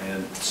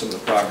and some of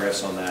the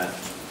progress on that.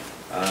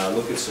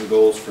 Look at some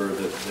goals for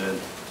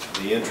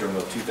the interim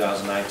of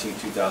 2019,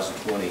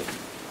 2020,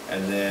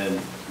 and then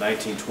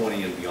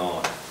 1920 and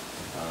beyond,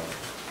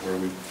 where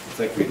we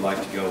think we'd like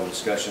to go in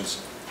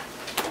discussions.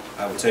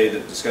 I would tell you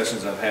that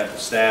discussions I've had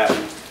with staff,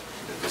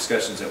 the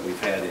discussions that we've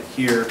had in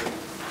here,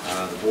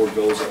 the board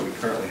goals that we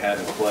currently have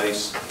in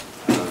place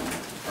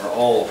are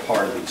all a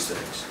part of these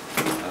things.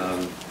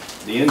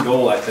 The end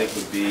goal, I think,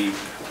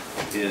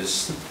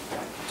 is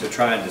to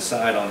try and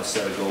decide on a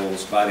set of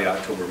goals by the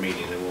October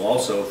meeting. And we'll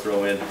also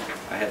throw in,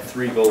 I had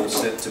 3 goals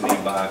sent to me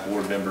by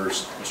board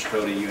members. Mr.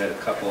 Cody, you had a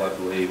couple, I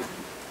believe,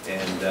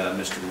 and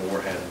Mr.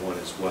 Moore had one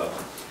as well.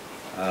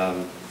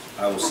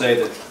 I will say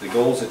that the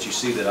goals that you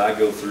see that I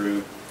go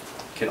through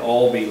can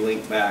all be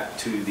linked back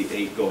to the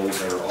 8 goals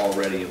that are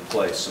already in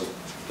place. So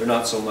they're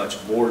not so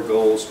much board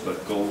goals,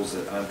 but goals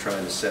that I'm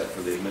trying to set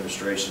for the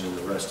administration and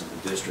the rest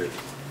of the district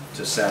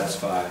to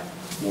satisfy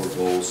board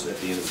goals at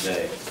the end of the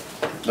day.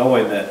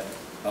 Knowing that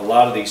a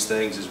lot of these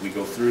things, as we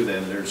go through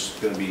them, there's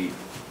going to be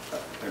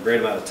a great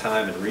amount of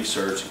time and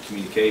research and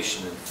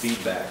communication and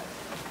feedback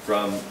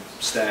from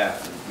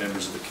staff and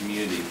members of the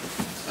community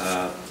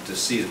to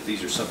see that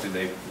these are something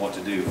they want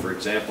to do. For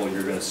example,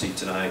 you're going to see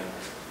tonight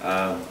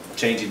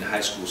changing the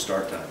high school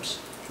start times.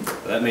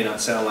 That may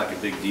not sound like a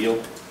big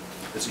deal.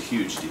 It's a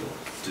huge deal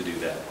to do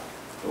that.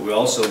 But we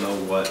also know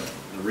what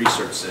the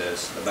research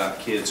says about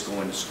kids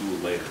going to school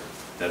later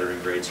that are in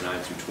grades 9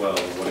 through 12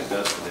 and what it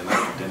does for them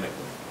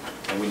academically.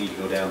 And we need to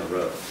go down the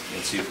road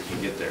and see if we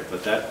can get there.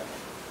 But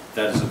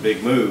that is a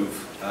big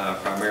move,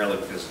 primarily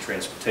because of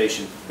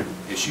transportation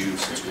issues,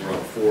 since we're on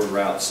a forward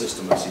route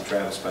system. I see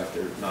Travis back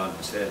there nodding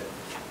his head,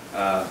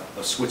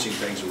 of switching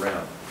things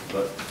around.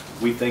 But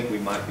we think we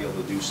might be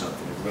able to do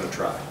something, and we're going to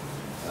try.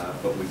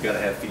 But we've got to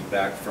have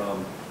feedback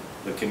from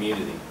the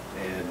community,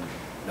 and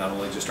not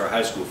only just our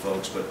high school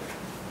folks, but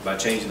by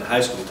changing the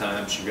high school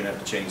times, you're going to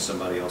have to change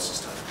somebody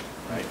else's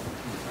time, right?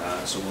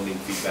 So we'll need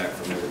feedback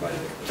from everybody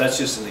there. But that's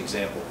just an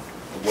example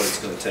of what it's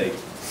going to take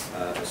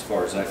as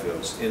far as that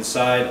goes.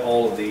 Inside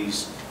all of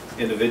these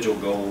individual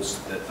goals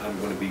that I'm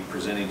going to be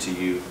presenting to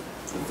you,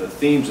 the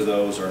themes of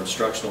those are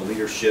instructional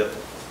leadership,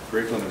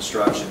 curriculum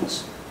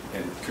instructions,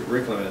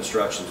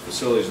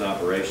 facilities and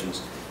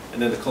operations,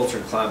 and then the culture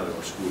and climate of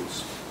our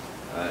schools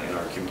and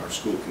our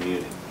school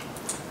community.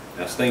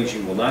 That's things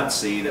you will not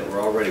see that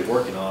we're already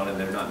working on, and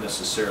they're not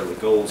necessarily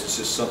goals. It's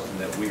just something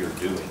that we are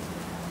doing,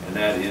 and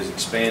that is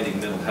expanding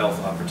mental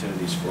health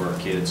opportunities for our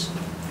kids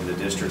in the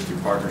district through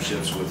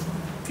partnerships with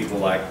people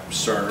like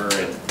Cerner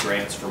and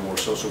grants for more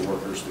social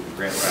workers through the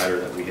grant writer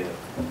that we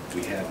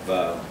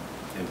have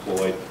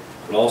employed,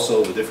 but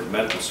also the different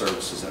medical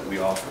services that we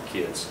offer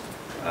kids,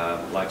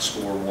 like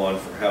Score One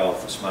for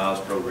Health, the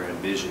Smiles program,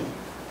 Vision,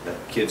 that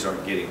kids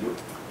aren't getting.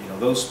 You know,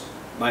 those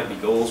might be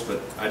goals,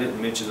 but I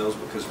didn't mention those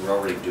because we're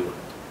already doing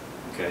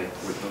it. Okay,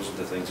 those are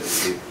the things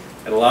that we do,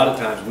 and a lot of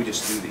times we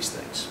just do these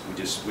things.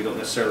 We don't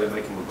necessarily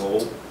make them a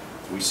goal.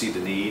 We see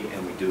the need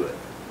and we do it.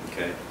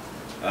 Okay,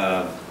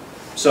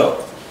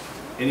 so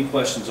any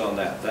questions on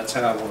that? That's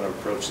how I want to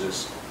approach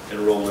this and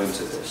roll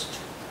into this.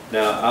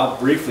 Now I'll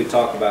briefly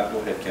talk about. Go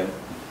ahead, Kim.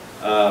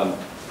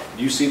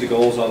 You see the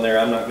goals on there.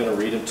 I'm not going to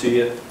read them to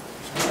you,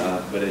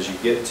 but as you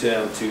get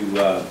down to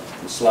the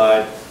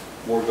slide.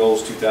 More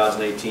goals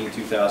 2018,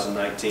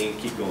 2019.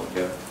 Keep going,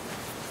 Kevin.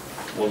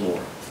 One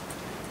more.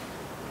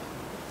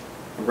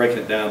 I'm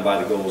breaking it down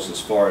by the goals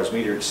as far as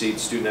meet or exceed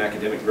student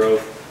academic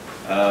growth.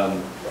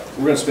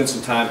 We're going to spend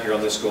some time here on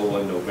this goal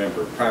in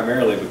November,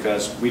 primarily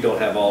because we don't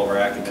have all of our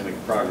academic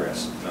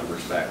progress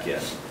numbers back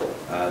yet.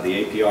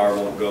 The APR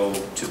won't go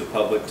to the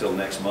public till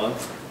next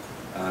month.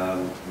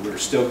 We're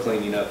still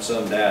cleaning up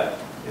some data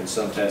in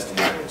some testing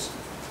areas.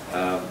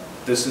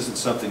 This isn't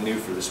something new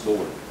for this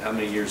board. How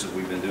many years have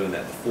we been doing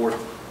that? The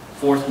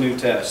fourth new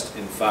test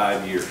in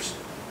 5 years,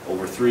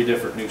 over 3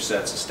 different new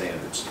sets of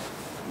standards.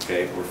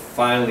 Okay, we're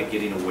finally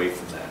getting away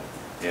from that,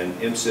 and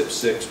MSIP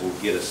 6 will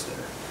get us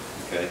there.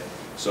 Okay,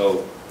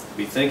 so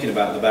be thinking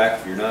about in the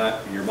back of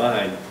your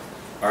mind,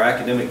 our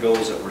academic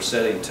goals that we're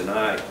setting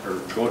tonight, or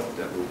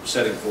that we're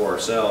setting for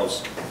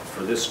ourselves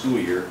for this school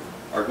year,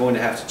 are going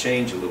to have to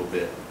change a little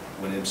bit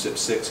when MSIP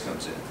 6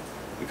 comes in,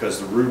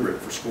 because the rubric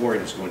for scoring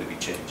is going to be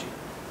changing.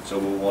 So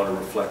we'll want to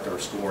reflect our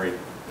scoring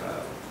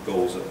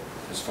goals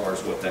as far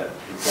as what that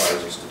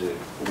requires us to do,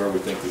 or where we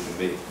think we can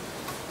be.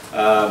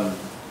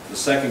 The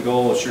second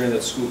goal, ensuring that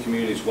the school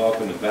community is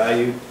welcome and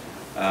valued.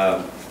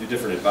 The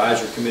different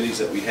advisory committees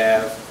that we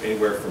have,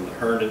 anywhere from the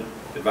Herndon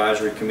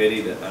Advisory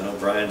Committee that I know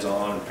Brian's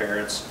on, and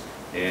parents,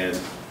 and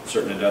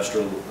certain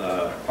industrial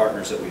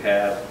partners that we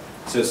have,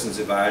 Citizens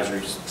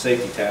Advisory,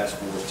 Safety Task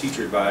Force,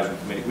 Teacher Advisory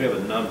Committee. We have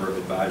a number of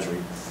advisory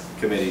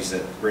committees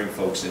that bring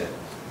folks in.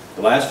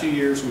 The last few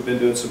years we've been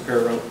doing some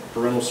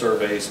parental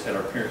surveys at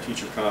our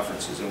parent-teacher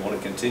conferences, and want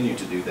to continue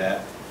to do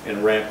that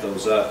and ramp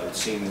those up and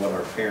seeing what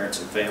our parents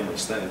and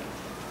families think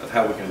of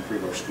how we can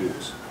improve our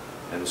schools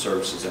and the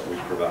services that we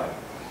provide.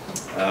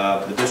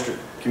 The district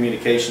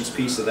communications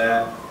piece of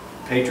that,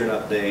 patron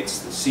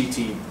updates, the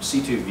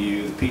C2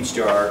 view, the Peach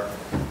Jar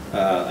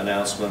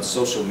announcements,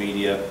 social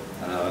media,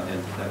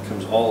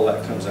 and all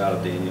that comes out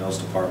of Danielle's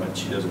department.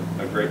 She does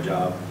a great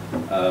job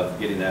of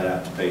getting that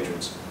out to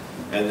patrons.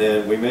 And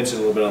then we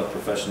mentioned a little bit on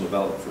professional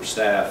development for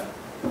staff.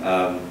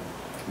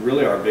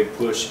 Really our big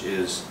push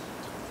is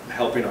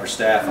helping our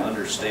staff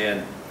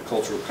understand the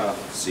cultural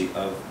competency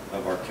of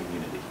our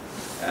community.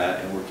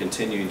 And we're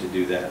continuing to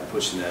do that and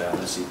pushing that out.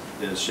 I see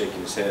Dennis shaking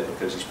his head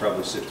because he's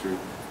probably sit through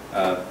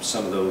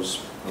some of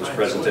those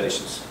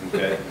presentations.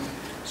 Okay,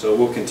 so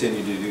we'll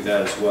continue to do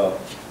that as well.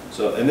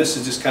 So, and this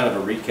is just kind of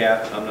a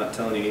recap. I'm not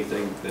telling you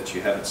anything that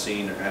you haven't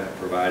seen or haven't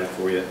provided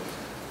for you.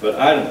 But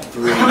item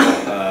 3,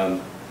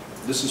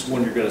 this is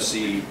one you're going to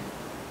see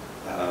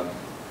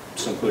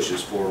some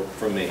pushes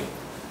from me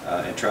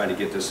in trying to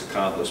get this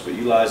accomplished. But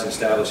utilize and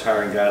establish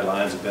hiring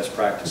guidelines and best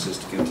practices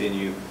to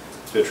continue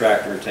to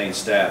attract and retain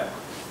staff.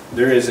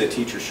 There is a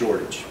teacher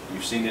shortage.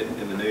 You've seen it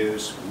in the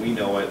news. We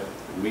know it.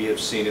 We have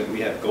seen it. We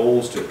have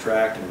goals to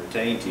attract and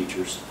retain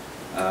teachers,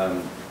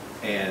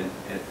 and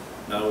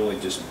not only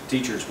just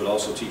teachers, but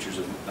also teachers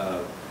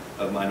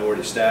of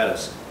minority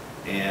status.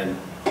 And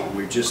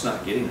we're just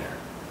not getting there.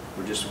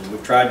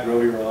 We've tried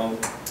Grow Your Own.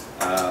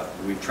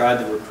 We've tried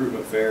the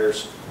recruitment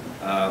fairs.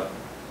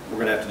 we're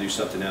going to have to do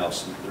something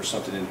else. And there's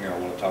something in here I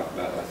want to talk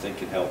about that I think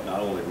can help not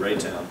only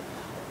Raytown,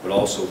 but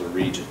also the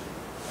region,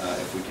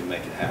 if we can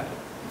make it happen.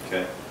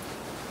 Okay.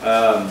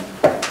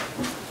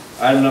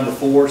 Item number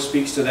 4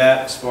 speaks to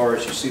that. As far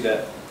as you see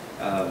that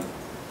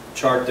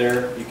chart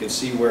there, you can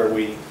see where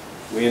we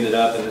ended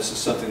up, and this is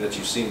something that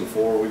you've seen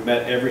before. We've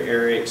met every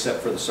area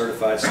except for the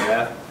certified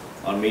staff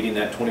on meeting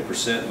that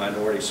 20%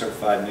 minority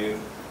certified new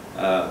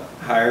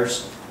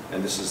hires,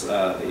 and this is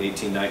the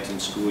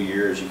 18-19 school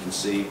year, as you can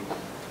see.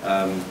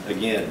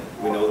 Again,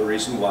 we know the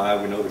reason why.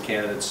 We know the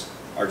candidates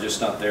are just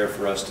not there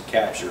for us to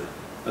capture,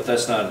 but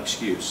that's not an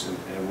excuse,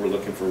 and we're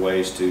looking for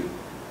ways to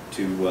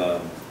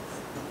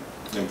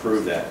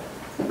improve that.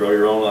 Grow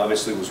Your Own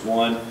obviously was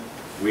one.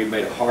 We've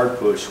made a hard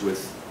push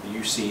with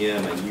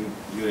UCM and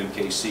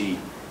UMKC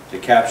to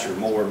capture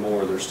more and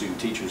more of their student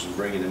teachers and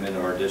bringing them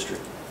into our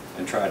district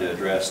and try to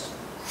address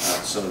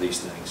some of these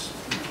things.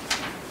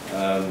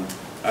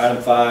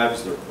 Item 5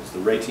 is the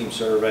rate team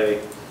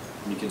survey.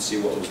 You can see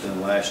what was done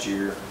last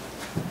year.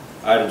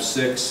 Item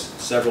 6,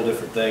 several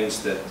different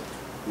things that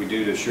we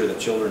do to assure that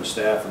children and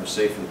staff are in a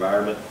safe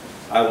environment.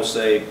 I will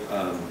say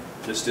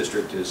this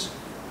district is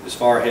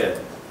far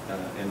ahead,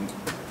 and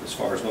as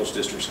far as most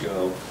districts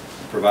go,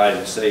 providing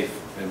a safe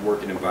and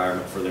working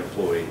environment for their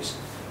employees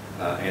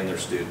and their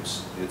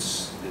students.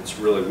 It's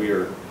really,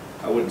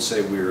 I wouldn't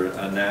say we're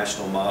a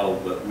national model,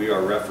 but we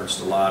are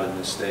referenced a lot in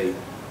this state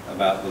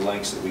about the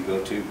lengths that we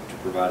go to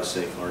provide a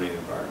safe learning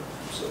environment.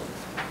 So,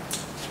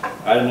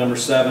 item number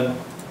 7,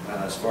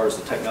 as far as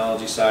the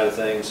technology side of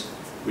things,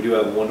 we do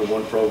have a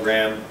 1-to-1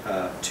 program,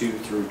 2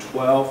 through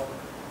 12,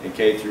 and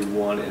K through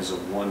 1 is a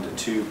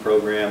 1-to-2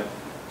 program.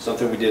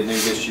 Something we did new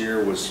this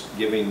year was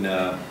giving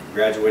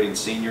graduating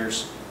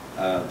seniors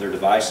their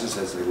devices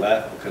as they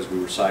left, because we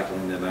were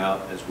cycling them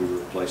out as we were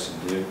replacing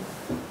new.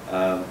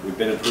 We've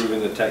been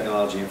improving the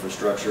technology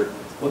infrastructure.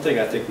 One thing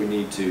I think we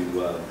need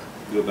to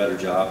do a better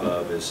job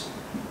of is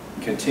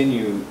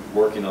continue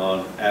working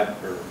on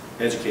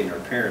educating our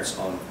parents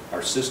on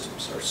our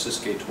systems, our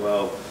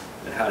SysK-12,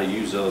 and how to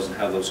use those and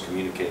how those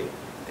communicate.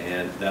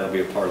 And that'll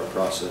be a part of the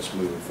process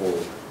moving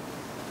forward.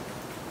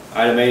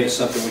 Item 8 is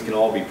something we can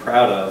all be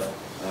proud of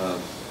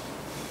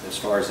as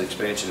far as the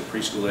expansion of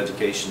preschool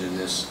education in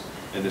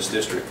this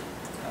district.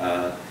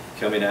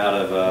 Coming out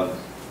of a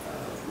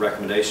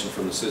recommendation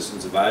from the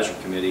Citizens Advisory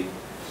Committee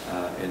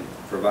and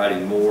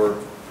providing more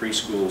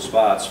preschool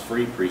spots,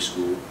 free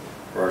preschool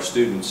for our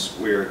students,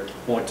 we're at the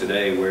point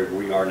today where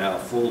we are now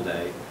full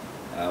day.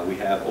 We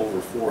have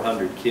over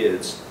 400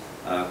 kids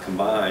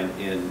combined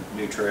in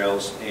New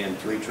Trails and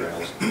Three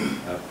Trails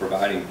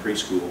providing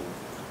preschool.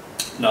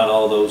 Not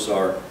all those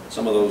are,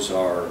 some of those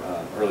are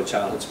early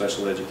childhood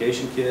special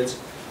education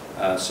kids,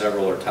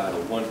 several are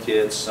Title I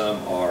kids,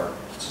 some are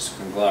just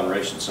a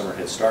conglomeration, some are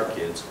Head Start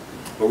kids,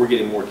 but we're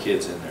getting more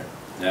kids in there.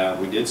 Now,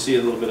 we did see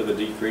a little bit of a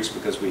decrease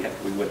because we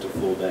went to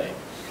full day,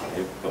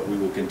 but we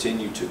will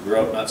continue to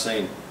grow. Not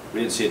saying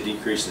we didn't see a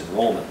decrease in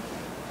enrollment.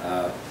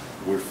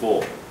 We're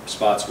full,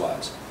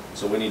 spots-wise.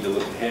 So we need to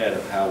look ahead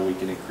of how we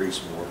can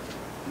increase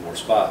more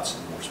spots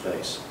and more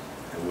space,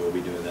 and we'll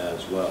be doing that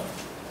as well.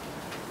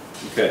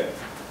 Okay.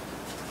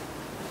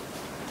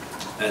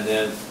 And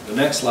then the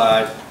next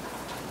slide,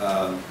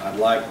 I'd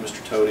like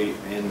Mr. Toady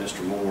and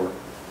Mr. Moore,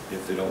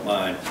 if they don't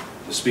mind,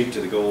 to speak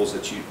to the goals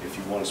that if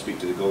you want to speak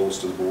to the goals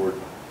to the board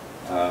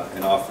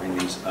and offering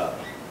these up.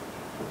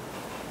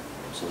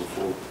 So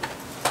before,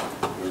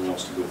 whoever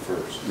wants to go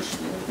first.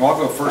 Well,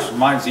 I'll go first.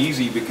 Mine's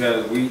easy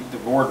because the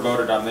board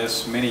voted on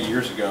this many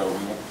years ago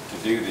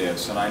to do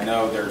this, and I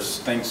know there's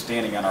things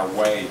standing in our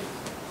way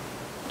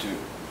to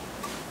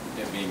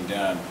it being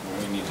done.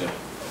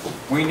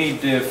 We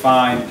need to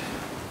find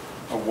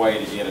a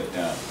way to get it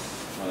done.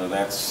 Whether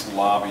that's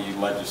lobby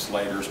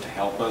legislators to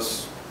help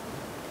us,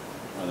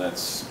 whether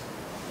that's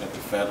at the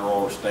federal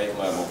or state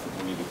level,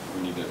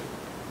 we need to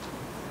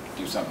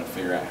do something to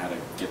figure out how to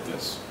get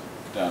this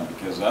done,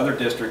 because other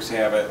districts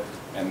have it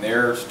and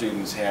their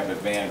students have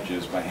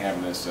advantages by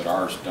having this that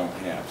ours don't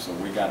have. So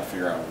we got to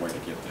figure out a way to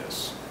get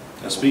this.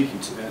 Now, speaking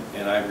to,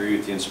 and I agree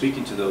with you, and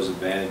speaking to those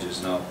advantages,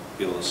 and I'll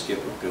be able to skip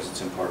it because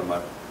it's in part of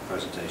my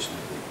presentation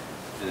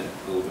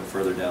a little bit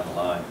further down the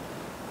line.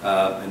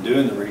 And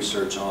doing the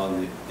research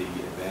on the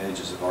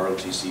advantages of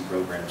ROTC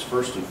programs,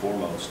 first and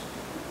foremost,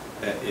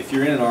 if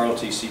you're in an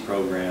ROTC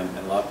program, and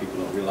a lot of people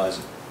don't realize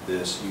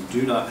this, you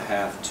do not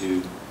have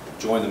to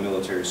join the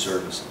military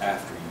service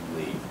after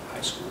you leave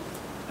high school.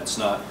 That's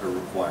not a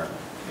requirement.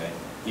 Okay,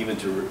 even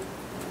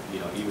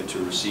to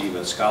receive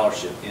a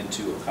scholarship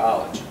into a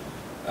college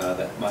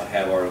that might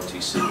have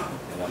ROTC,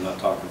 and I'm not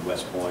talking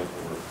West Point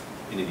or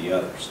any of the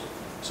others.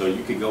 So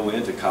you could go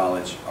into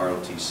college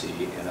ROTC,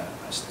 and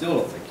I still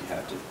don't think you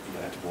have to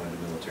go into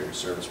military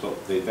service.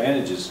 But the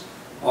advantages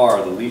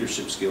are the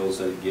leadership skills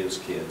that it gives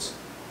kids,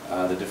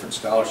 the different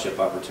scholarship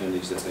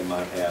opportunities that they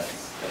might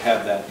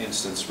have that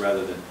instance,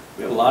 rather than,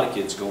 we have a lot of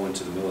kids going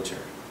to the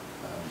military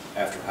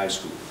after high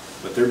school,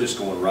 but they're just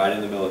going right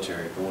in the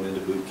military, going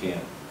into boot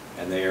camp,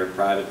 and they are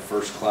private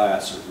first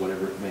class or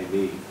whatever it may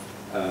be,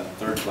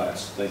 third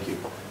class, thank you.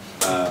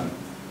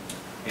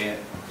 And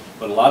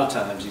But a lot of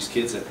times, these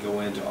kids that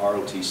go into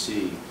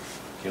ROTC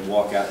can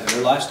walk out, and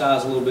their lifestyle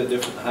is a little bit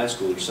different than high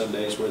school. There's some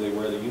days where they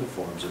wear the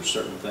uniforms. There's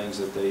certain things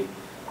that they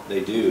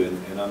do,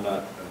 and I'm not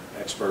an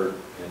expert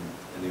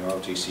in the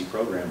ROTC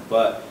program,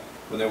 but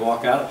when they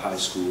walk out of high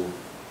school,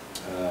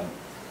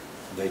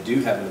 they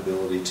do have an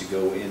ability to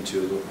go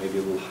into maybe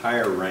a little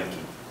higher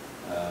ranking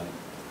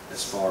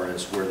as far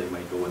as where they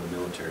may go in the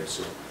military.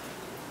 So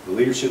the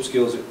leadership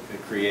skills it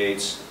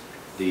creates,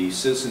 the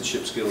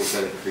citizenship skills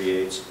that it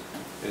creates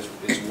is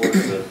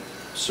worth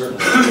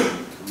certainly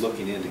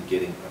looking into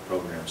getting a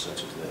program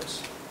such as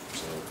this.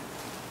 So,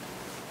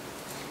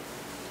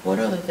 What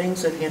are the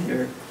things that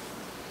hinder?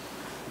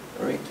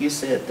 Rick, you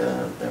said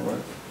there were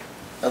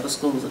other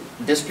schools,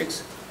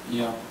 districts?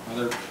 Yeah,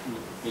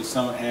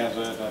 Summit has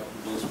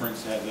it, Blue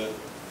Springs has it.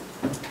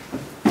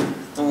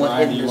 And what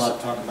Ryan, do you hinders? want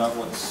to talk about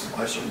what's,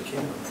 I certainly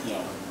can.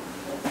 yeah.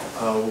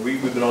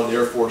 We've been on the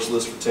Air Force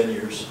list for 10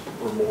 years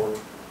or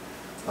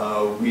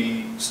more.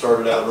 We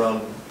started out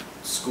around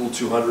School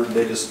 200, and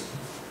they just,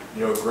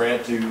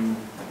 grant to,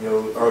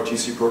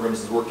 ROTC programs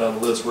has worked down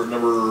the list. We're at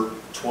number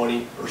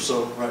 20 or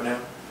so right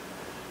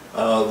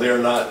now. They're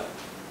not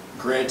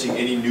granting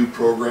any new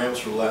programs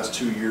for the last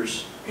 2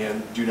 years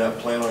and do not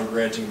plan on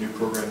granting a new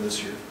program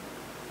this year.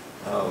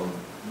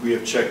 We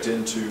have checked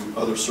into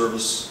other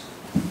service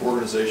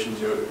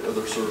organizations,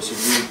 other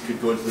services. We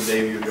could go into the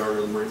Navy or the Army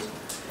or the Marines,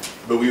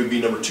 but we would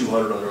be number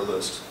 200 on our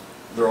list.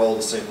 They're all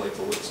the same length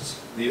of lists.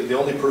 The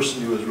only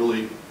person who has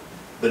really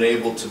been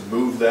able to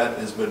move that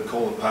has been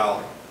Colin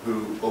Powell,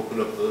 who opened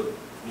up the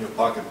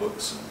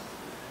pocketbooks and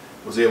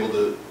was able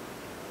to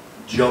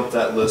jump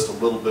that list a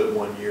little bit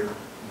 1 year,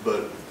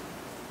 but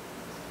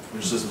there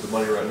just isn't the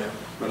money right now.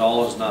 but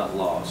all is not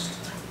lost.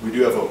 We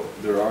do have hope.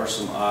 There are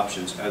some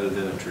options other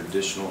than a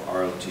traditional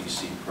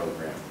ROTC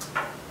program,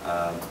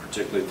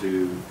 particularly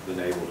through the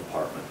Naval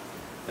Department,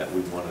 that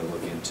we want to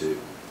look into.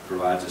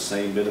 Provides the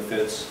same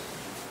benefits,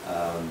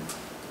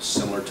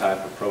 similar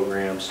type of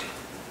programs.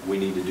 We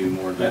need to do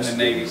more And the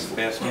investigating. Navy's the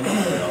best.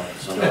 Well,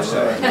 some would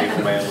say, a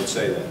naval man would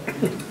say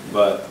that.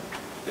 But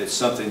it's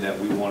something that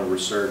we want to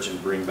research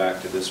and bring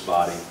back to this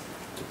body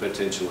to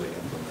potentially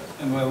implement.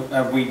 And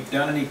have we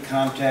done any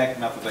contact,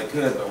 not that they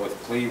could, but with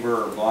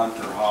Cleaver or Blunt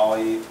or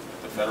Holly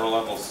at the federal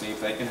level, see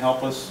if they can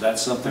help us?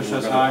 That's something Push we're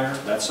us going higher?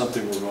 to, that's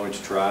something we're going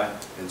to try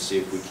and see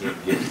if we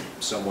can't get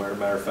somewhere.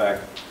 Matter of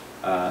fact,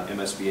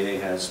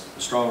 MSBA has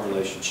a strong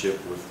relationship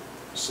with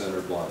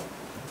Senator Blunt,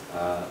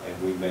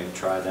 and we may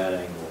try that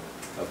angle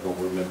of when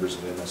we're members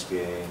of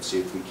MSBA and see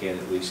if we can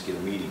at least get a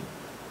meeting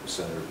with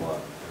Senator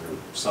Blunt or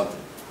something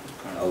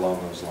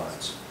along those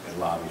lines and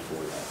lobby for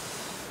that.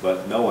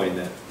 But knowing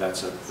that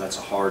that's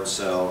a hard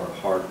sell or a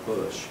hard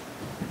push,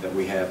 that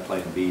we have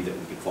Plan B that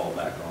we can fall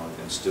back on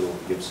and still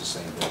give us the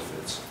same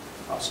benefits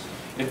possibly.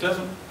 It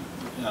doesn't,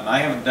 and I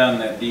haven't done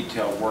that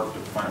detailed work to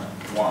find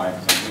why,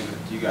 because I'm leaving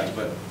it to you guys,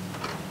 but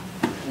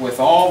with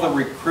all the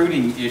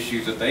recruiting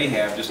issues that they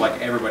have, just like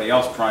everybody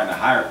else trying to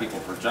hire people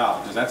for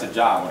jobs, because that's a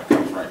job when it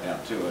comes right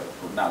down to it,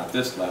 not at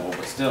this level,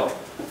 but still,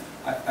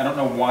 I don't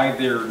know why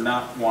they're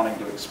not wanting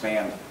to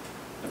expand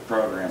the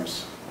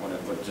programs when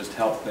it would just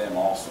help them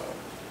also.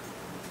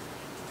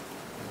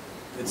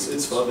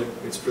 It's funding.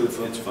 It's pure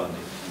funding. It's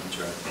funding, that's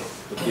right.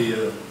 But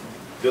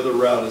the other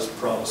route is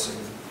promising.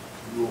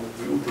 We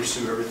will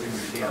pursue everything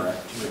we can to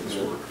make this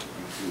work.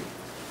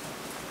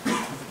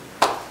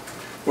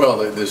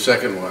 Well, the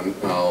second one,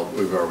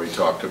 we've already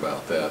talked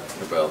about that,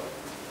 about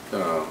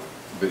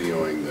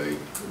videoing the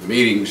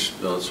meetings,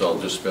 so I'll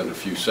just spend a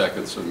few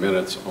seconds or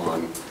minutes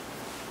on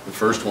the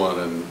first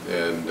one,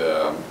 and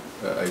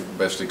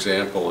best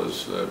example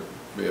is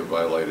we have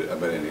violated,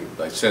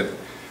 I said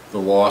the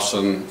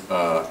Lawson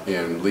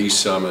and Lee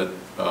Summit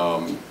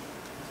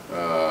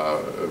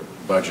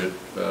budget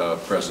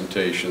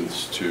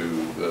presentations to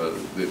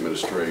the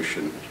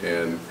administration,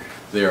 and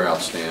they are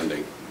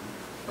outstanding.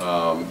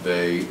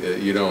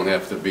 You don't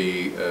have to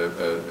be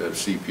a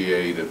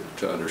CPA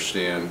to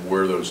understand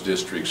where those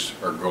districts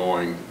are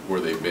going,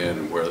 where they've been,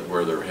 and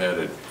where they're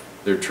headed.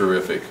 They're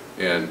terrific.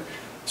 And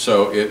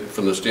so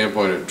from the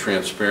standpoint of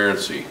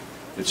transparency,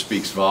 it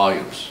speaks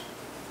volumes.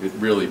 It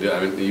really does.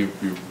 I mean,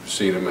 you've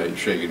seen them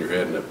shaking your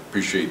head, and I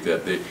appreciate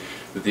that.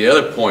 But the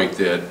other point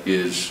that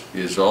is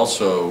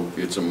also,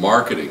 it's a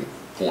marketing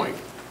point.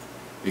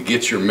 It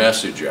gets your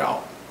message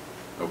out,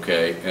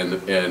 okay?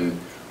 And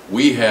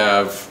we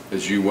have,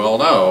 as you well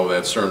know,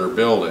 that Cerner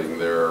building,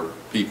 there are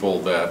people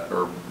that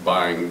are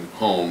buying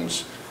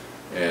homes,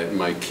 and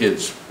my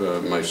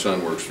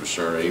son works for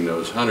Cerner, he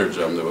knows hundreds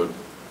of them that would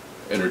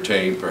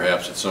entertain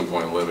perhaps at some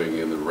point living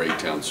in the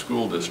Raytown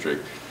School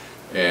District.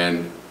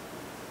 And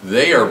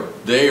they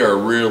are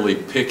really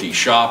picky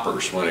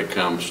shoppers when it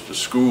comes to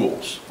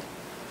schools.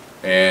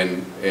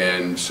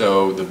 And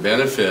so the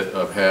benefit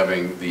of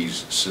having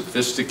these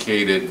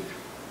sophisticated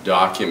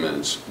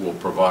documents will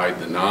provide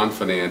the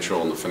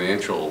non-financial and the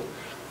financial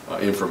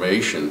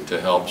information to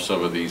help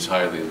some of these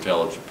highly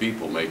intelligent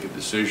people make a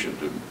decision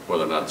to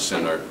whether or not to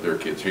send their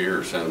kids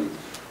here or send them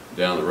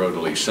down the road to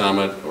Lee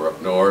Summit or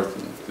up north.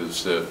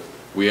 Because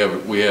we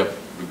have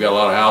we've got a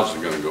lot of houses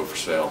that are gonna go for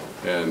sale,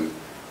 and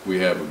we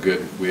have a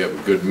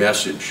good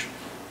message,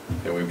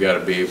 and we've got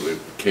to be able to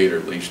cater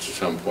at least to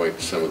some point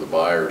to some of the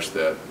buyers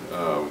that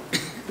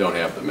don't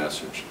have the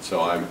message.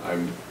 So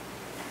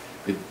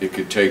it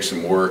could take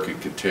some work,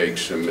 it could take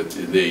some,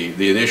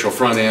 the initial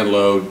front end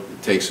load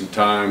takes some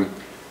time,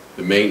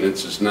 the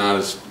maintenance is not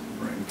as,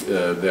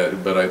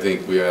 but I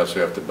think we also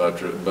have to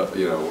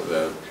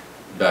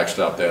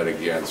backstop that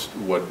against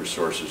what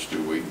resources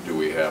do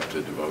we have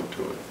to devote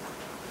to it.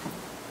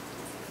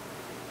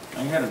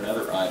 I had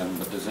another item,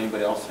 but does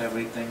anybody else have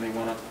anything they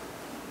want to?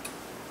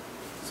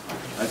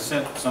 I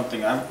sent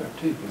something,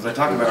 because I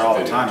talk about it all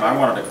the time, I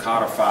wanted to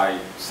codify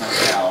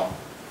somehow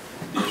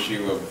the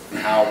issue of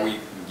how we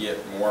can get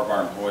more of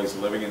our employees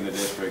living in the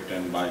district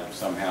and by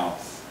somehow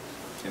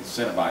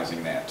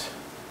incentivizing that.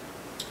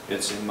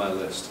 It's in my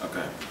list.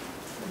 Okay.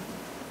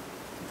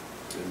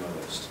 It's in my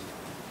list.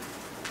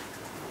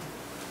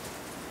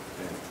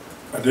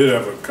 I did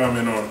have a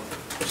comment on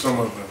some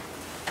of the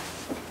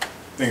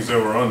things that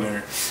were on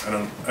there. I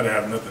didn't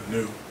have nothing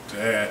new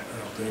to add, I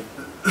don't think.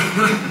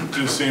 It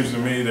just seems to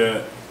me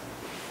that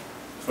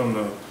from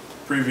the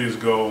previous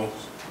goals,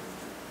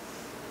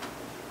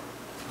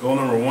 goal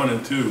number 1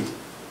 and 2,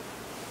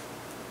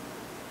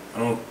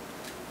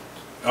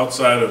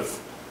 outside of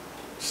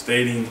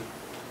stating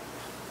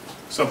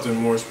something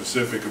more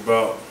specific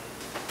about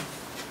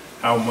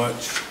how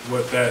much,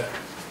 what that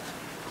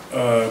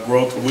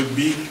growth would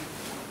be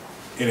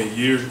in a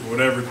year,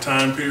 whatever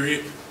time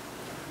period,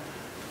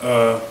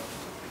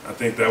 I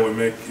think that would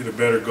make it a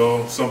better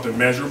goal, something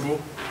measurable.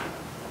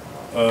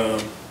 I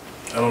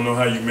don't know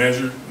how you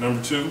measure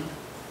number 2.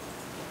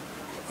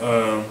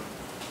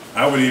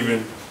 I would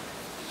even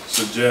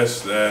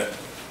suggest that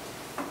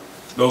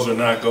those are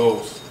not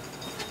goals.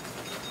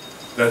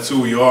 That's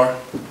who we are,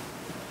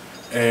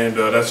 and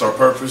that's our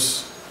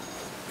purpose,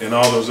 and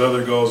all those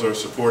other goals are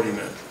supporting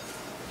that,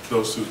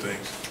 those 2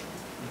 things.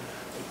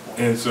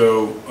 And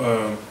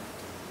so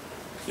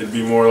it'd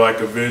be more like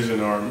a vision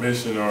or a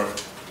mission or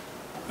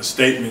a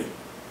statement,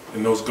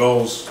 and those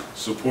goals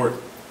support,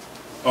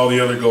 all the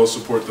other goals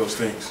support those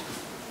things.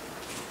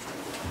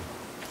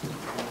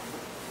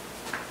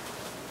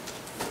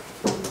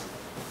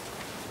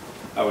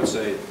 I would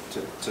say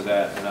to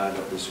that, and I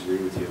don't disagree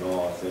with you at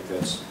all, I think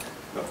that's,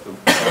 the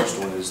first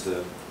one is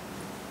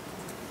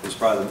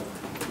probably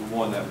the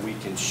one that we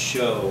can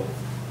show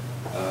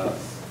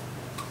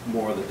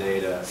more of the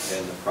data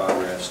and the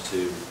progress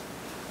to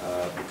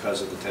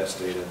because of the test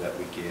data that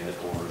we get,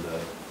 or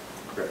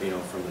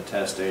from the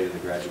test data, the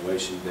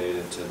graduation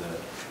data, to the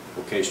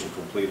vocational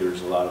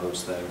completers, a lot of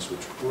those things, which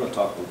we're going to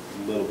talk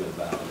a little bit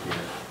about in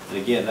here. And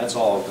again, that's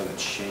all going to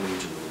change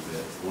a little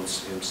bit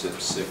once MSIP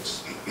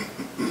 6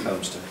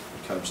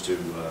 comes to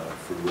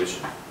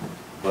fruition.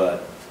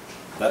 But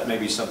that may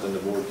be something the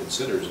board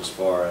considers as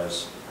far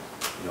as,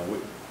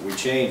 we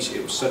changed,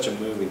 it was such a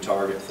moving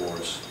target for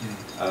us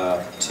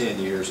 10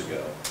 years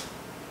ago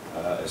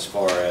as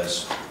far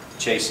as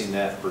chasing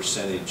that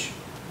percentage,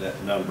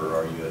 that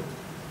number.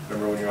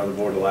 Remember when you were on the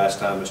board the last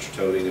time, Mr.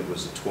 Toding, it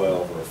was a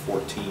 12 or a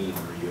 14,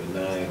 or you a 9,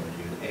 or you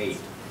an 8.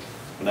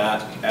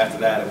 After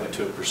that, it went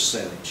to a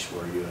percentage,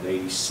 where you an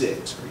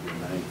 86, or you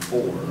a 94,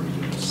 or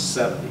you a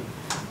 70.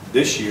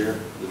 This year,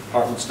 the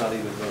department's not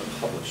even going to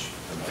publish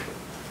a number.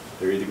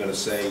 They're either going to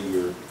say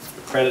you're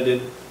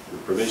accredited,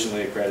 you're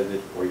provisionally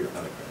accredited, or you're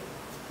unaccredited.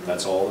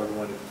 That's all they're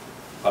going to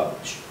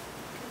publish.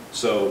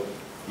 So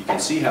you can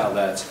see how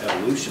that's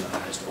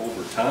evolutionized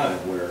over time,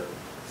 where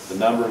the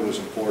number was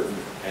important,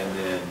 and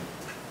then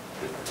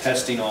the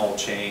testing all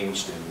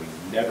changed, and we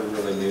never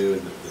really knew,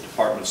 and the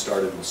department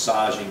started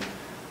massaging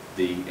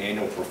the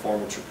annual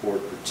performance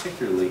report,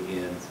 particularly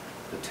in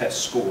the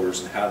test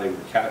scores and how they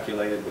were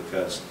calculated,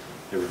 because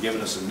they were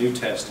giving us a new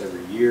test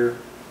every year,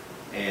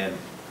 and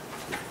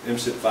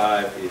MSIP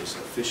 5 is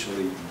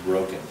officially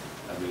broken.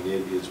 I mean,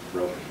 it is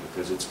broken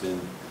because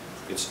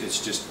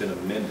it's just been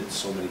amended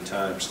so many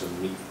times to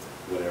meet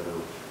whatever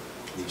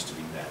needs to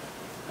be met.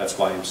 That's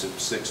why MSIP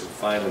 6 will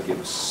finally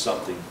give us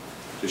something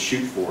to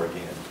shoot for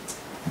again,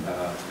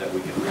 that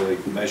we can really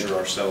measure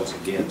ourselves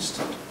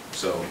against.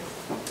 So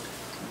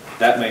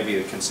that may be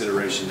a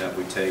consideration that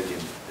we take in,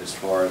 as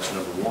far as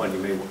number 1. You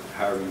may,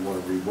 however you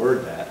want to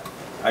reword that.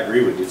 I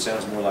agree with you. It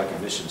sounds more like a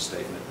mission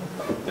statement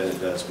than it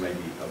does maybe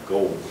a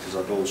goal, because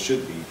our goal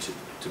should be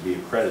to be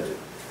accredited.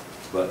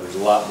 But there's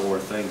a lot more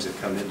things that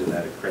come into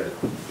that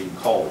being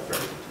called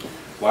accredited.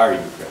 Why are you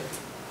accredited,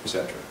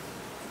 etc.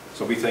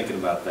 So be thinking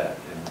about that,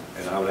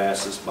 and I would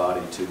ask this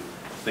body to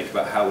think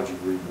about how would you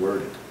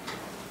reword it.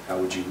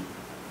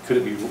 Could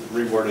it be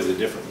reworded a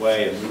different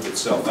way and move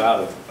itself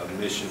out of a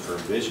mission or a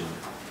vision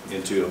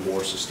into a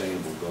more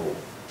sustainable goal?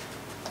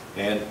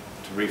 And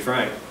to be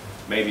frank,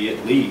 maybe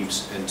it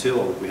leaves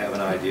until we have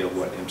an idea of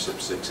what MSIP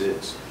 6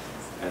 is,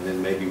 and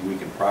then maybe we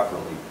can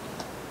properly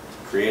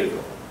create a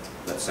goal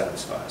that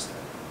satisfies that.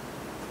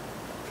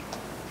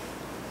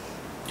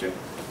 Okay.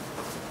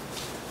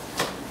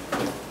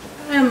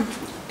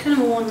 Kind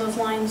of along those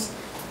lines,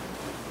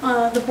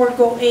 the board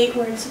goal 8,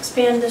 where it's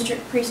expand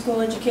district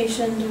preschool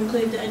education to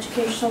include the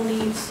educational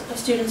needs of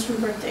students from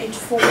birth to age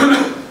 4.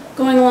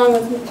 Going along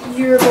with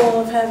your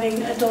goal of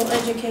having adult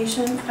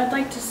education, I'd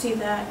like to see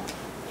that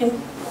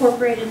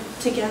incorporated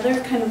together,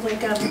 kind of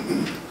like a,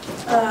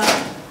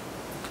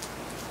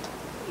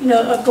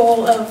 a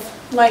goal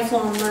of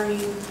lifelong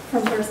learning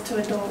from birth to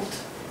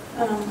adult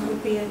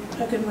would be a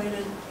good way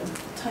to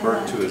tie that.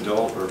 Birth to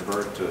adult or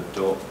birth to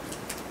adult?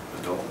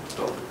 Adult.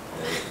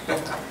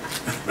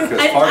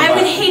 I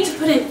would hate to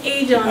put an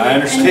age on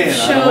it and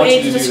show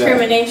age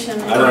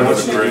discrimination. I don't want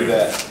you to do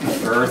that.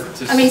 Birth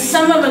to I mean,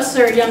 some of us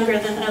are younger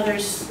than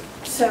others,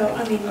 so,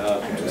 I mean,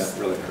 Okay, that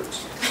really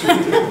hurts.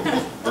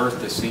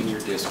 Birth to senior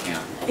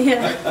discount.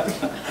 yeah.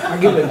 I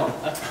get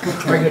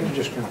the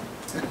discount.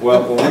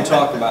 Well, when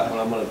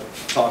I'm going to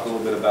talk a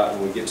little bit about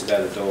when we get to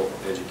that adult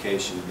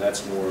education,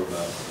 that's more of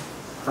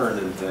a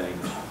Herndon thing.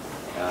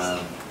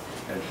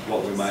 And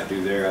what we might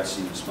do there, I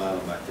see you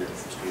smiling back there,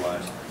 Mr.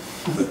 Wise.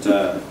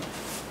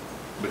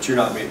 But you're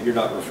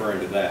not referring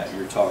to that.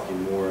 You're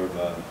talking more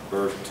of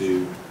birth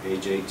to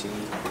age 18.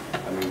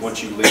 I mean,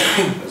 once you leave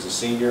as a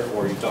senior,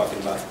 or are you talking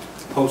about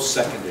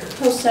post-secondary?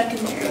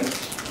 Post-secondary.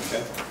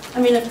 Okay. I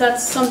mean, if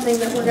that's something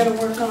that we're going to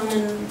work on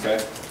and... Okay.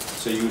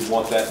 So you would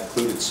want that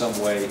included some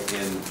way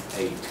in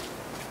 8.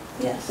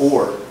 Yes.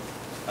 Or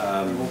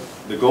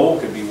the goal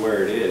could be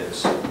where it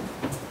is,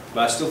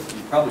 but you're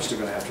probably still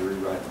going to have to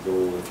rewrite the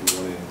goal if you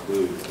want to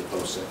include the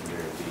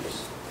post-secondary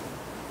piece.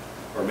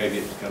 Or maybe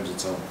it becomes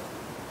its own.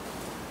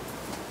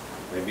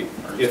 Maybe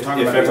Are you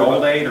talking about the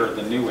old 8 or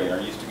the new 8? Are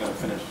you still going to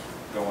finish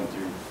going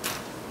through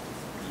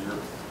your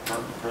part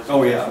of the presentation?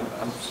 Oh yeah,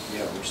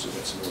 yeah, we're still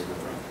got some more to go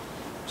around.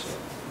 So,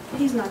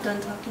 He's not done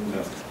talking no,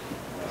 yet.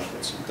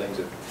 that's some things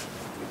that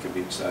could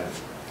be exciting.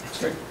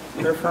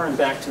 Referring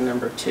back to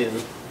number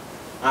 2,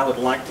 I would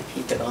like to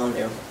keep it on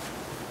there.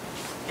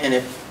 And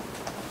if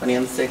when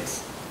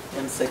M6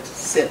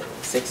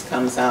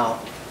 comes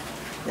out,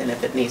 then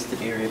if it needs to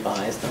be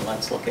revised, then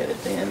let's look at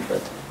it then.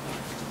 But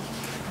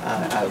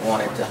I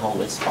wanted to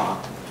hold its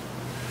spot.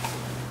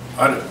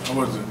 I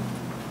wasn't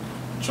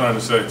trying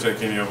to say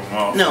take any of them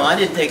off. No, I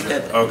didn't take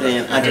that Okay.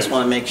 then. I just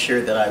want to make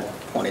sure that I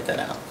pointed that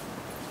out.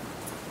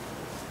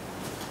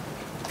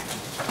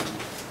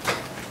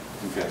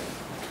 Okay.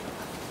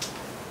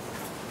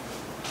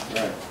 All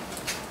right.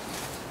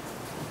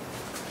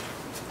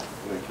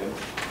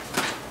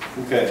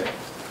 Okay.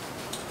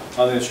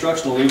 On the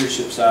instructional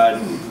leadership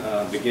side,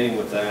 beginning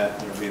with that,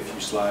 there'll be a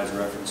few slides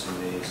referencing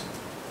these.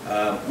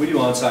 We do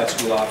on-site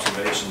school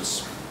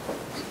observations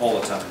all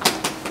the time,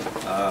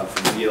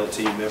 from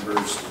BLT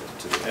members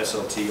to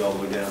SLT, all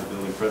the way down to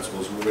building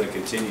principals. We're going to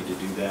continue to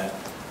do that.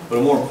 But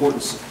a more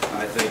important,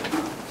 I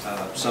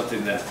think,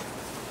 something that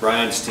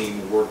Brian's team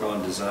will work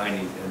on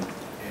designing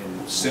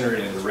and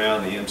centering it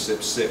around the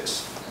MSIP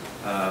 6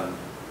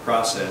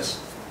 process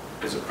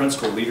is a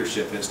principal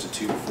leadership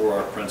institute for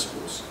our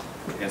principals,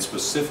 and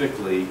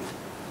specifically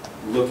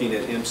looking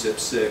at MSIP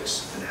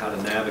 6 and how to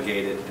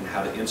navigate it and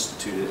how to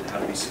institute it and how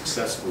to be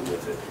successful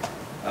with it.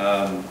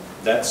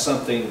 That's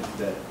something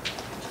that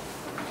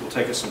will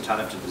take us some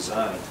time to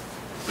design,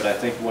 but I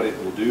think what it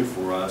will do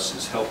for us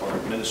is help our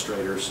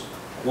administrators,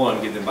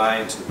 one, give them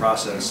buy-in to the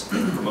process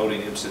of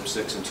promoting MSIP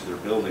 6 into their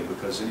building,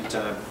 because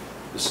anytime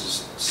this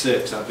is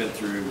 6, I've been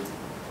through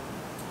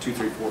 2,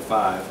 3, 4,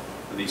 5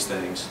 of these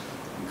things,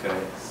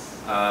 okay?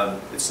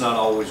 It's not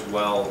always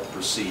well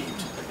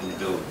received in the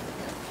building,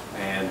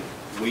 and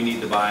we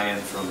need the buy-in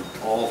from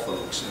all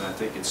folks, and I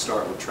think it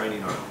starts with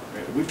training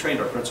we've trained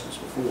our principals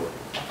before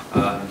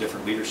in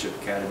different leadership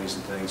academies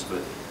and things,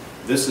 but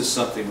this is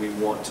something we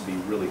want to be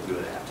really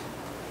good at.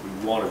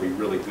 We want to be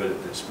really good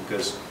at this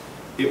because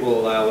it will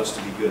allow us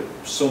to be good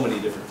at so many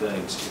different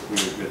things if we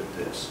are good at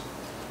this.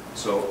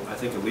 So I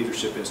think a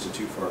leadership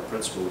institute for our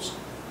principals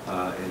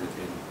and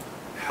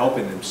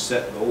helping them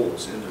set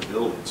goals in their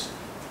buildings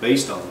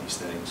based on these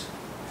things.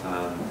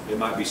 It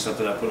might be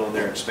something I put on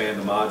there, expand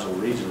the module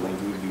regionally.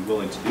 We would be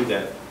willing to do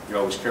that. You're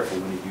always careful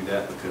when you do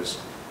that because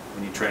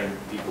when you train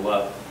people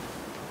up,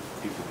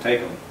 people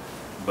take them,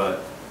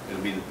 but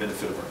it'll be the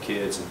benefit of our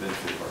kids and the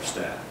benefit of our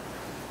staff.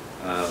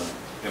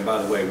 And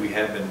by the way, we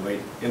have been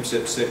waiting.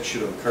 MSIP 6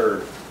 should have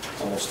occurred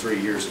almost 3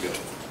 years ago.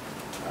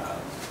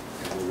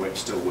 And we're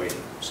still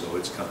waiting, so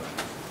it's coming.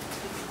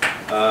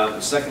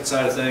 The second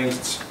side of things,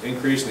 it's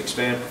increase and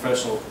expand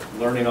professional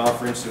learning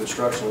offerings to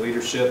instructional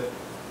leadership.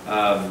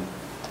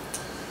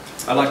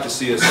 I'd like to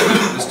see us,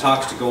 this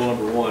talks to goal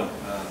number 1,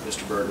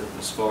 Mr. Burton,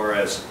 as far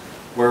as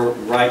where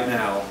right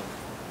now,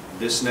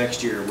 this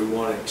next year, we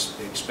want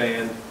to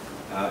expand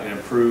and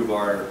improve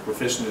our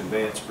proficient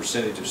advanced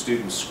percentage of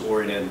students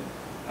scoring in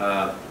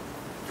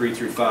 3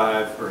 through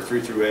 5 or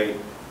 3 through 8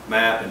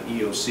 MAP and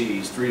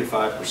EOCs, 3 to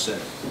 5%.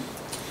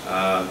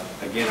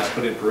 Again, I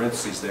put in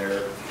parentheses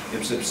there,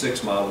 MSIP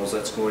 6 models,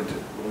 that's going to,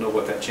 we'll know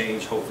what that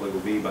change hopefully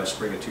will be by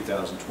spring of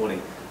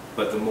 2020.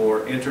 But the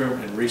more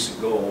interim and recent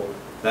goal,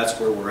 that's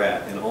where we're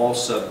at in all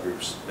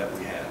subgroups that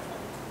we have.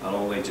 Not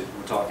only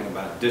we're talking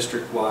about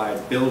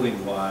district-wide,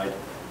 building-wide,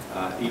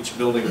 each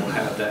building will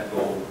have that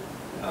goal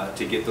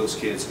to get those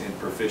kids in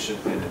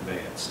proficient and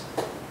advanced.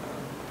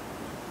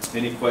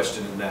 Any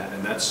question in that?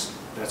 And that's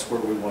where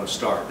we want to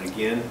start. And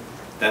again,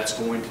 that's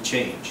going to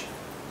change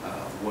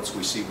once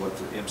we see what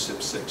the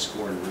MSIP 6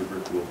 scoring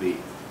rubric will be.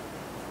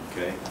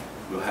 Okay,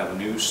 we'll have a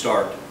new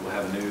start. We'll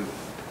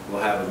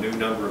have a new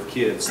number of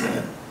kids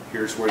that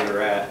here's where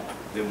they're at.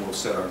 Then we'll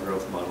set our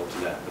growth model to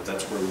that. But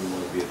that's where we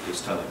want to be at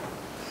this time.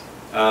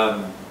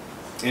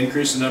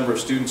 Increase the number of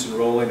students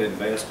enrolling in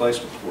advanced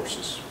placement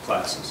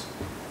classes.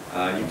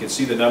 You can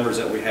see the numbers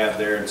that we have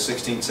there. In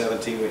 16,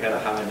 17, we had a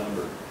high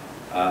number,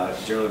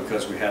 generally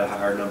because we had a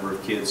higher number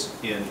of kids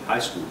in high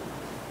school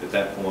at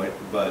that point.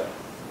 But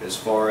as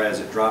far as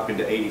it dropping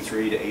to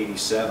 83 to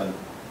 87,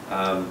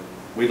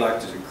 we'd like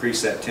to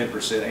increase that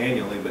 10%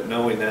 annually, but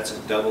knowing that's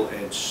a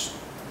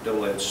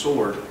double-edged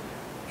sword,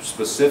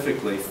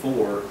 specifically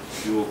for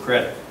dual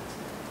credit.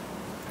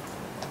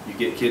 You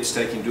get kids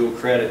taking dual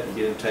credit, you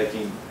get them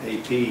taking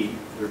AP,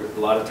 a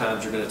lot of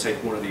times you're going to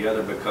take one or the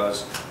other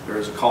because there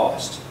is a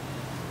cost.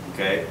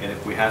 Okay, and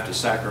if we have to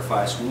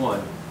sacrifice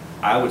one,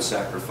 I would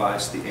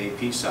sacrifice the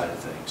AP side of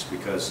things,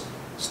 because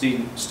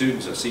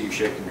students, I see you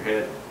shaking your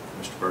head,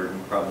 Mr. Burton,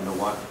 you probably know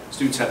why.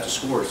 Students have to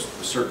score a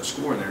certain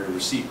score in there to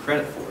receive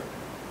credit for it.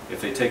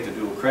 If they take the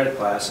dual credit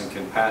class and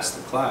can pass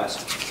the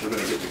class, they're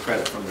going to get the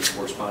credit from the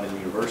corresponding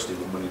university,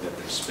 the money that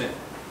they spent.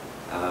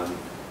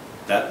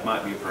 That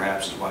might be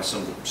perhaps why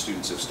some of the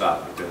students have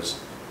stopped, because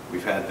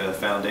we've had the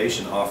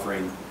foundation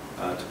offering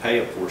to pay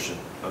a portion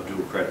of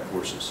dual credit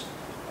courses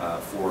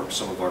for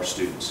some of our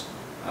students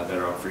that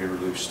are on free and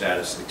reduced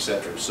status,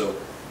 etc. So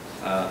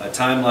a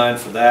timeline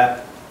for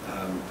that,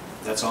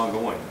 that's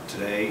ongoing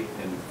today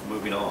and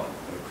moving on,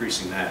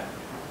 increasing that.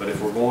 But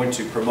if we're going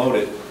to promote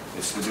it,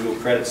 it's the dual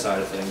credit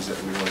side of things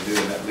that we want to do,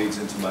 and that leads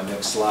into my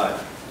next slide.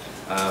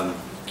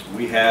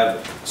 We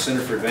have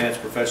Center for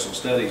Advanced Professional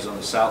Studies on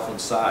the Southland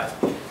side.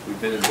 We've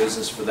been in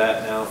business for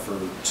that now for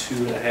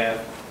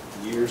 2.5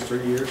 years,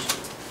 3 years,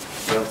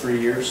 well,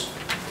 3 years.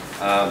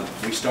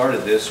 We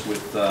started this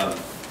with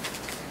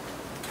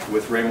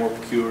Raymore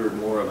procured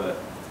more of a,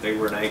 they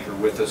were an anchor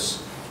with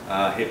us.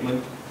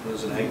 Hickman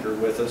was an anchor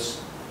with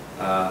us.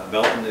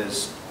 Belton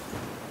is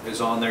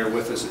on there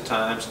with us at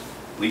times.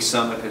 Lee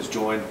Summit has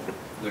joined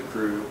the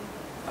crew.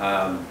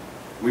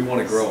 We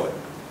want to grow it.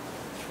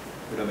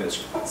 What did I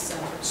miss?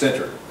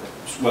 Center.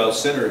 Well,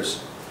 Center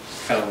is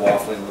kind of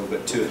waffling a little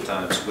bit too at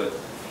times, but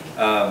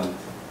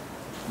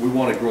we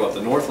want to grow up.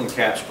 The Northland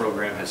CAPS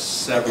program has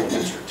several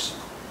districts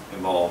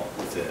involved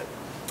with it.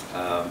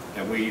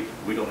 And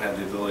we don't have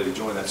the ability to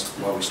join. That's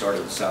why we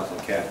started the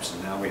Southland CAPS.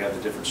 And now we have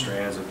the different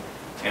strands of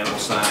animal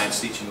science,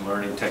 teaching and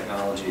learning,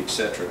 technology,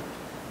 etc.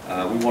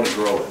 We want to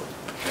grow it.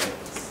 Okay?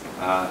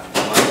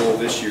 My goal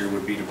this year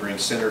would be to bring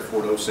Center,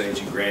 Fort Osage,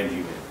 and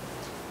Grandview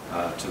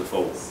in to the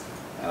fold.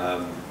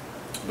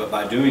 But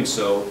by doing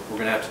so, we're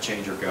going to have to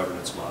change our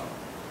governance model.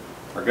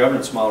 Our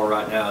governance model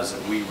right now is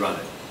that we run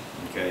it.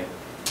 Okay,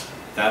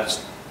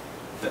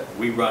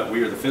 we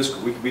are the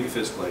fiscal. We can be the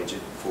fiscal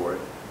agent for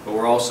it, but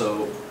we're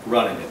also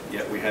running it.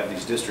 Yet we have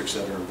these districts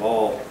that are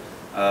involved.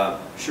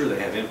 Sure, they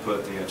have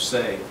input, they have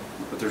say,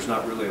 but there's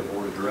not really a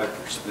board of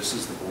directors. This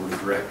is the board of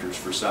directors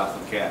for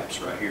Southland CAPS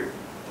right here,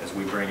 as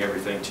we bring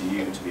everything to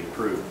you to be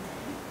approved.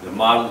 The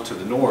model to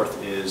the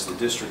north is the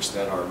districts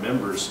that are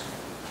members.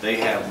 They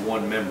have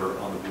one member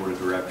on the board of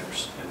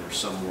directors, and there's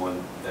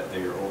someone that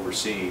they are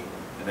overseeing,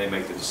 and they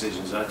make the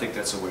decisions. And I think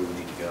that's the way we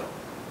need to go.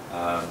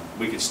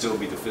 We could still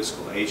be the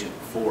fiscal agent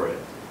for it,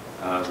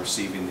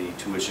 receiving the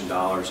tuition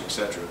dollars,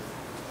 etc.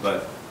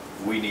 But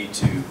we need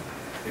to,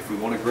 if we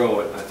want to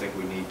grow it, I think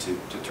we need to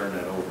turn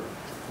that over.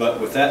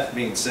 But with that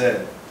being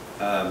said,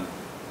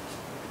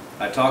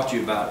 I talked to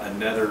you about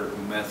another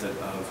method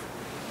of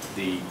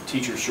the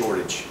teacher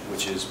shortage,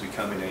 which is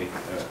becoming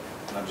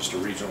not just a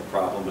regional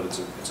problem, but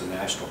it's a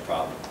national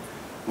problem.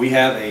 We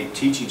have a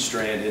teaching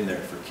strand in there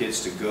for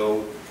kids to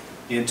go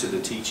into the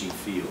teaching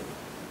field,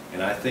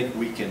 and I think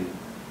we can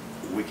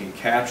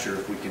capture,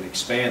 if we can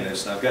expand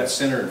this. And I've got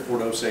Center in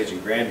Fort Osage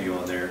and Grandview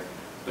on there,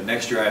 but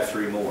next year I have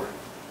 3 more,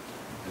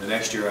 and the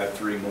next year I have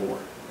 3 more,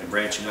 and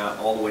branching out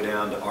all the way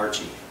down to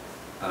Archie,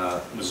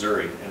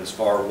 Missouri, and as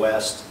far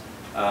west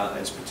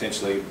as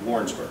potentially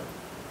Warrensburg.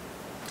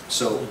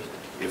 So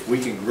if we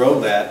can grow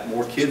that,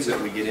 more kids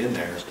that we get in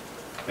there,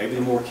 maybe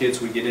the more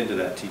kids we get into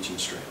that teaching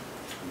stream,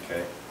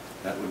 okay?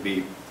 That would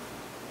be,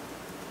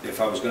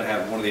 if I was going to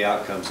have one of the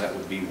outcomes, that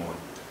would be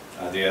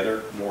one. The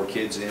other, more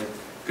kids in,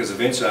 because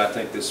eventually I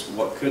think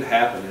what could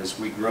happen is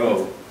we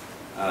grow,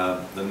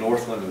 the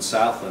Northland and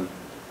Southland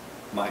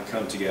might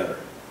come together,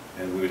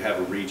 and we would have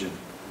a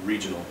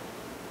regional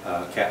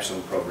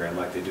capstone program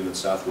like they do in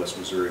Southwest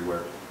Missouri,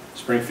 where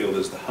Springfield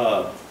is the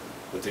hub,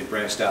 but they've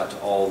branched out to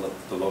all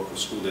the local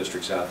school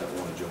districts out that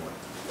want to join.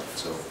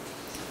 So,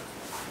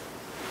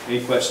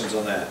 any questions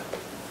on that?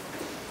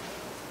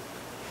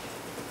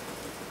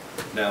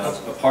 Now,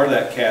 a part of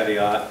that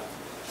caveat,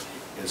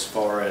 as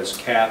far as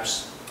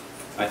CAPS,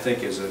 I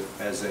think as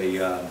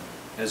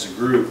a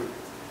group,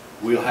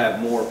 we'll have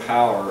more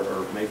power,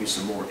 or maybe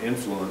some more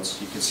influence.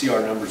 You can see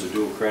our numbers of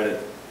dual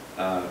credit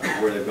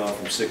where they've gone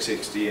from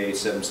 668,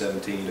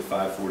 717 to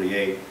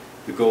 548.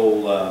 The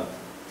goal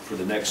for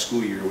the next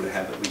school year would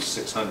have at least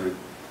 600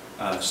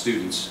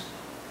 students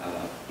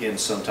in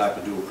some type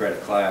of dual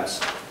credit class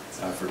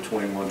for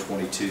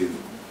 21-22.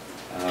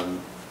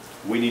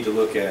 We need to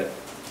look at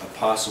a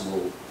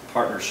possible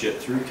partnership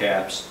through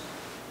CAPS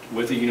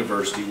with a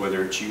university,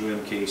 whether it's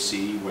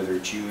UMKC, whether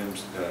it's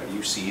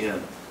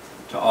UCM,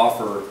 to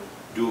offer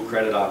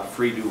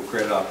free dual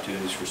credit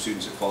opportunities for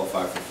students that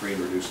qualify for free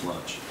and reduced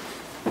lunch.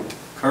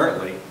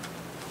 Currently,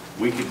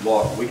 we could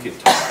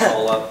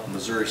call up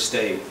Missouri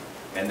State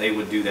and they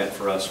would do that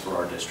for us for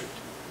our district.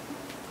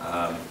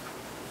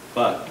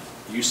 But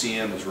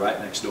UCM is right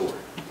next door,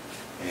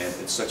 and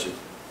it's such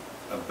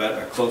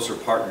a closer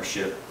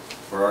partnership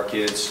where our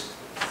kids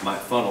might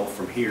funnel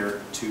from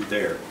here to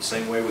there.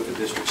 Same way with the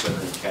districts that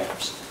are in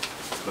CAPS.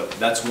 But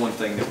that's one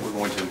thing that we're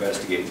going to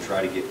investigate and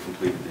try to get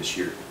completed this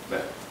year.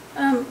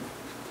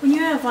 When you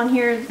have on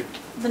here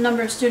the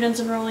number of students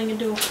enrolling in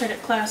dual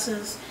credit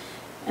classes,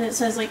 and it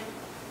says like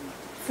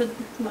for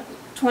what,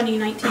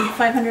 2019,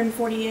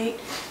 548,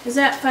 is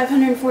that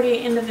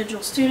 548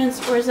 individual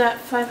students, or is that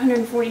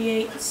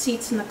 548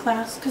 seats in the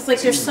class? Because like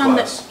there's some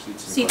that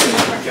seats in the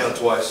class. Count it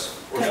twice,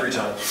 or 3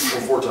 times,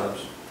 or 4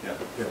 times. Yeah.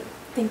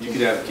 Thank you. You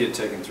could have a kid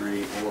taking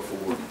 3 or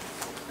 4,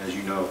 as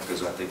you know,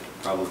 because I think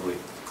probably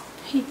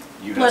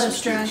you have some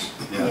students.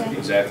 Yeah,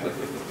 exactly.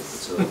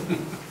 So,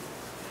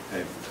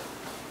 hey.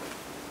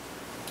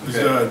 Is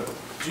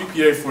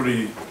GPA for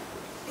the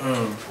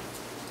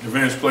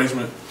advanced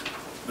placement,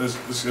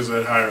 this is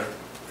that higher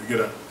to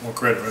get more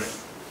credit, right?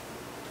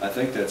 I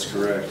think that's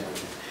correct.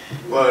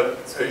 But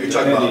are you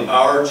talking about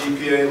our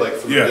GPA, like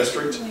for the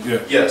district?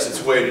 Yeah. Yes,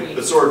 it's weighted,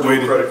 but so are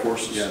dual credit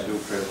courses. Yeah, dual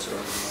credits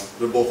are.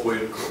 They're both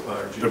weighted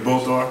GPAs. They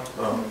both are?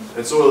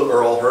 And so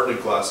are all Herndon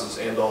classes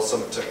and all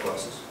Summit Tech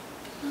classes.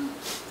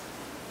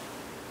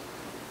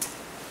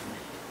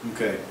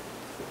 Okay.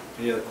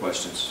 Any other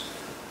questions?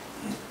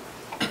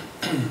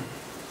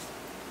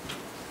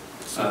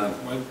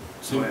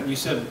 So you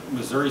said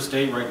Missouri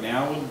State right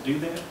now would do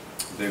that?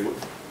 They would.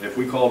 If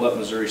we called up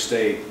Missouri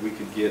State, we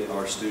could get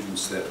our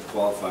students that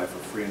qualify for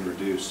free and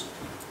reduced,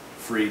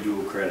 free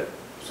dual credit.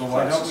 So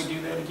why don't we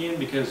do that again?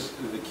 Because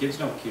the kids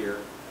don't care.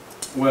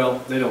 Well,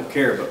 they don't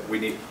care, but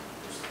we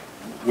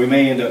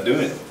may end up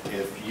doing it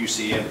if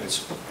UCM,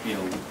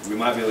 we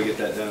might be able to get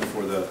that done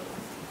for the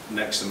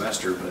next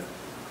semester, but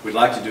we'd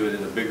like to do it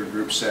in a bigger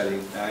group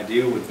setting. The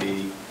ideal would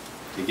be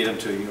to get them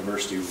to a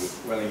university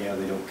yeah,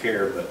 they don't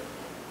care, but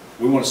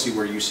we want to see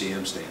where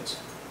UCM stands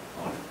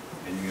on it,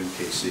 and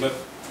UMKC. But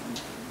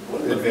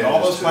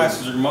all those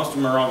classes, most of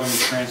them are all going to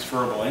be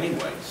transferable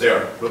anyway. They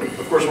are, but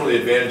of course one of the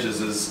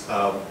advantages is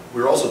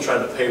we're also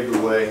trying to pave the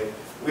way.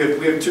 We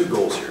have 2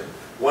 goals here.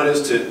 One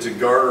is to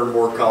garner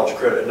more college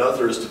credit,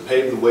 another is to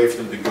pave the way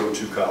for them to go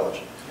to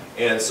college.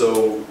 And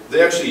so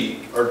they actually,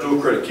 our dual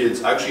credit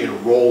kids actually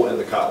enroll in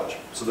the college.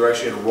 So they're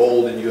actually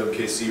enrolled in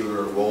UMKC or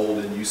they're enrolled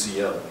in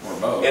UCM.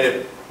 Or both.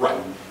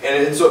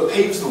 And so it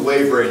paves the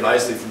way very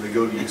nicely for them to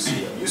go to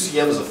UCM.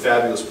 UCM is a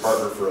fabulous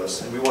partner for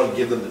us, and we want to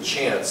give them the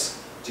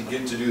chance to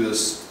get to do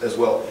this as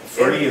well.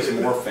 Free is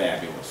more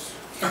fabulous.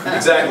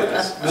 Exactly.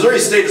 Missouri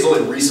State has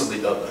only recently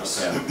done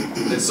this.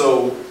 And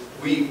so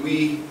we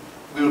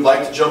would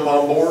like to jump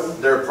on board.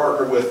 They're a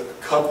partner with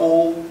a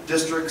couple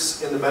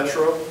districts in the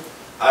metro.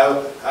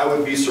 I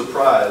would be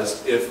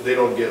surprised if they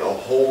don't get a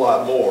whole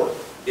lot more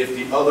if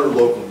the other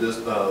local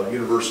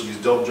universities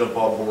don't jump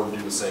on board and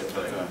do the same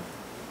thing. Okay.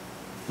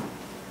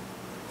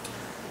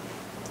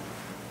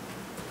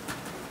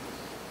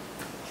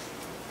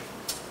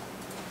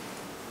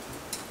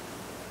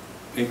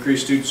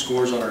 Increased student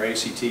scores on our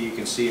ACT, you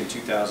can see in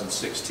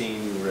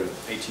 2016 we were at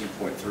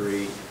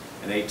 18.3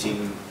 and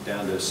 18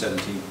 down to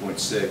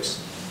 17.6.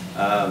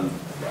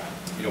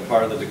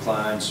 Part of the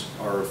declines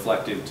are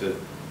reflective to,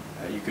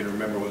 you can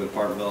remember when the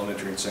Department of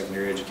Elementary and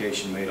Secondary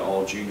Education made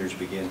all juniors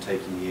begin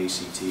taking the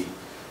ACT.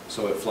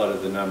 So it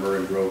flooded the number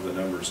and drove the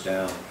numbers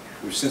down.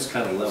 We've since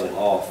kind of leveled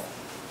off,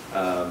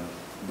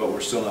 but we're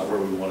still not where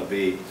we want to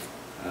be.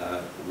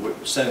 We're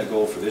setting a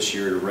goal for this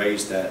year to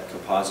raise that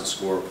composite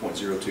score of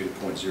 0.02 to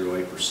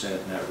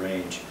 0.08% in that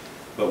range.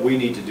 But we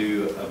need to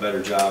do a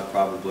better job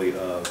probably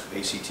of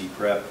ACT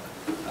prep.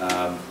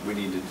 We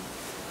need to,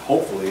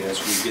 hopefully, as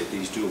we get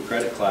these dual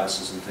credit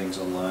classes and things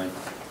online,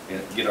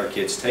 and get our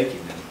kids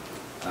taking them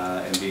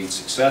and being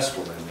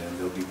successful in them,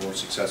 they'll be more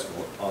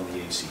successful on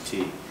the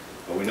ACT.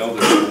 But we know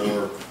there's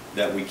more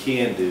that we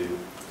can do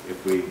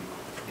if we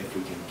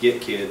can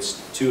get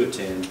kids to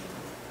attend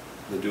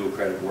the dual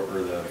credit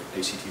or the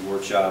ACT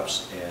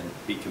workshops and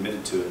be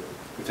committed to it.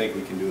 We think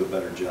we can do a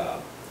better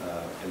job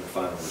in the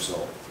final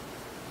result.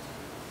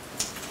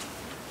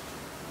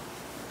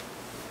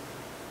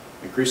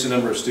 Increase the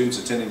number of students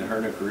attending the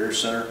Herndon Career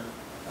Center.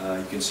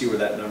 You can see where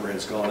that number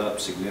has gone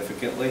up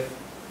significantly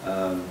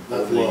over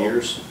the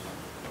years.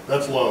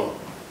 That's low.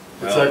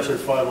 It's Well, actually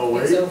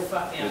 508.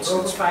 It's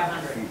over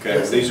 500.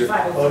 Okay,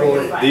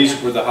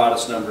 these were the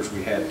hottest numbers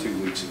we had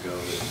 2 weeks ago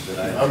that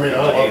I had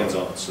my hands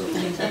on. So,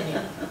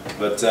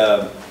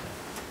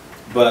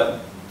 but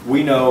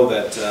we know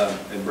that,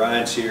 and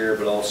Brian's here,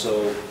 but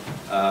also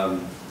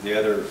the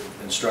other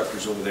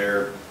instructors over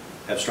there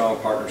have strong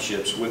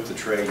partnerships with the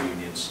trade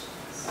unions.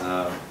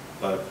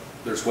 But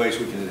there's ways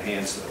we can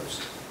enhance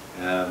those.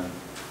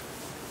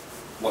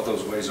 What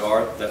those ways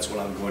are, that's what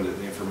I'm going to,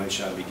 the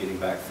information I'll be getting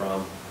back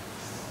from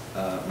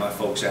my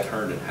folks at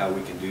Herndon, how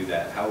we can do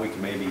that, how we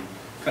can maybe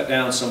cut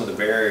down some of the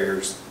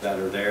barriers that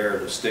are there,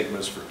 the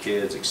stigmas for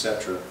kids,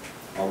 etc.,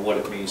 on what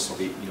it means to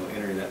be,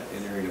 entering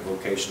a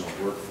vocational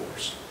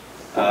workforce.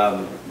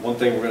 One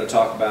thing we're going to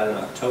talk about in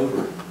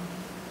October.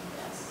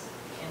 Yes,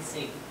 Kansas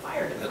City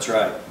Fire Department. That's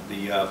right,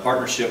 the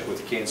partnership with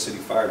the Kansas City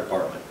Fire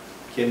Department.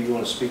 Kim, you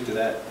want to speak to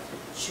that?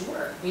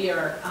 Sure. We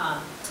are,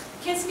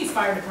 Kansas City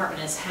Fire Department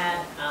has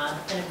had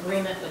an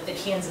agreement with the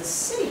Kansas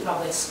City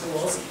Public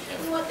Schools.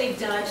 And what they've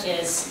done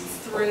is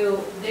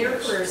through their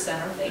Career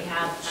Center, they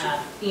have an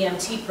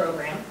EMT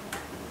program.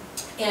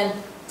 And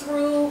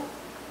through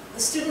the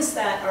students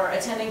that are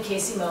attending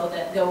KCMO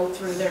that go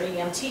through their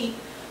EMT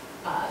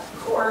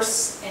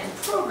course and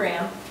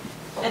program,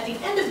 at the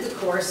end of the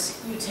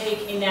course, you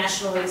take a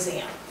national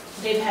exam.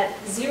 They've had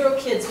 0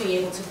 kids be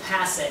able to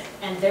pass it,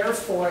 and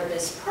therefore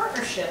this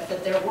partnership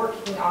that they're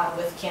working on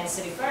with Kansas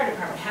City Fire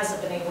Department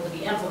hasn't been able to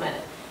be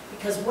implemented.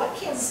 Because what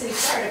Kansas City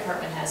Fire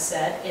Department has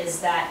said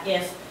is that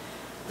if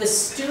the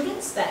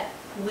students that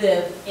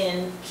live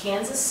in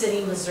Kansas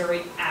City,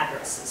 Missouri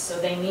addresses, so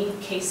they need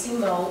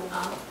KCMO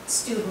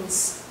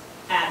students'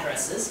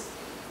 addresses,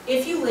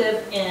 if you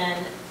live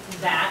in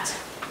that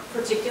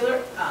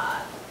particular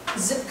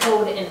zip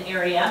code and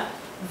area,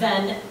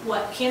 then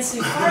what Kansas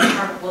City Fire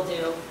Department will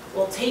do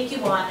will take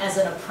you on as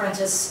an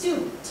apprentice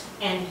student.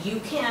 And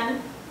you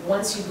can,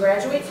 once you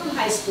graduate from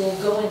high school,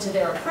 go into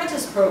their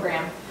apprentice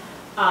program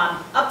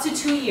up to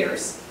 2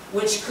 years,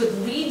 which could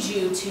lead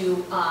you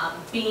to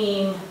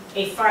being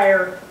a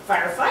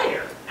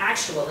firefighter,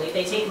 actually.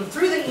 They take them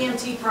through the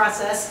EMT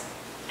process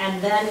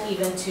and then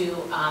even to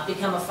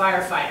become a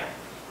firefighter.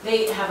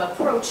 They have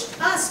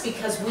approached us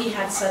because we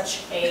had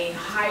such a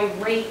high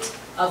rate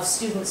of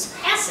students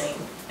passing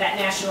that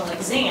national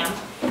exam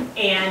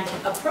and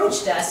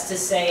approached us to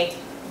say,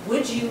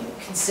 would you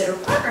consider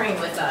partnering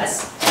with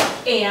us?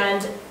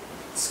 And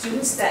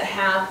students that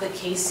have the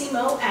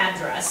KCMO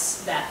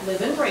address that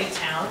live in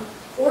Raytown,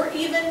 or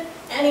even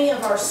any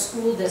of our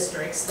school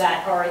districts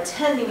that are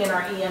attending in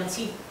our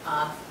EMT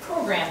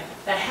program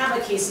that have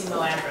a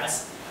KCMO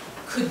address,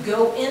 could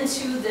go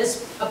into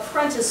this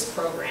apprentice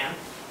program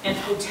and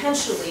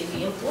potentially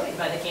be employed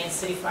by the Kansas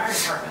City Fire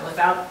Department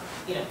without,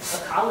 a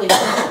college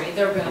degree.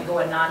 They're going to go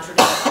a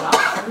non-traditional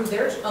route through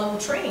their own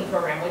training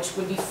program, which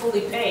would be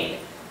fully paid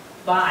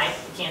by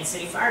the Kansas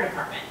City Fire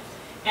Department.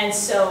 And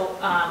so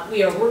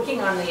we are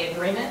working on the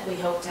agreement. We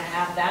hope to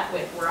have that.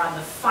 We're on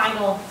the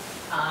final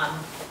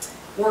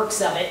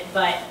works of it,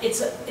 but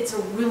it's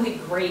a really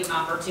great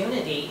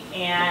opportunity,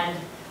 and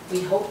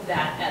we hope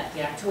that at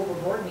the October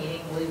board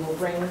meeting we will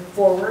bring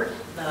forward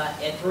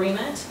the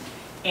agreement,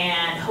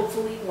 and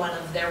hopefully one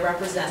of their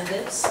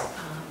representatives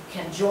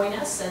can join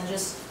us and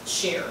just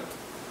share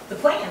the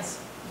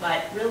plans.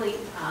 But really,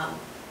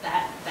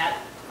 that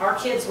our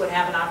kids would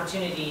have an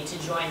opportunity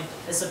to join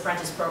this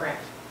apprentice program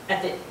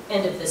at the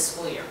end of this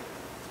school year.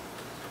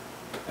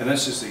 And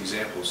that's just an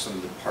example of some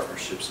of the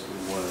partnerships that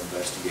we want to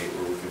investigate,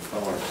 where we can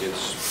funnel our kids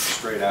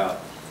straight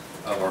out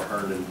of our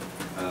Herndon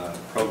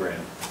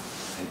program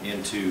and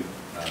into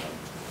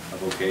a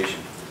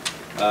vocation.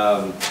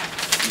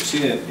 You've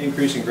seen an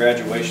increase in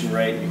graduation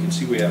rate. You can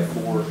see we have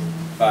 4,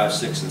 5,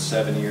 6, and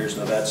 7 years.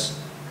 Now that's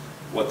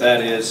what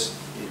that is.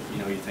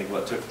 You think,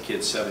 well, it took the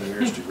kids 7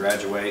 years to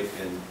graduate,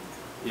 and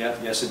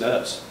yes, it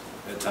does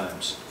at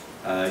times.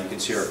 You can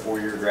see our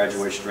 4-year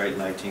graduation rate in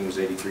 19 was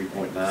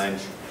 83.9,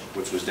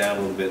 which was down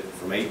a little bit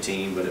from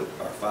 18, but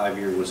our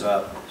 5-year was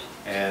up.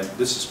 And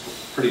this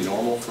is pretty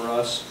normal for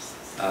us,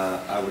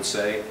 I would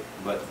say,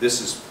 but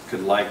this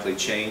could likely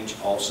change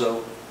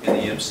also in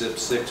the MSIP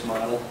 6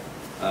 model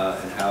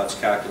and how it's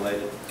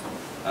calculated.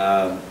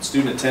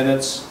 Student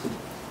attendance,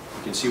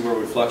 you can see where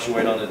we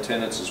fluctuate on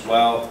attendance as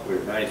well. We're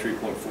at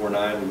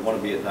 93.49, we want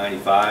to be at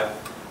 95,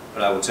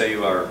 but I will tell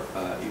you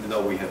even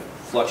though we have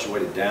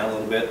fluctuated down a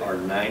little bit, our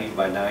 90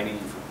 by 90,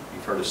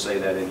 you've heard us say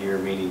that in here,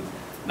 meaning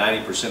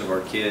 90% of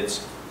our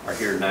kids are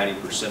here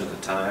 90% of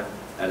the time.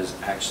 That has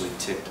actually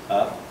ticked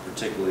up,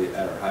 particularly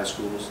at our high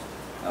schools,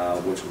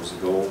 which was the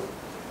goal.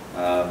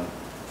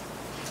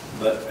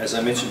 But as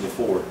I mentioned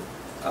before,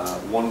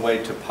 one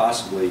way to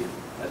possibly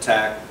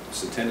attack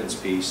this attendance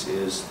piece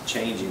is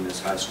changing this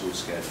high school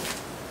schedule.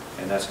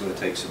 And that's going to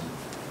take some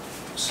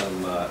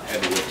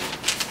heavy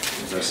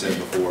lifting, as I said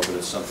before, but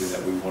it's something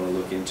that we want to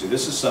look into.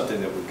 This is something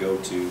that would go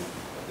to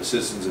the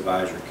Citizens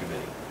Advisory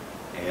Committee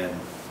and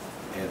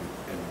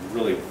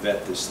really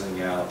vet this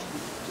thing out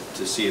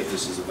to see if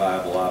this is a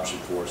viable option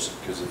for us,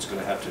 because it's going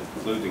to have to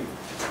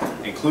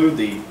include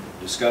the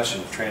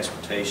discussion of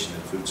transportation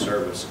and food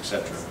service,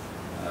 etc.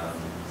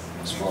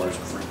 As far as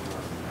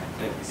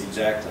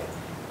exactly.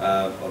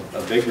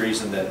 A big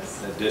reason that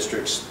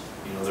districts,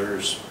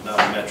 there's not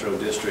a metro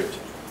district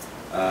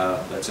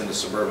that's in the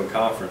suburban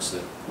conference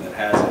that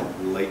has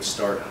a late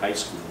start high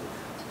school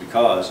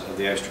because of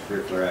the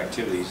extracurricular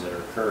activities that are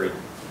occurring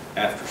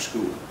after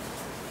school.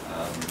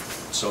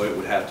 So it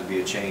would have to be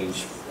a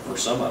change for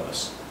some of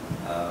us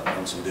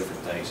on some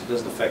different things. It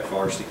doesn't affect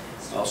varsity.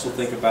 Also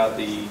think about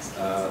the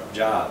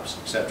jobs,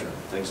 etc.,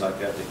 things like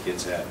that that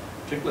kids have.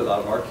 Particularly a lot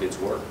of our kids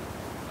work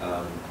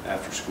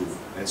after school,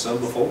 and some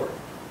before.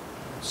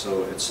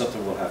 So it's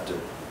something we'll have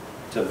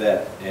to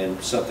vet,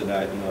 and something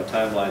that, a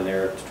timeline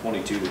there,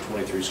 22 to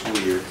 23 school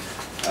year,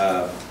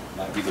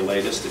 might be the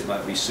latest, it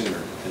might be sooner,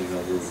 depending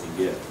on where we can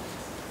get.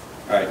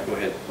 All right, go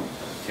ahead,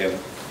 Kevin.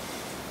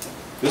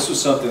 This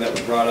was something that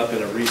was brought up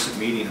in a recent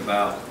meeting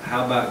about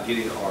how about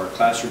getting our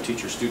classroom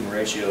teacher-student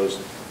ratios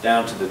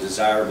down to the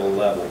desirable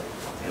level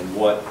and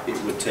what it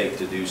would take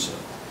to do so.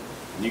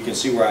 And you can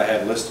see where I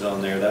have listed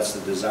on there, that's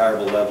the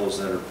desirable levels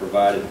that are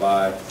provided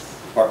by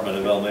Department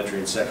of Elementary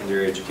and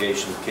Secondary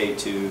Education,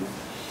 K2,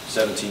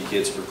 17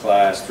 kids per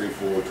class, 3,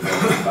 4, 20,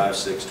 5,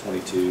 6,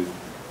 22,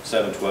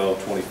 7,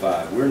 12,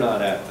 25. We're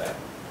not at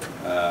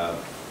that.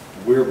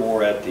 We're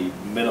more at the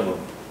minimum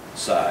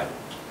side.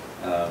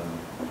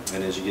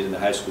 And as you get into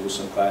high school,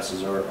 some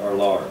classes are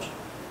large.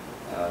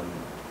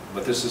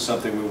 But this is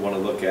something we want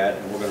to look at,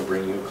 and we're going to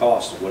bring you a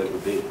cost of what it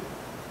would be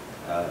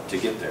to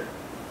get there.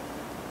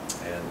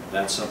 And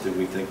that's something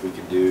we think we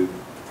can do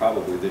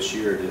probably this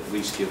year to at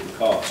least give the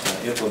cost.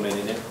 Now,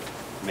 implementing it,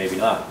 maybe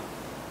not.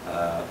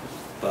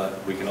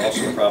 But we can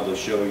also probably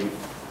show you,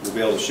 we'll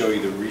be able to show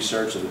you the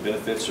research of the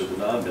benefits or the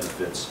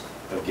non-benefits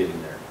of getting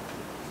there.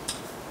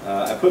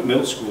 I put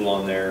middle school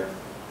on there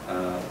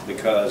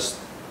because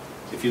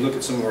if you look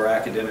at some of our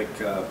academic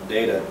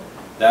data,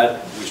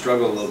 that we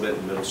struggle a little bit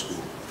in middle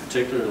school,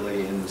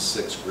 particularly in the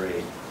 6th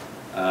grade.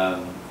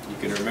 You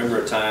can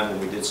remember a time when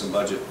we did some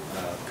budget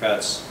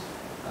cuts.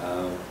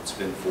 It's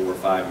been 4 or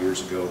 5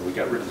 years ago. We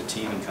got rid of the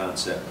teaming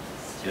concept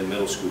in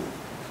middle school.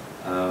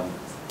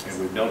 And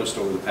we've noticed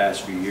over the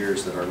past few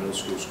years that our middle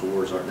school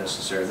scores aren't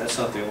necessary. That's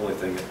not the only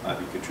thing that might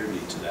be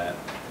contributing to that.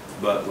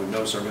 But we've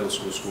noticed our middle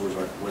school scores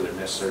aren't where they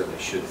necessarily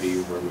should be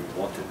or where we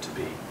want them to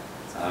be.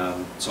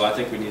 So I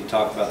think we need to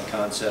talk about the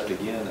concept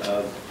again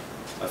of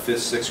a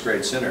 5th, 6th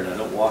grade center. And I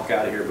don't walk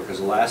out of here because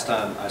the last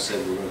time I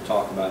said we were going to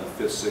talk about a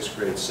 5th, 6th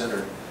grade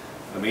center,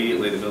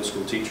 immediately the middle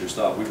school teachers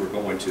thought we were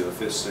going to a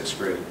 5th, 6th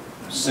grade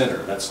center.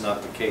 That's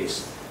not the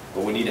case.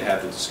 But we need to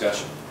have the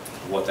discussion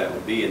of what that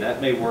would be. And that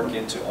may work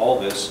into all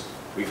this.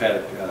 We've had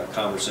a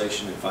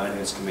conversation in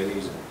finance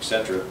committees, et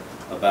cetera,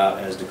 about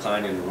as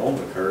decline in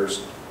enrollment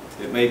occurs,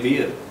 it may be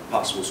a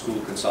possible school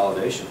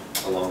consolidation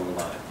along the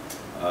line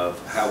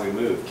of how we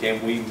move.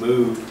 Can we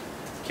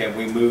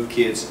move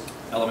kids,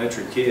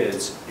 elementary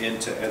kids,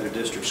 into other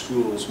district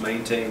schools,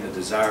 maintain the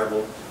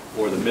desirable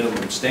or the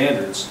minimum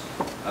standards,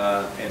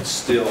 and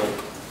still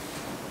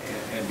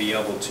and be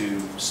able to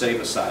save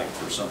a site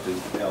for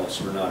something else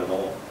or not at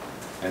all?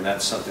 And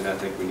that's something I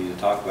think we need to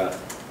talk about,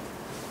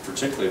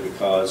 particularly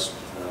because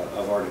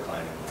of our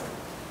declining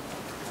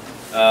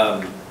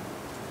enrollment.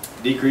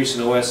 Decrease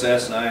in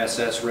OSS and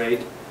ISS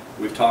rate.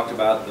 We've talked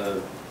about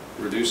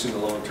reducing the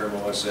long-term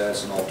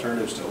OSS and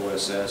alternatives to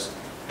OSS,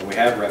 and we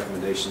have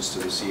recommendations to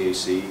the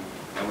CAC,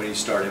 and we need to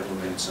start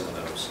implementing some of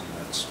those,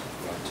 and that's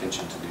our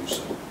intention to do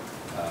so,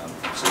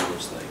 some of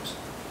those things.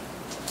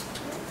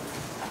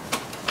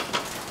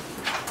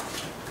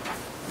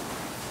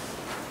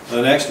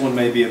 The next one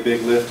may be a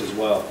big lift as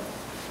well.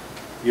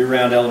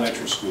 Year-round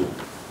elementary school.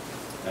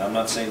 Now, I'm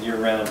not saying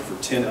year-round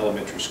for 10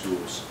 elementary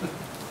schools,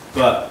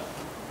 but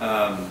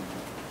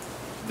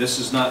this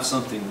is not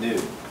something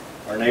new.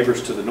 Our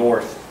neighbors to the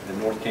north in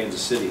North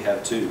Kansas City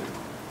have 2,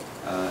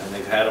 and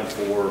they've had them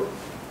for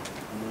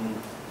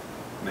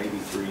maybe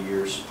 3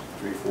 or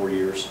 4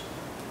 years,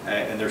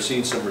 and they're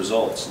seeing some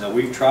results. Now,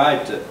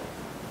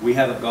 we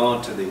haven't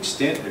gone to the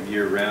extent of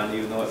year-round,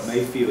 even though it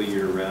may feel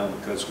year-round,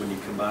 because when you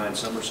combine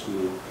summer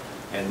school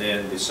and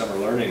then the Summer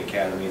Learning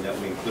Academy that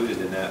we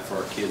included in that for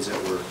our kids that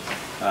were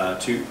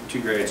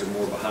two grades or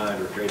more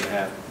behind, or a grade and a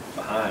half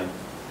behind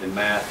in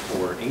math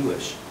or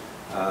English,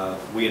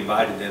 we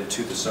invited them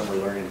to the Summer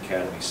Learning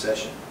Academy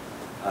session.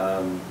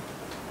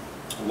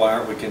 Why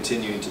aren't we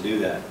continuing to do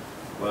that?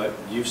 Well,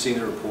 you've seen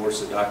the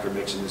reports that Dr.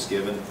 Mixon has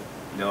given.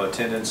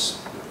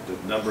 Attendance,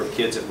 the number of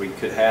kids that we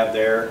could have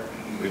there,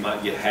 we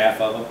might get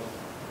half of them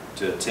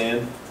to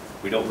attend.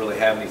 We don't really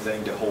have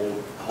anything to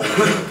hold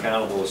them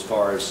accountable as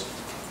far as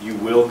you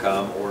will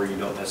come or you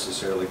don't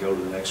necessarily go to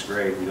the next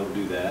grade. We don't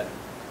do that.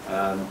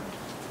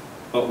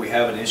 But we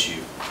have an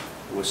issue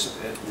with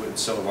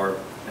some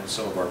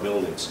of our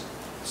buildings.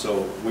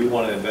 So we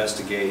want to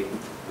investigate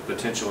the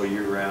potential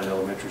year-round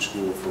elementary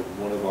school for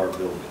one of our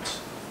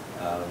buildings.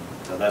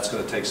 Now that's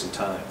going to take some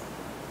time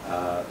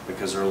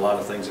because there are a lot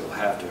of things that will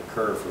have to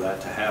occur for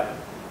that to happen.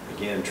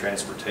 Again,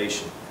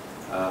 transportation,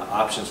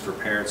 options for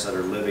parents that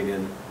are living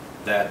in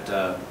that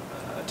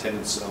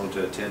attendance zone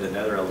to attend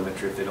another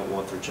elementary if they don't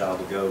want their child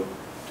to go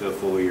to a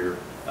full-year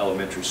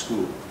elementary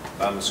school.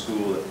 If I'm a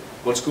school,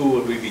 what school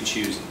would we be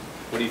choosing?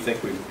 What do you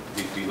think we'd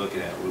be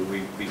looking at? Would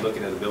we be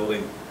looking at a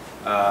building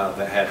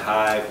that had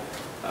high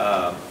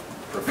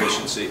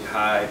proficiency,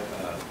 high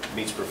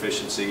meets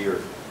proficiency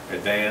or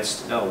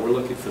advanced. No, we're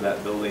looking for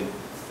that building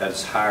that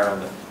is higher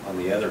on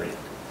the other end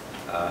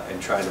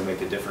and trying to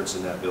make a difference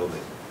in that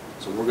building.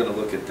 So we're going to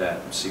look at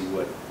that and see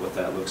what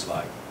that looks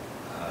like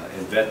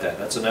and vet that.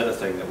 That's another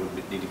thing that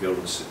would need to go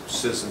to the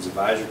Citizens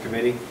Advisory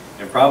Committee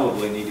and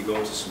probably need to go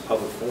into some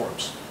public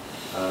forums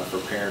for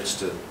parents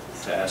to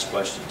ask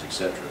questions,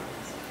 etc.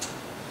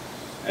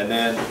 And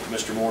then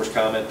Mr. Moore's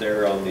comment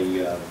there on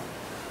the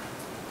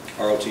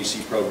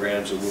ROTC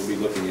programs, and we'll be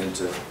looking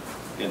into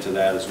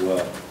that as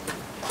well.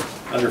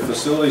 Under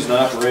facilities and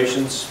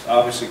operations,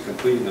 obviously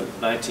completing the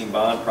 19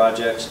 bond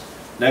projects.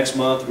 Next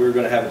month, we're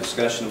going to have a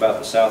discussion about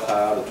the South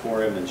High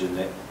Auditorium and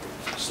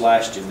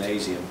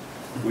gymnasium.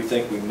 We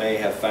think we may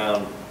have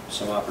found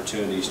some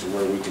opportunities to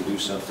where we can do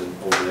something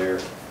over there.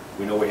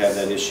 We know we have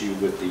that issue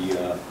with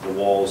the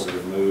walls that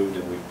have moved,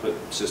 and we've put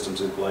systems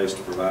in place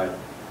to provide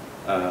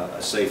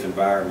a safe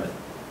environment,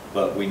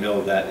 but we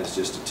know that is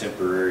just a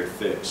temporary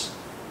fix.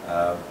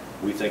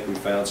 We think we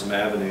found some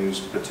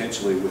avenues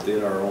potentially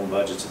within our own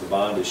budgets of the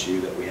bond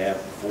issue that we have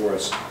before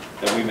us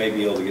that we may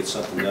be able to get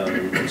something done.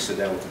 We're going to sit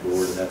down with the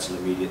board, and that's an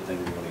immediate thing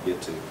we want to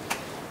get to.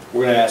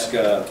 We're going to ask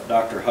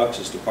Dr.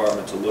 Hux's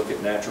department to look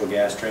at natural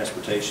gas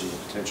transportation and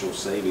potential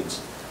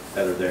savings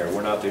that are there.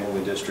 We're not the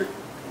only district,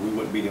 we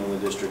wouldn't be the only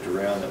district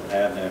around that would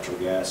have natural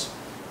gas,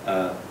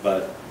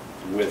 but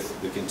with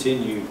the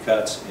continued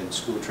cuts in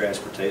school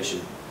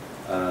transportation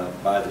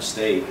by the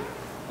state,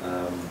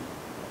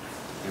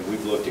 and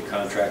we've looked at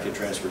contracted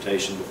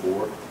transportation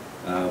before.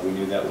 We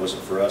knew that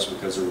wasn't for us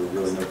because there were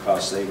really no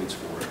cost savings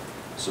for it.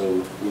 So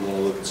we want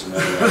to look at some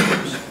other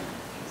avenues.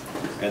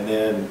 And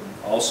then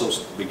also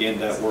begin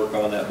that work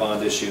on that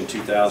bond issue in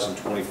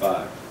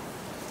 2025,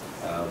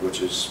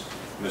 which is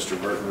Mr.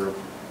 Bertner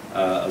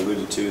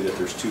alluded to, that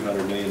there's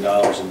 $200 million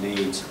in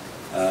needs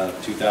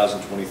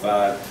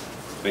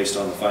 2025 based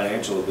on the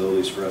financial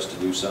abilities for us to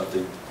do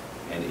something,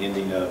 and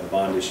ending the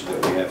bond issue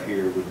that we have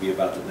here would be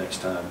about the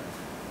next time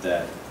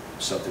that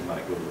something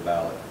might go to the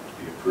ballot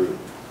to be approved,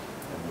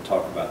 and we'll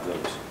talk about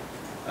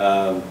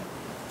those.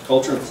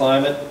 Culture and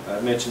climate,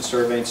 I mentioned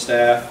surveying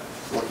staff,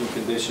 working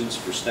conditions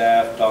for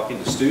staff, talking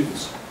to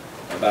students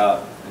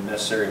about the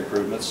necessary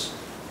improvements,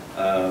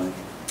 and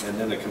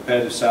then the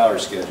competitive salary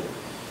schedule,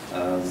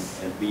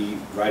 and be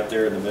right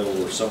there in the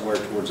middle or somewhere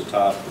towards the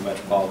top of the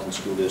metropolitan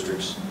school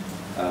districts,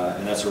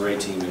 and that's a rate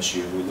team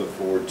issue, and we look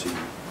forward to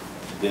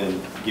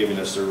them giving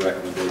us their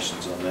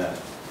recommendations on that.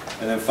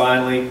 And then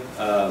finally,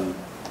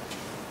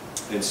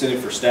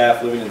 incentive for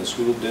staff living in the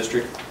school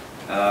district.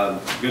 A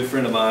good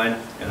friend of mine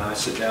and I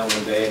sit down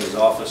one day in his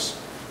office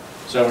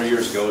several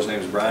years ago. His name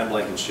is Brian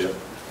Blankenship,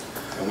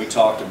 and we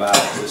talked about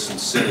this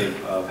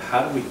incentive of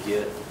how do we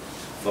get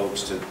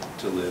folks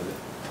to live,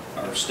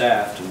 our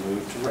staff to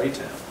move to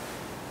Raytown.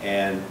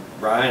 And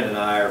Brian and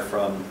I are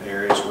from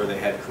areas where they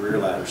had career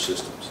ladder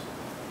systems.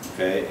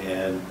 Okay,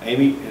 and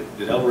Amy,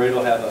 did El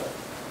Dorado have a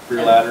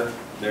career ladder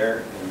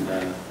there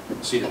in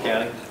Cedar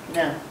County?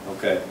 No.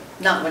 Okay.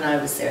 Not when I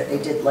was there,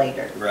 they did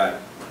later. Right.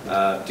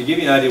 To give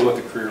you an idea what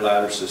the career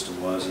ladder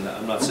system was, and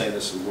I'm not saying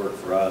this would work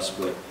for us,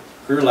 but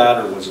career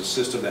ladder was a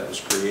system that was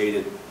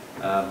created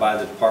by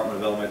the Department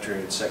of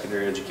Elementary and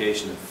Secondary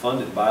Education and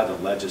funded by the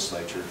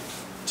legislature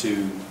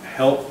to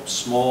help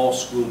small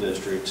school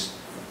districts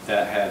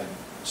that had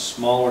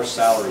smaller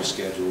salary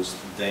schedules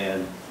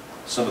than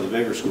some of the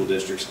bigger school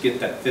districts get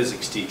that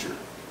physics teacher,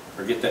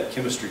 or get that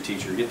chemistry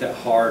teacher, get that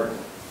hard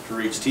to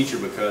reach teacher,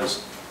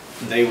 because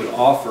they would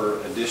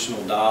offer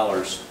additional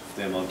dollars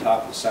to them on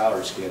top of the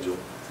salary schedule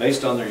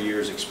based on their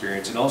year's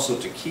experience, and also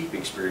to keep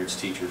experienced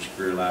teachers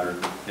career ladder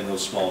in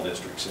those small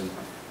districts. And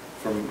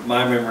from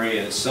my memory,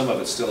 and some of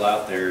it's still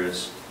out there,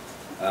 is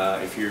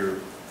if you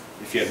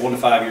had 1 to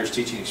 5 years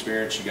teaching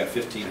experience, you got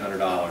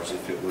 $1,500.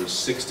 If it was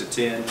 6 to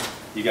 10,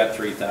 you got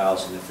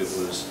 $3,000. If it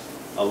was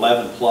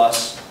 11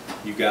 plus,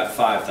 you got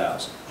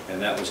 $5,000,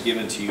 and that was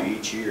given to you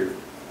each year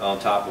on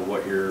top of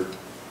what you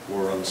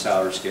were on the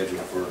salary schedule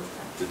for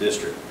the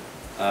district.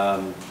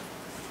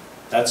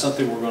 That's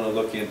something we're going to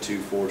look into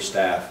for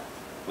staff.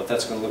 What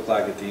that's going to look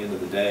like at the end of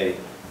the day,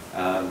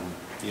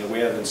 you know, we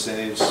have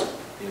incentives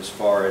as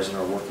far as in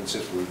our working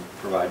system. We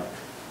provide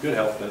good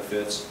health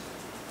benefits,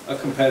 a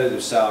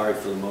competitive salary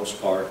for the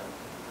most part.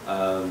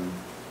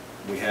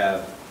 We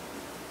have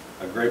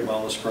a great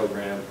wellness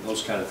program,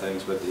 those kind of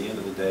things, but at the end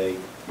of the day,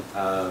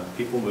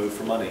 people move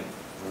for money.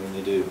 I mean,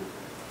 they do.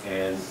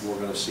 And we're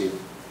going to see,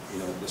 you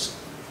know,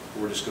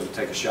 we're just going to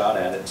take a shot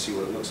at it and see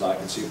what it looks like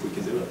and see if we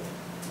can do it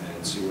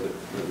and see what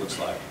it looks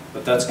like.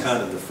 But that's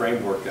kind of the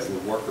framework that we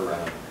work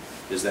around,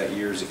 is that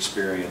year's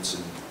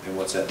experience and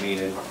what's that mean.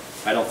 And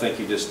I don't think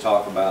you just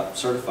talk about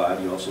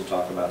certified, you also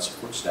talk about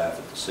support staff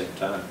at the same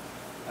time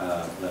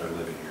that are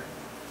living here.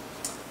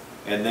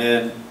 And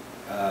then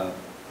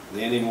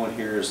the ending one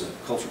here is a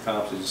culture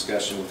competency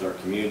discussion with our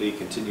community.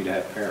 Continue to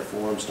have parent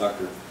forums.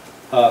 Dr.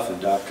 Huff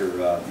and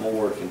Dr.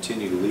 Moore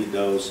continue to lead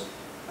those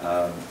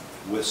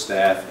with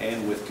staff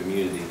and with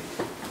community.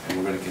 And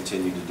we're going to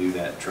continue to do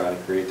that and try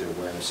to create the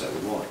awareness that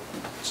we want.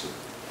 So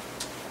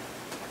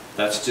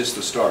that's just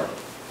the start.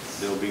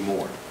 There'll be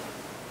more.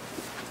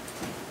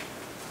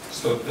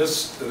 So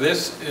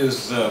this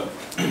is the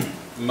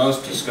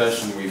most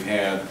discussion we've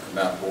had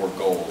about board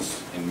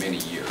goals in many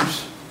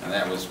years. And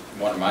that was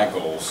one of my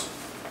goals,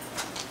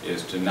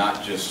 is to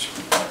not just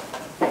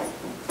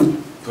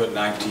put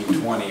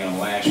 1920 on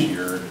last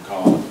year and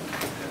call it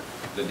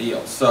the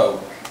deal.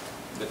 So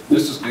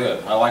this is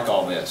good. I like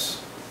all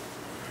this.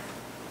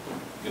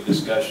 Good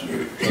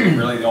discussion. So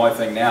really the only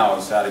thing now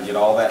is how to get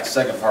all that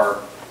second part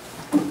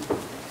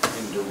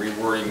into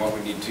rewording what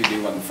we need to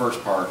do on the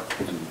first part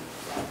and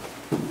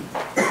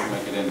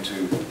make it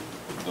into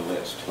the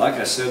list. Like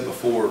I said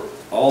before,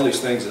 all these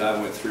things that I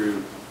went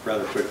through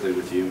rather quickly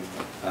with you,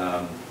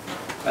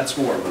 that's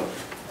more of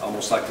a,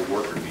 almost like the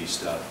worker bee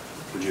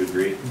stuff. Would you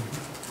agree?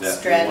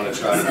 That we want to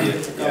try to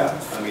get, yeah,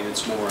 I mean,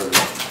 it's more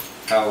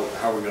of how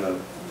we're going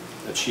to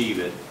achieve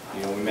it.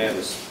 You know, we may have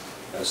a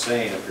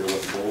saying up here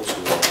what the goals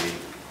will be,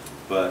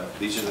 but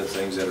these are the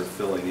things that are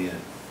filling in.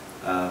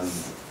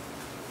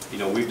 You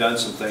know, we've done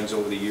some things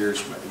over the years.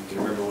 You can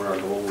remember when our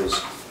goal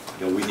was,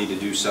 you know, we need to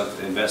do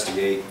something,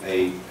 investigate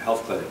a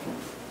health clinic,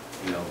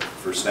 you know,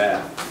 for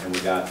staff, and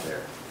we got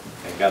there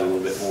and got a little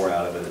bit more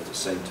out of it at the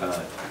same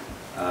time.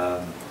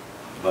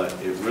 But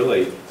it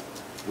really,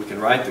 we can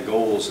write the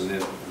goals and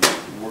then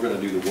we're going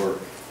to do the work.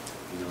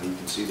 You know, you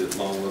can see the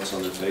long looks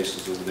on their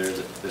faces over there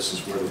that this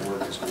is where the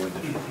work is going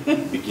to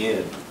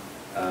begin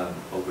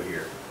over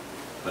here.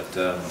 But,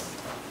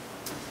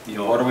 you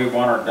know. What do we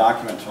want our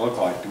document to look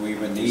like? Do we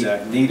even need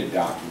a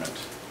document?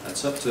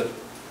 That's up to,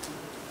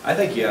 I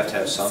think you have to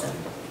have something.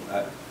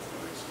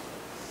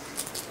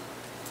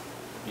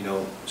 You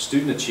know,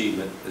 student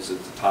achievement is at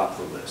the top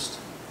of the list,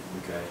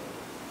 okay?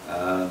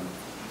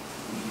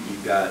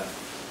 You've got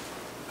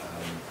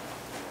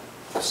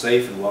a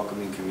safe and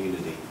welcoming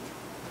community,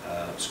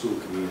 school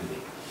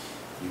community.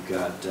 You've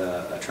got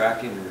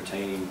attracting and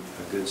retaining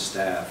a good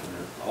staff,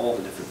 and all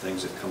the different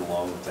things that come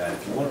along with that.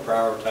 If you want to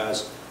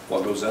prioritize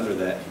what goes under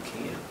that, you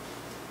can.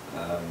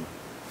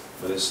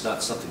 But it's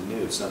not something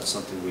new. It's not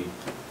something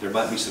there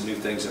might be some new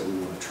things that we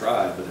want to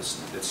try, but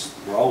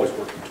we're always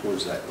working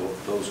towards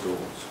those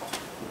goals.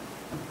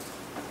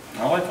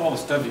 I like all the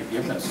stuff you've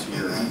given us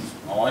here.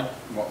 All I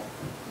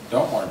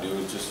don't want to do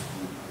is just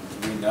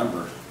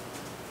renumber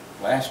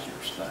last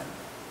year's thing.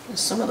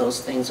 Some of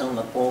those things on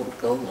the board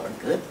goal are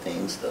good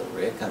things though,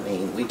 Rick. I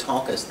mean, we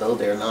talk as though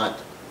they're not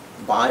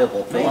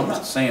viable things. No, I'm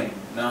not saying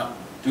not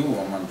do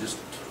them, I'm just...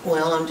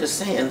 Well, I'm just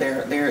saying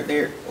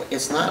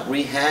it's not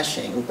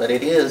rehashing, but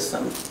it is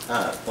some,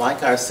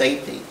 like our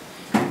safety.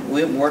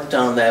 We've worked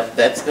on that,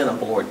 that's been a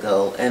board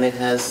goal, and it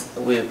has,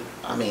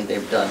 I mean,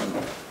 they've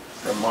done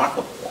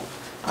remarkable.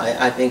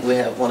 I think we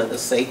have one of the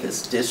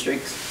safest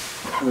districts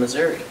in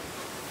Missouri,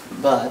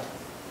 but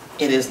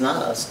it is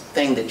not a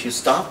thing that you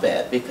stop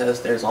at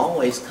because there's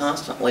always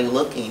constantly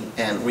looking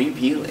and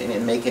reviewing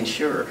and making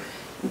sure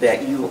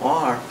that you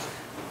are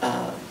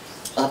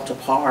up to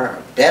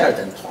par, better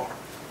than par.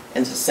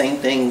 And it's the same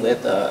thing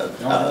with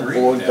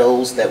board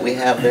goals that we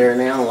have there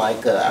now,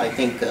 like I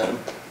think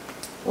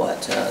we're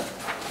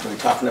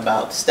talking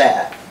about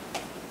staff.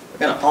 We're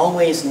going to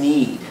always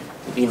need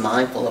to be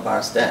mindful of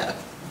our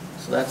staff.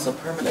 So that's a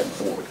permanent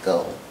board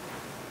goal.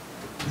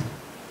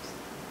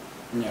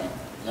 Yeah,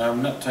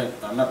 I'm not talking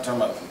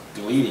about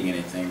deleting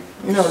anything.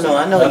 No,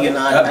 I know you're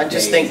not. I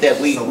just think that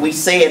we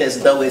say it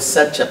as though it's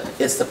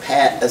a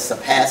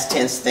past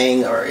tense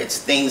thing, or it's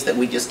things that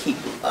we just keep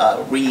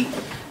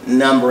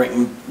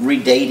renumbering,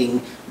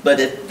 redating, but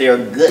they're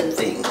good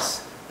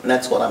things, and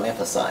that's what I'm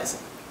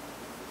emphasizing.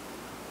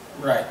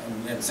 Right,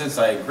 and since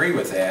I agree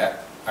with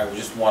that, I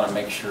just want to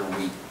make sure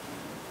we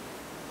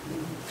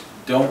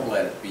don't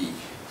let it be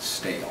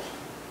stale.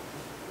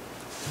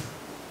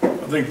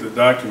 I think the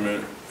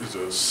document is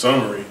a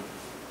summary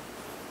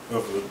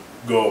of the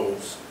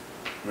goals.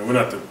 I mean, we're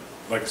not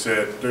like I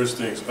said, there's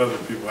things other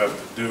people have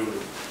to do to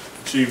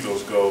achieve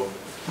those goals.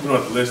 We don't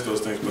have to list those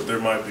things, but there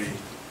might be,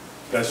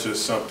 that's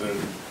just something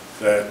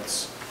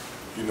that's,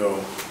 you know,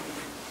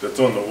 that's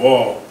on the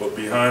wall, but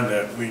behind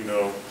that we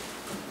know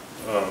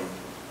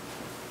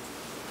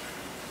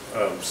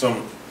some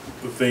of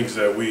the things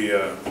that we,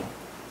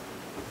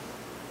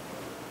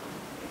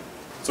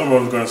 some of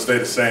them are going to stay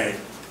the same,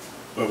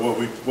 but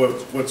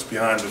what's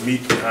behind, the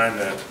meat behind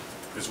that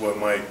is what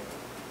might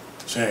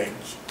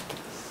change.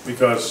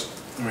 Because,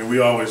 I mean, we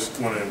always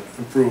want to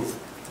improve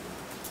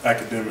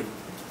academic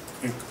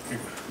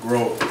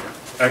growth,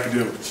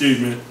 academic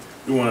achievement.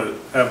 We want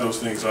to have those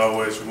things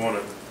always. We want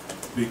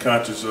to be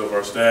conscious of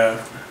our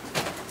staff.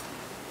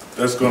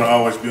 That's going to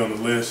always be on the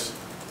list.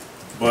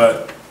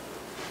 But,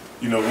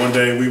 you know, one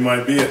day we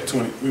might be at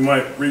 20, we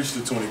might reach the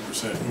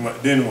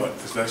 20%. Then what?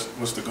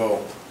 What's the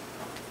goal?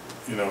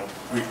 You know,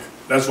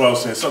 that's why I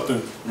was saying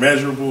something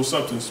measurable,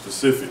 something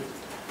specific.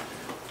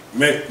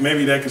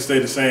 Maybe that could stay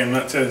the same,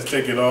 not to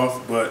take it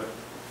off, but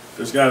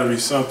there's got to be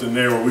something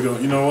there where we go,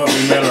 you know what,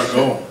 we met our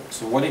goal.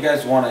 So what do you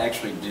guys want to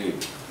actually do?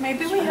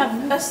 Maybe we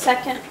have a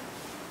second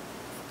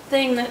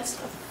thing that's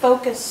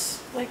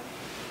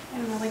I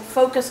don't know, like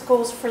focus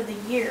goals for the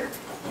year,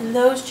 and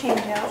those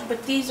change out,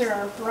 but these are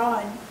our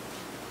broad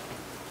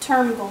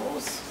term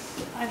goals.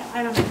 I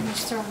don't know, I'm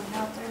just throwing it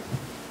out there.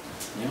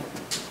 Yeah.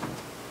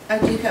 I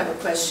do have a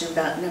question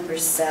about number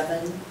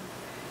 7,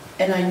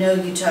 and I know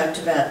you talked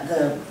about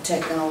the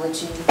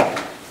technology.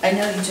 I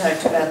know you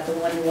talked about the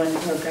one-to-one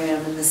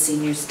program and the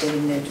seniors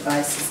getting their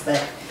devices,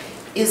 but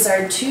is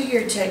our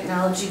 2-year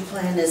technology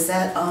plan, is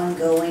that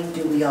ongoing?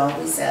 Do we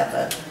always have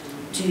it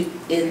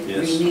Yes.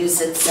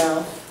 renews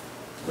itself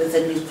with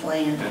a new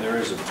plan? And there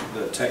is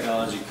the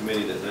technology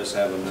committee that does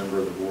have a member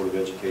of the Board of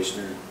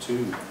Education, there are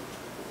 2,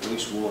 at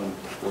least 1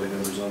 board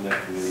members on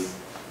that committee.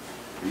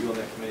 Are you on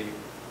that committee?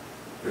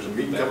 There's a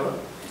meeting coming up.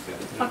 Okay.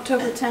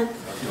 October 10th.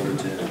 October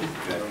 10th,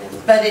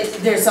 okay.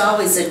 But there's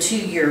always a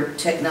 2-year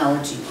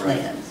technology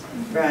plan,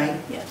 right?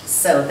 Yes.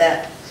 So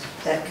that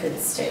could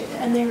stay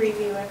there. And they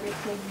review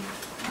everything.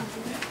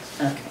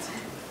 Okay.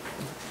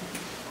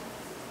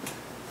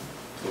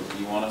 So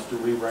do you want us to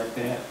rewrite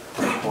that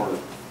or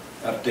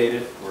update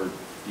it, or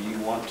do you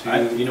want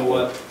to? You know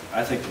what,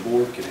 I think the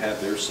board could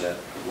have their set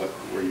of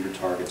where your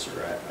targets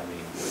are at. I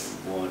mean, what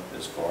you want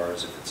as far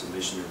as if it's a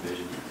mission or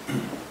vision.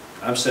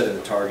 I'm setting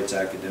the targets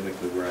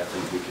academically where I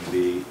think we can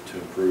be to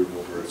improve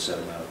over a set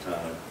amount of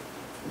time.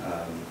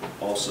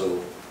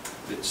 Also,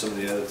 some of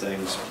the other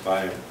things,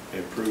 by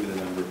improving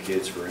the number of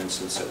kids, for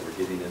instance, that we're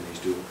getting in these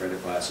dual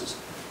credit classes,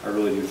 I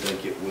really do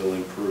think it will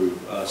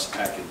improve us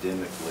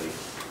academically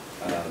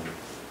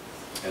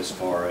as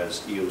far as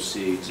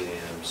EOC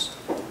exams,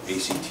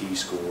 ACT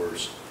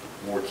scores,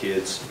 more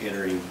kids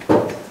entering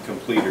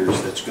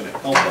completers. That's going to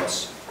help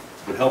us,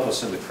 would help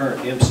us in the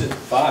current MSIT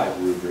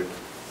 5 rubric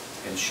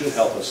and should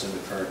help us in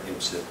the current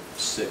MSIT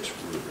 6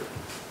 rubric.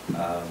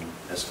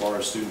 As far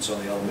as students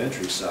on the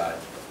elementary side,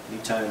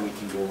 anytime we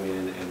can go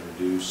in and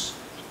reduce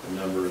the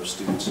number of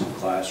students in the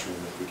classroom,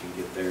 if we can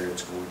get there,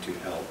 it's going to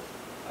help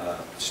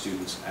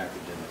students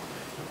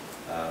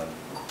academically.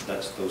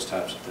 That's those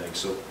types of things.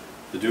 So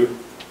the do,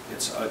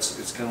 it's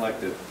kind of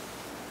like the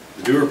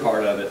doer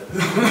part of it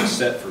is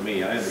set for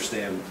me. I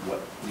understand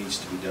what needs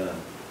to be done.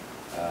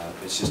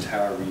 It's just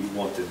however you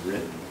want them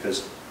written,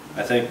 because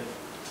I think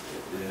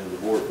the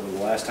board, the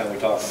last time we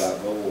talked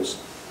about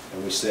goals,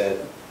 and we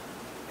said,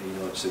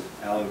 it said,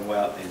 Alan, go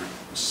out and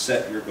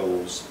set your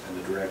goals and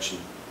the direction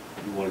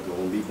you want to go,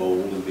 and be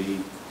bold and be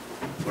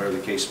whatever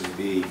the case may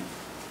be.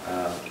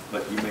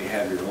 But you may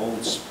have your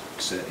own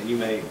set, and you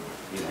may,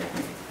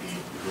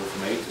 go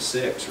from 8 to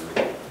 6 or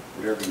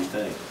whatever you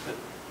think. But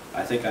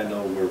I think I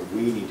know where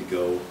we need to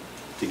go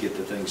to get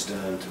the things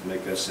done to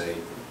make us a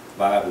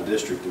viable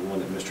district, the one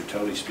that Mr.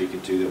 Tody's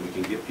speaking to, that we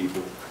can get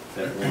people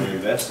that want to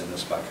invest in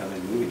us by coming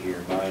and moving here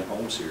and buying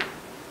homes here.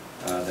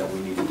 That we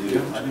need to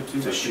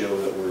do to show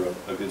that we're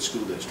a good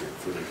school district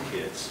for the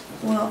kids.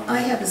 Well, I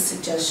have a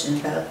suggestion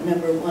about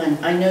number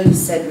 1. I know you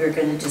said we were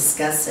going to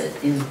discuss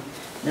it in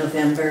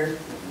November,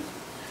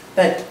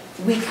 but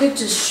we could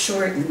just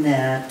shorten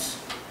that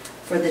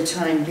for the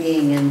time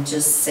being and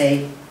just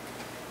say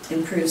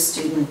improve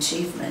student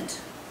achievement.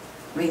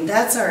 I mean,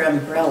 that's our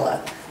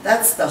umbrella.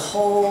 That's the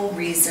whole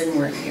reason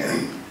we're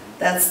here.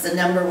 That's the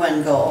number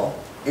 1 goal,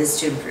 is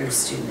to improve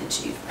student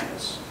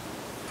achievement.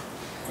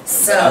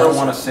 So, I don't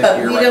want to sit but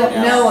here we right don't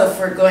now. know if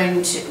we're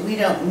going to, we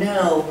don't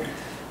know,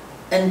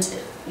 and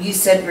you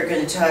said we're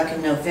going to talk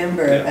in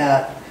November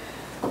about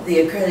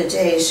the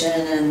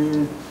accreditation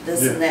and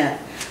this and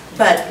that.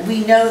 But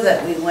we know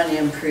that we want to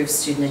improve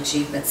student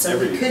achievement, so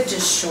we could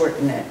just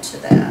shorten it to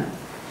that.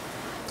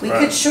 We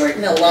could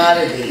shorten a lot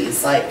of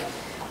these, like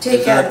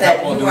take out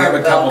that you do we have are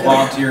a couple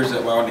welcome. volunteers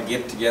that want to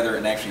get together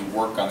and actually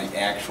work on the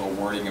actual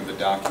wording of the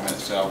document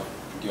itself?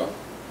 Do you want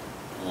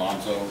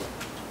Alonzo?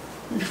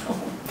 No.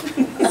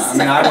 I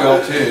mean, I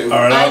will too. All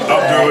right,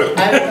 I'll do it. I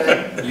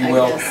would. You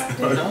will. Guess.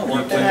 No,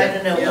 But I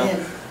don't know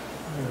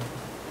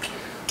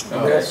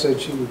when. Beth said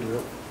she would do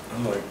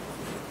it.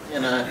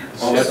 And I,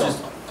 Well, let's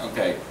just,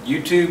 okay,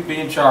 you two be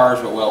in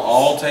charge, but we'll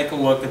all take a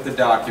look at the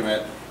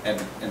document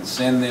and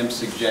send them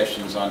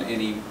suggestions on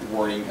any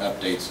wording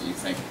updates that you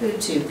think. Who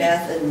to,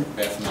 Beth and?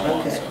 Beth and Okay,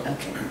 Alonzo.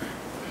 okay.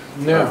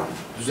 Now,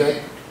 is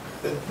that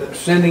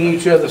sending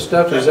each other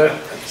stuff, does that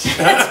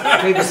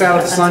take us out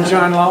of the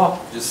sunshine law?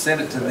 Just send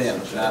it to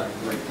them, not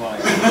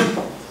replying.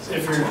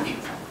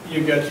 If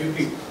you've got 2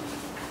 people.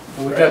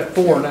 Well, we got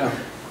 4 now.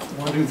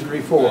 1, 2,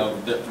 3, 4. Well,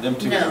 them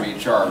two are going to be in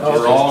charge. No.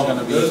 We're all going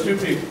to Those be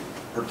 2 people.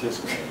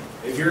 participating.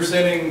 If you're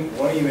sending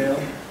 1 email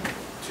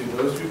to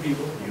those 2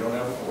 people, you don't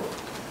have a quorum.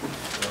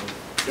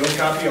 So don't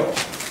copy all.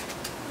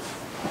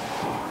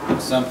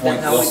 At some point,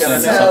 Then how they'll we gonna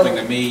send know? something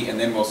to me, and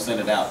then we'll send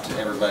it out to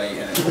everybody,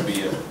 and it will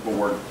be a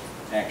board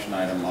action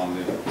item on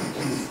the.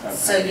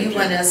 So you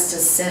want us to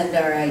send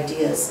our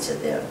ideas to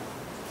them?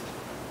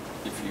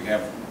 If you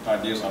have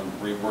ideas on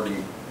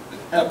rewording,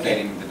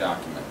 Okay. updating the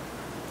document.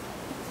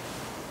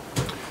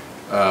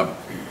 I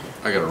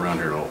got around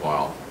here in a little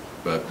while,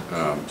 but,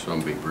 so I'm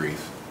gonna be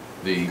brief.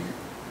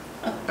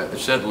 I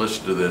said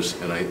listen to this,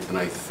 and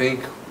I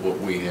think what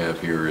we have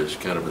here is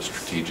kind of a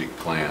strategic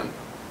plan.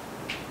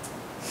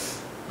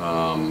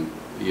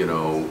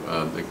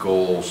 The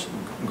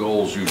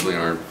goals usually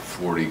aren't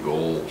 40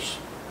 goals.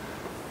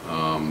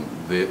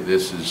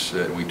 This is,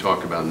 we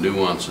talked about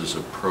nuances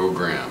of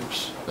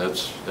programs.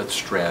 That's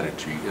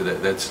strategy.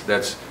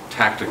 That's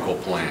tactical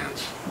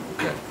plans.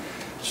 Okay.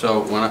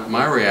 So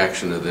my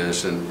reaction to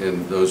this,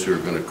 and those who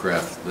are going to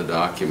craft the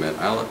document,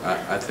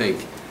 I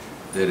think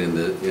that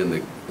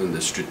in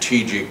the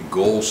strategic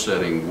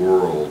goal-setting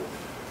world,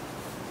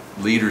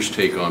 leaders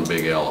take on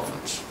big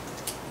elephants.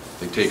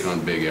 They take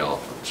on big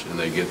elephants, and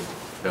they get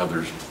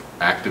others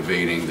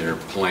activating their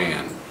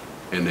plan,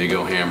 and they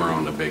go hammer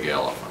on the big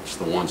elephants,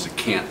 the ones that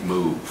can't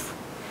move.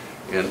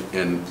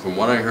 And from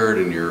what I heard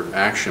in your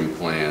action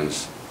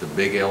plans, the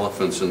big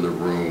elephants in the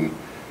room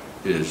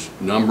is,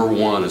 number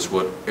one, is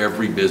what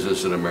every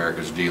business in America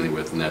is dealing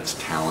with, and that's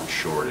talent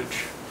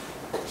shortage.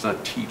 It's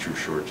not teacher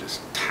shortage, it's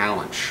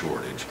talent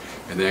shortage.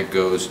 And that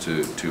goes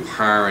to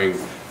hiring,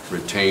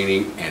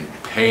 retaining, and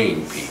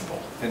paying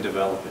people. And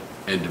developing.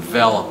 And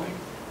developing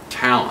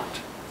talent.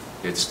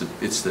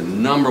 It's the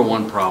number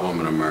one problem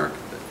in America.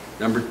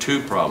 Number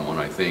two problem,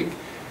 I think,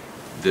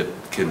 that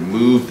can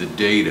move the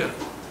data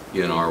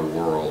in our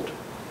world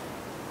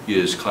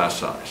is class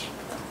size.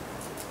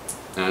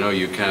 And I know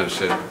you kind of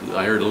said,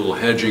 I heard a little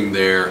hedging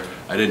there.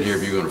 I didn't hear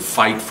if you were going to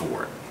fight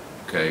for it,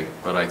 okay?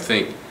 But I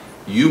think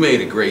you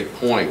made a great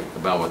point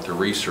about what the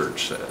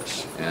research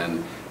says.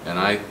 And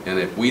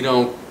if we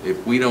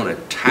don't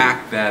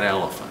attack that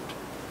elephant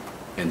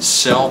and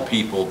sell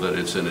people that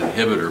it's an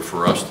inhibitor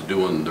for us to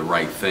doing the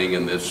right thing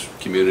in this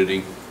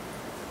community,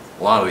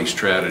 a lot of these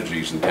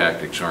strategies and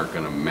tactics aren't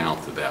going to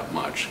amount to that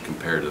much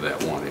compared to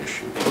that one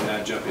issue. Can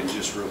I jump in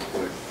just real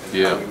quick? And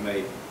Yeah. how we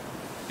may,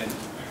 and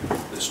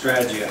the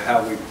strategy of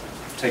how we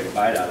take a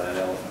bite out of that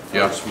elephant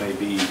first may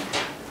be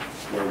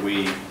where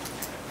we're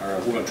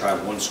going to try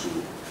one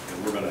school,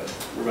 and we're going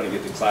to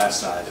get the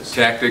class sizes.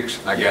 Tactics,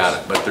 I got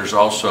it, but there's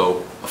also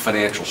a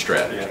financial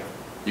strategy. Yeah.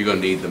 You're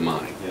going to need the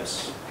money.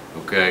 Yes.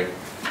 Okay?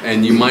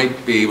 And you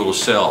might be able to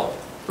sell,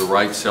 the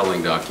right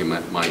selling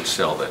document might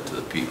sell that to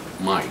the people,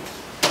 might.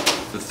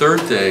 The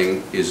third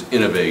thing is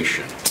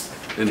innovation.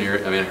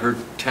 I heard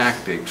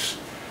tactics,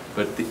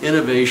 but the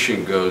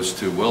innovation goes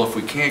to, well, if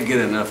we can't get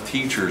enough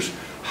teachers,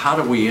 how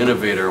do we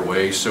innovate our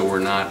way so we're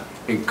not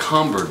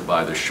encumbered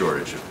by the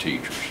shortage of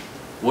teachers?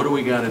 What do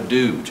we got to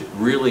do to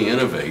really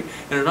innovate?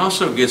 And it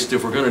also gets to,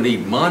 if we're going to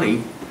need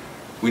money,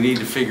 we need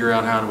to figure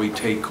out how do we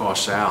take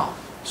costs out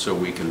so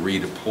we can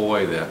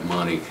redeploy that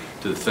money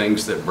to the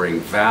things that bring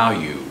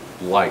value,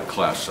 like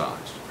class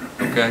size,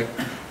 okay?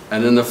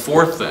 And then the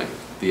fourth thing,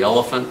 the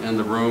elephant in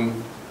the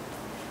room,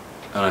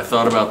 and I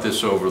thought about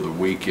this over the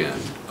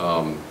weekend.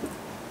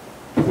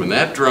 When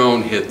that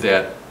drone hit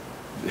that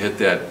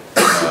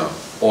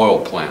oil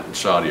plant in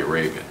Saudi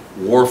Arabia,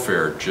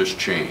 warfare just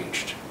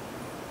changed,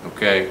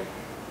 okay?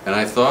 And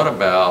I thought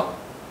about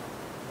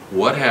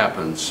what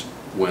happens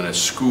when a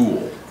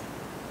school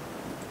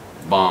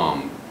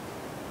when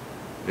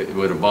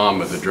a bomb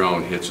with a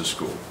drone hits a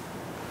school.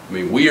 I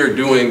mean, we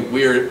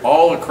are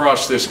all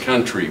across this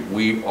country,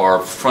 we are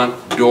front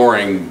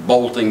dooring,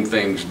 bolting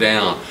things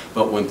down,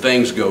 but when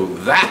things go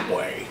that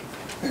way,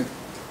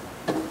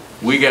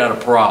 we got a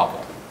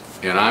problem.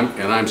 And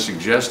I'm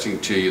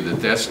suggesting to you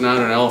that that's not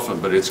an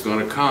elephant, but it's going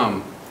to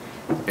come.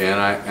 And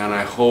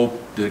I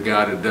hope to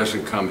God it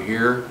doesn't come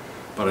here,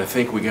 but I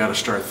think we got to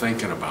start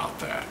thinking about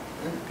that.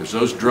 Because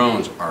those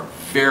drones are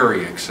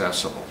very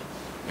accessible,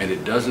 and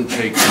it doesn't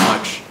take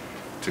much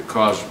to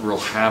cause real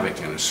havoc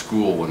in a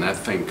school when that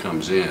thing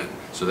comes in.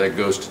 So that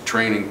goes to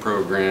training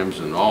programs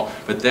and all.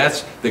 But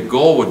the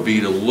goal would be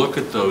to look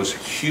at those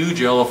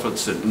huge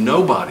elephants that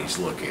nobody's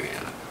looking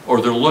at, or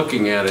they're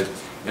looking at it,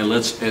 and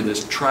let's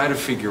try to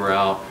figure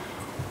out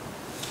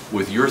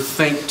with your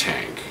think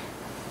tank,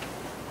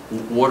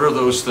 what are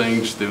those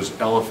things, those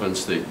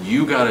elephants that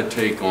you got to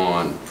take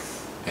on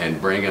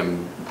and bring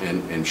them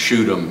and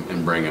shoot them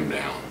and bring them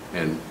down.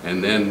 And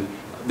then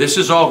this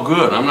is all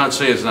good. I'm not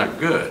saying it's not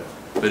good.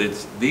 But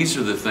these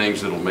are the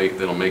things that'll make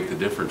the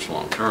difference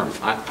long term,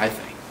 I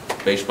think,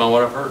 based on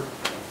what I've heard.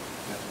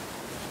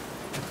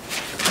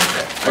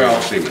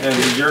 Well,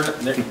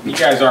 and you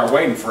guys aren't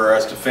waiting for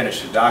us to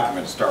finish the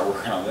document and start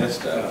working on this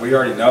stuff. We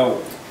already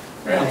know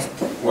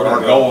what our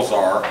goals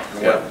are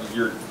and what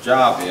your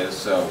job is,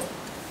 so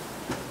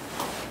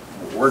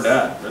we're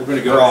done. We're going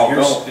to go.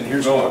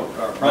 Here's what our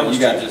But promise.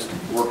 you got just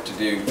work to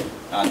do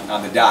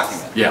on the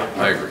document. Yeah,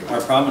 I agree.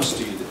 Our promise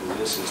to you that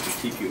this is to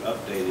keep you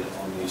updated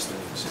on these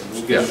things, and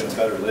we'll give you a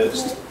better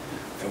list.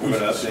 And we're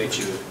going to update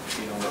you,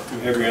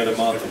 every other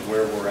month of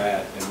where we're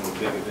at, and when a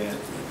big event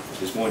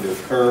is going to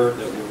occur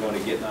that we're going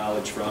to get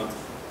knowledge from,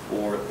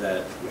 or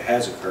that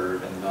has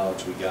occurred and the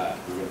knowledge we got,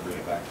 we're going to bring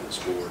it back to this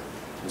board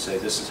and say,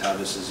 this is how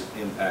this has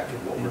impacted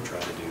what we're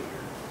trying to do here.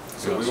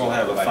 So we will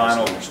have a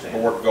final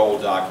board goal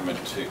document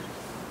to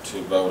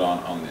vote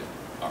on the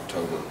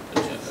October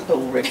agenda. So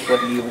Rick,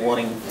 what are you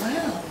wanting?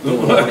 You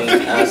wanting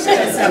us to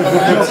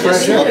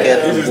just look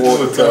at the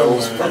board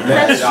goals from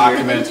That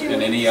document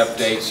and any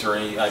updates or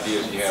any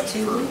ideas you have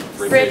for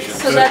Rick,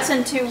 revisions. so that's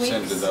in 2 weeks?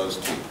 Send to those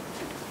two.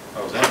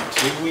 Oh, is that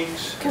 2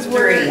 weeks? Because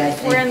Three, I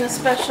think. we're in the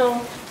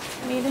special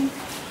meeting?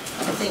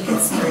 I think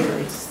it's 3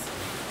 weeks.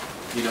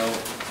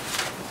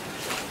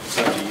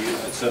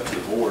 it's up to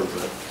the board,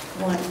 but.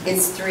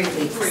 It's 3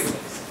 weeks.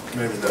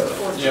 Maybe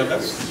Yeah,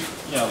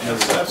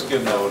 that's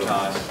good enough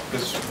time,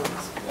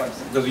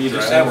 because you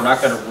just said we're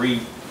not gonna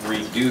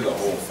redo the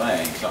whole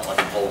thing, it's not like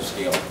a whole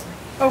scale.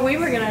 Oh, we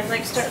were gonna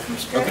like start from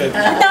scratch. Okay.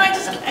 No, I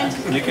just.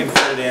 You can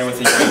fit it in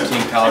with your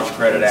 18 college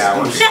credit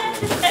hours.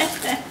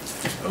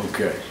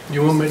 Okay.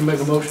 You want me to make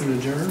a motion to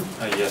adjourn?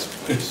 Yes,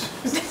 please.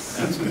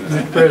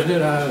 Mr.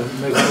 President, I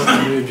make a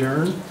motion to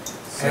adjourn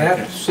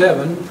at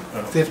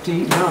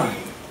 7:59.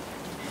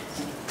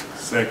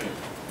 Second.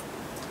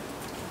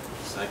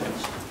 Second.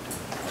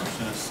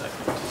 Motion is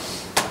second.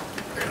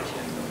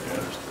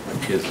 My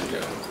kids are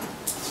going.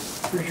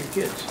 Where's your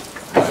kids?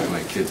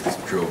 My kids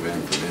drove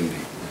in from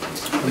Indy.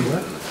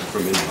 What?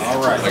 From Indy. All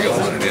right. I got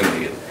one in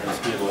Indy.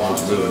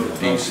 One's moving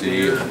to DC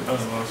and the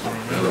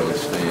other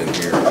one's staying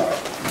here.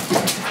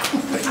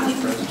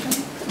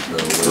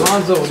 So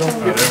Alonzo, don't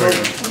Oh, get there we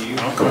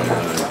voted. go.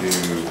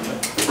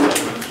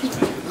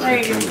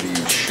 we're gonna do,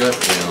 shut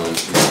down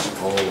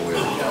all the way